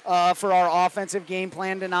board for our offensive game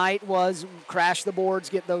plan tonight was crash the boards,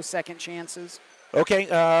 get those second chances. Okay,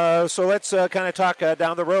 so let's kind of talk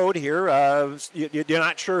down the road here. You're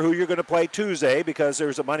not sure who you're going to play Tuesday because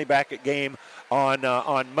there's a money-back game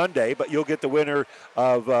on Monday, but you'll get the winner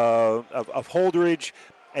of Holdridge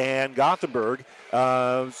and Gothenburg.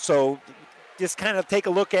 So just kind of take a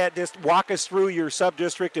look at, just walk us through your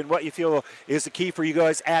sub-district and what you feel is the key for you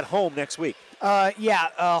guys at home next week.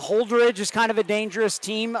 Holdridge is kind of a dangerous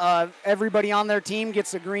team. Everybody on their team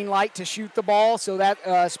gets a green light to shoot the ball, so that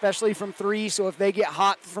especially from three. So if they get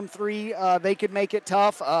hot from three, they could make it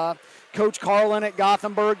tough. Coach Carlin at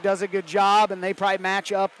Gothenburg does a good job, and they probably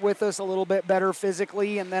match up with us a little bit better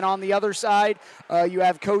physically. And then on the other side, you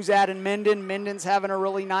have Cozad and Minden. Minden's having a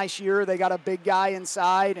really nice year. They got a big guy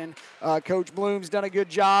inside, and Coach Bloom's done a good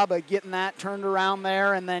job of getting that turned around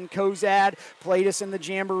there. And then Cozad played us in the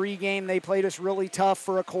Jamboree game. They played us really tough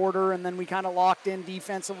for a quarter, and then we kind of locked in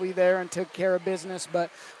defensively there and took care of business.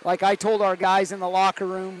 But like I told our guys in the locker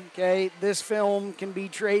room, okay, this film can be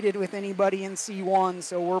traded with anybody in C1,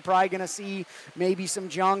 so we're probably going to see maybe some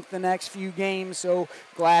junk the next few games. So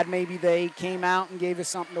glad maybe they came out and gave us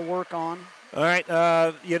something to work on. All right,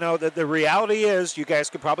 the reality is you guys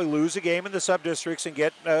could probably lose a game in the sub-districts and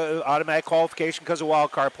get automatic qualification because of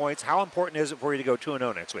wild card points. How important is it for you to go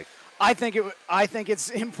 2-0 next week? I think it's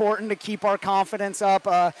important to keep our confidence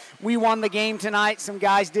up. We won the game tonight. Some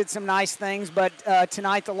guys did some nice things, but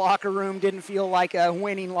tonight the locker room didn't feel like a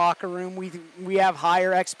winning locker room. We have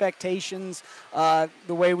higher expectations, the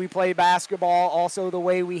way we play basketball, also the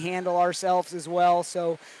way we handle ourselves as well.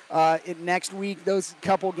 So next week, those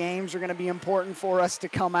couple games are going to be important for us to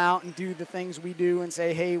come out and do the things we do and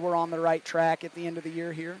say, hey, we're on the right track at the end of the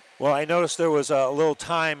year here. Well, I noticed there was a little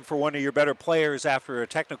time for one of your better players after a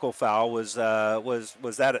technical foul. Was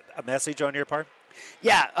that a message on your part?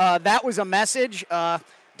 Yeah, that was a message.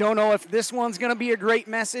 Don't know if this one's going to be a great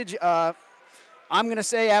message. I'm going to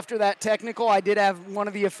say after that technical, I did have one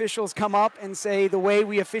of the officials come up and say the way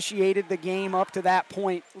we officiated the game up to that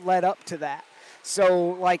point led up to that.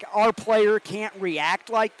 So, like, our player can't react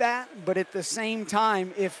like that, but at the same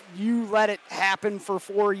time, if you let it happen for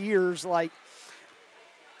 4 years, like,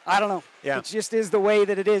 I don't know. Yeah. It just is the way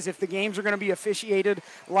that it is. If the games are going to be officiated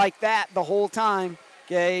like that the whole time,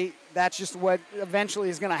 okay, that's just what eventually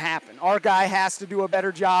is going to happen. Our guy has to do a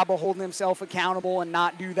better job of holding himself accountable and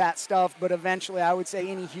not do that stuff, but eventually I would say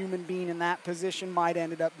any human being in that position might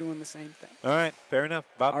ended up doing the same thing. All right, fair enough.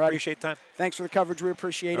 Bob, appreciate the time. Thanks for the coverage. We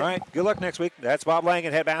appreciate it. All right, good luck next week. That's Bob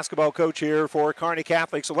Langen, head basketball coach here for Kearney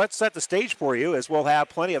Catholic. So let's set the stage for you as we'll have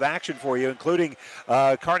plenty of action for you, including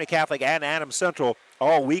Kearney Catholic and Adams Central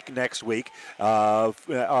all week next week. From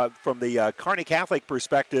the Kearney Catholic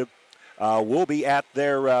perspective, we'll be at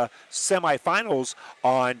their semifinals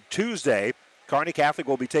on Tuesday. Kearney Catholic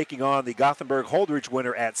will be taking on the Gothenburg Holdridge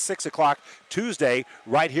winner at 6 o'clock Tuesday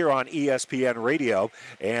right here on ESPN Radio.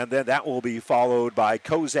 And then that will be followed by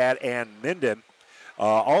Cozad and Minden.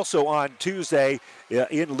 Also on Tuesday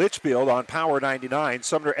in Litchfield on Power 99,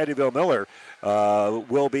 Sumner Eddyville Miller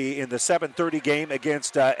will be in the 7:30 game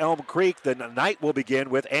against Elm Creek. The night will begin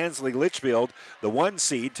with Ansley Litchfield, the 1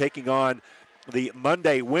 seed, taking on the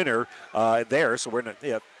Monday winner there.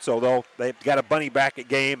 So they've got a bunny bracket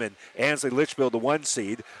game, and Ansley Litchfield, the 1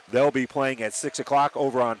 seed, they'll be playing at 6 o'clock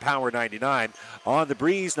over on Power 99. On the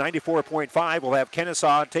Breeze 94.5, we'll have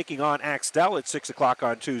Kennesaw taking on Axtell at 6 o'clock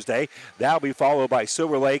on Tuesday. That'll be followed by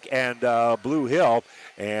Silver Lake and Blue Hill,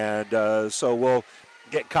 and so we'll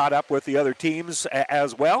get caught up with the other teams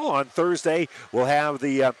as well. On Thursday, we'll have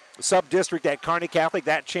the sub-district at Kearney Catholic,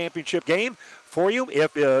 that championship game for you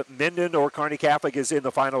if Minden or Kearney Catholic is in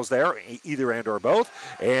the finals there, either and or both.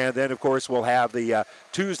 And then, of course, we'll have the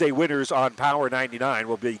Tuesday winners on Power 99.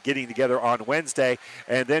 We'll be getting together on Wednesday.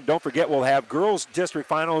 And then don't forget, we'll have girls district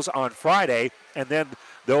finals on Friday. And then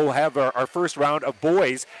they'll have our first round of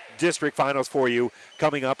boys district finals for you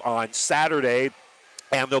coming up on Saturday.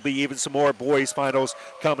 And there'll be even some more boys finals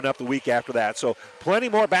coming up the week after that. So plenty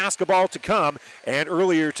more basketball to come. And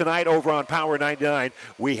earlier tonight over on Power 99,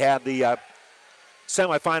 we had the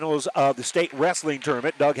semifinals of the state wrestling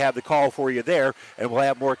tournament. Doug had the call for you there, and we'll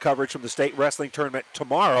have more coverage from the state wrestling tournament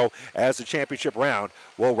tomorrow as the championship round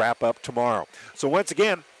will wrap up tomorrow. So once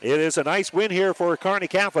again, it is a nice win here for Kearney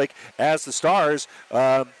Catholic as the Stars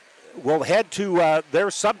will head to their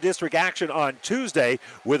sub-district action on Tuesday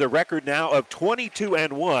with a record now of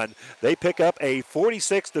 22-1. They pick up a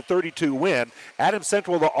 46-32 win. Adams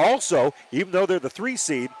Central will also, even though they're the 3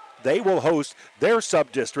 seed, they will host their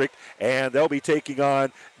sub-district, and they'll be taking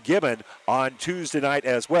on Gibbon on Tuesday night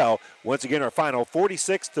as well. Once again, our final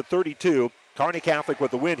 46-32. Kearney Catholic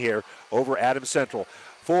with the win here over Adams Central.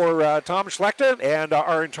 For Tom Schlechter and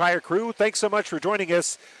our entire crew, thanks so much for joining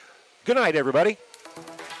us. Good night, everybody.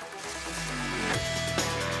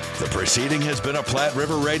 The proceeding has been a Platte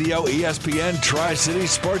River Radio ESPN Tri-City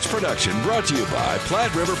Sports production brought to you by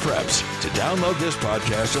Platte River Preps. To download this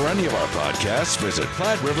podcast or any of our podcasts, visit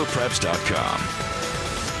PlatteRiverPreps.com.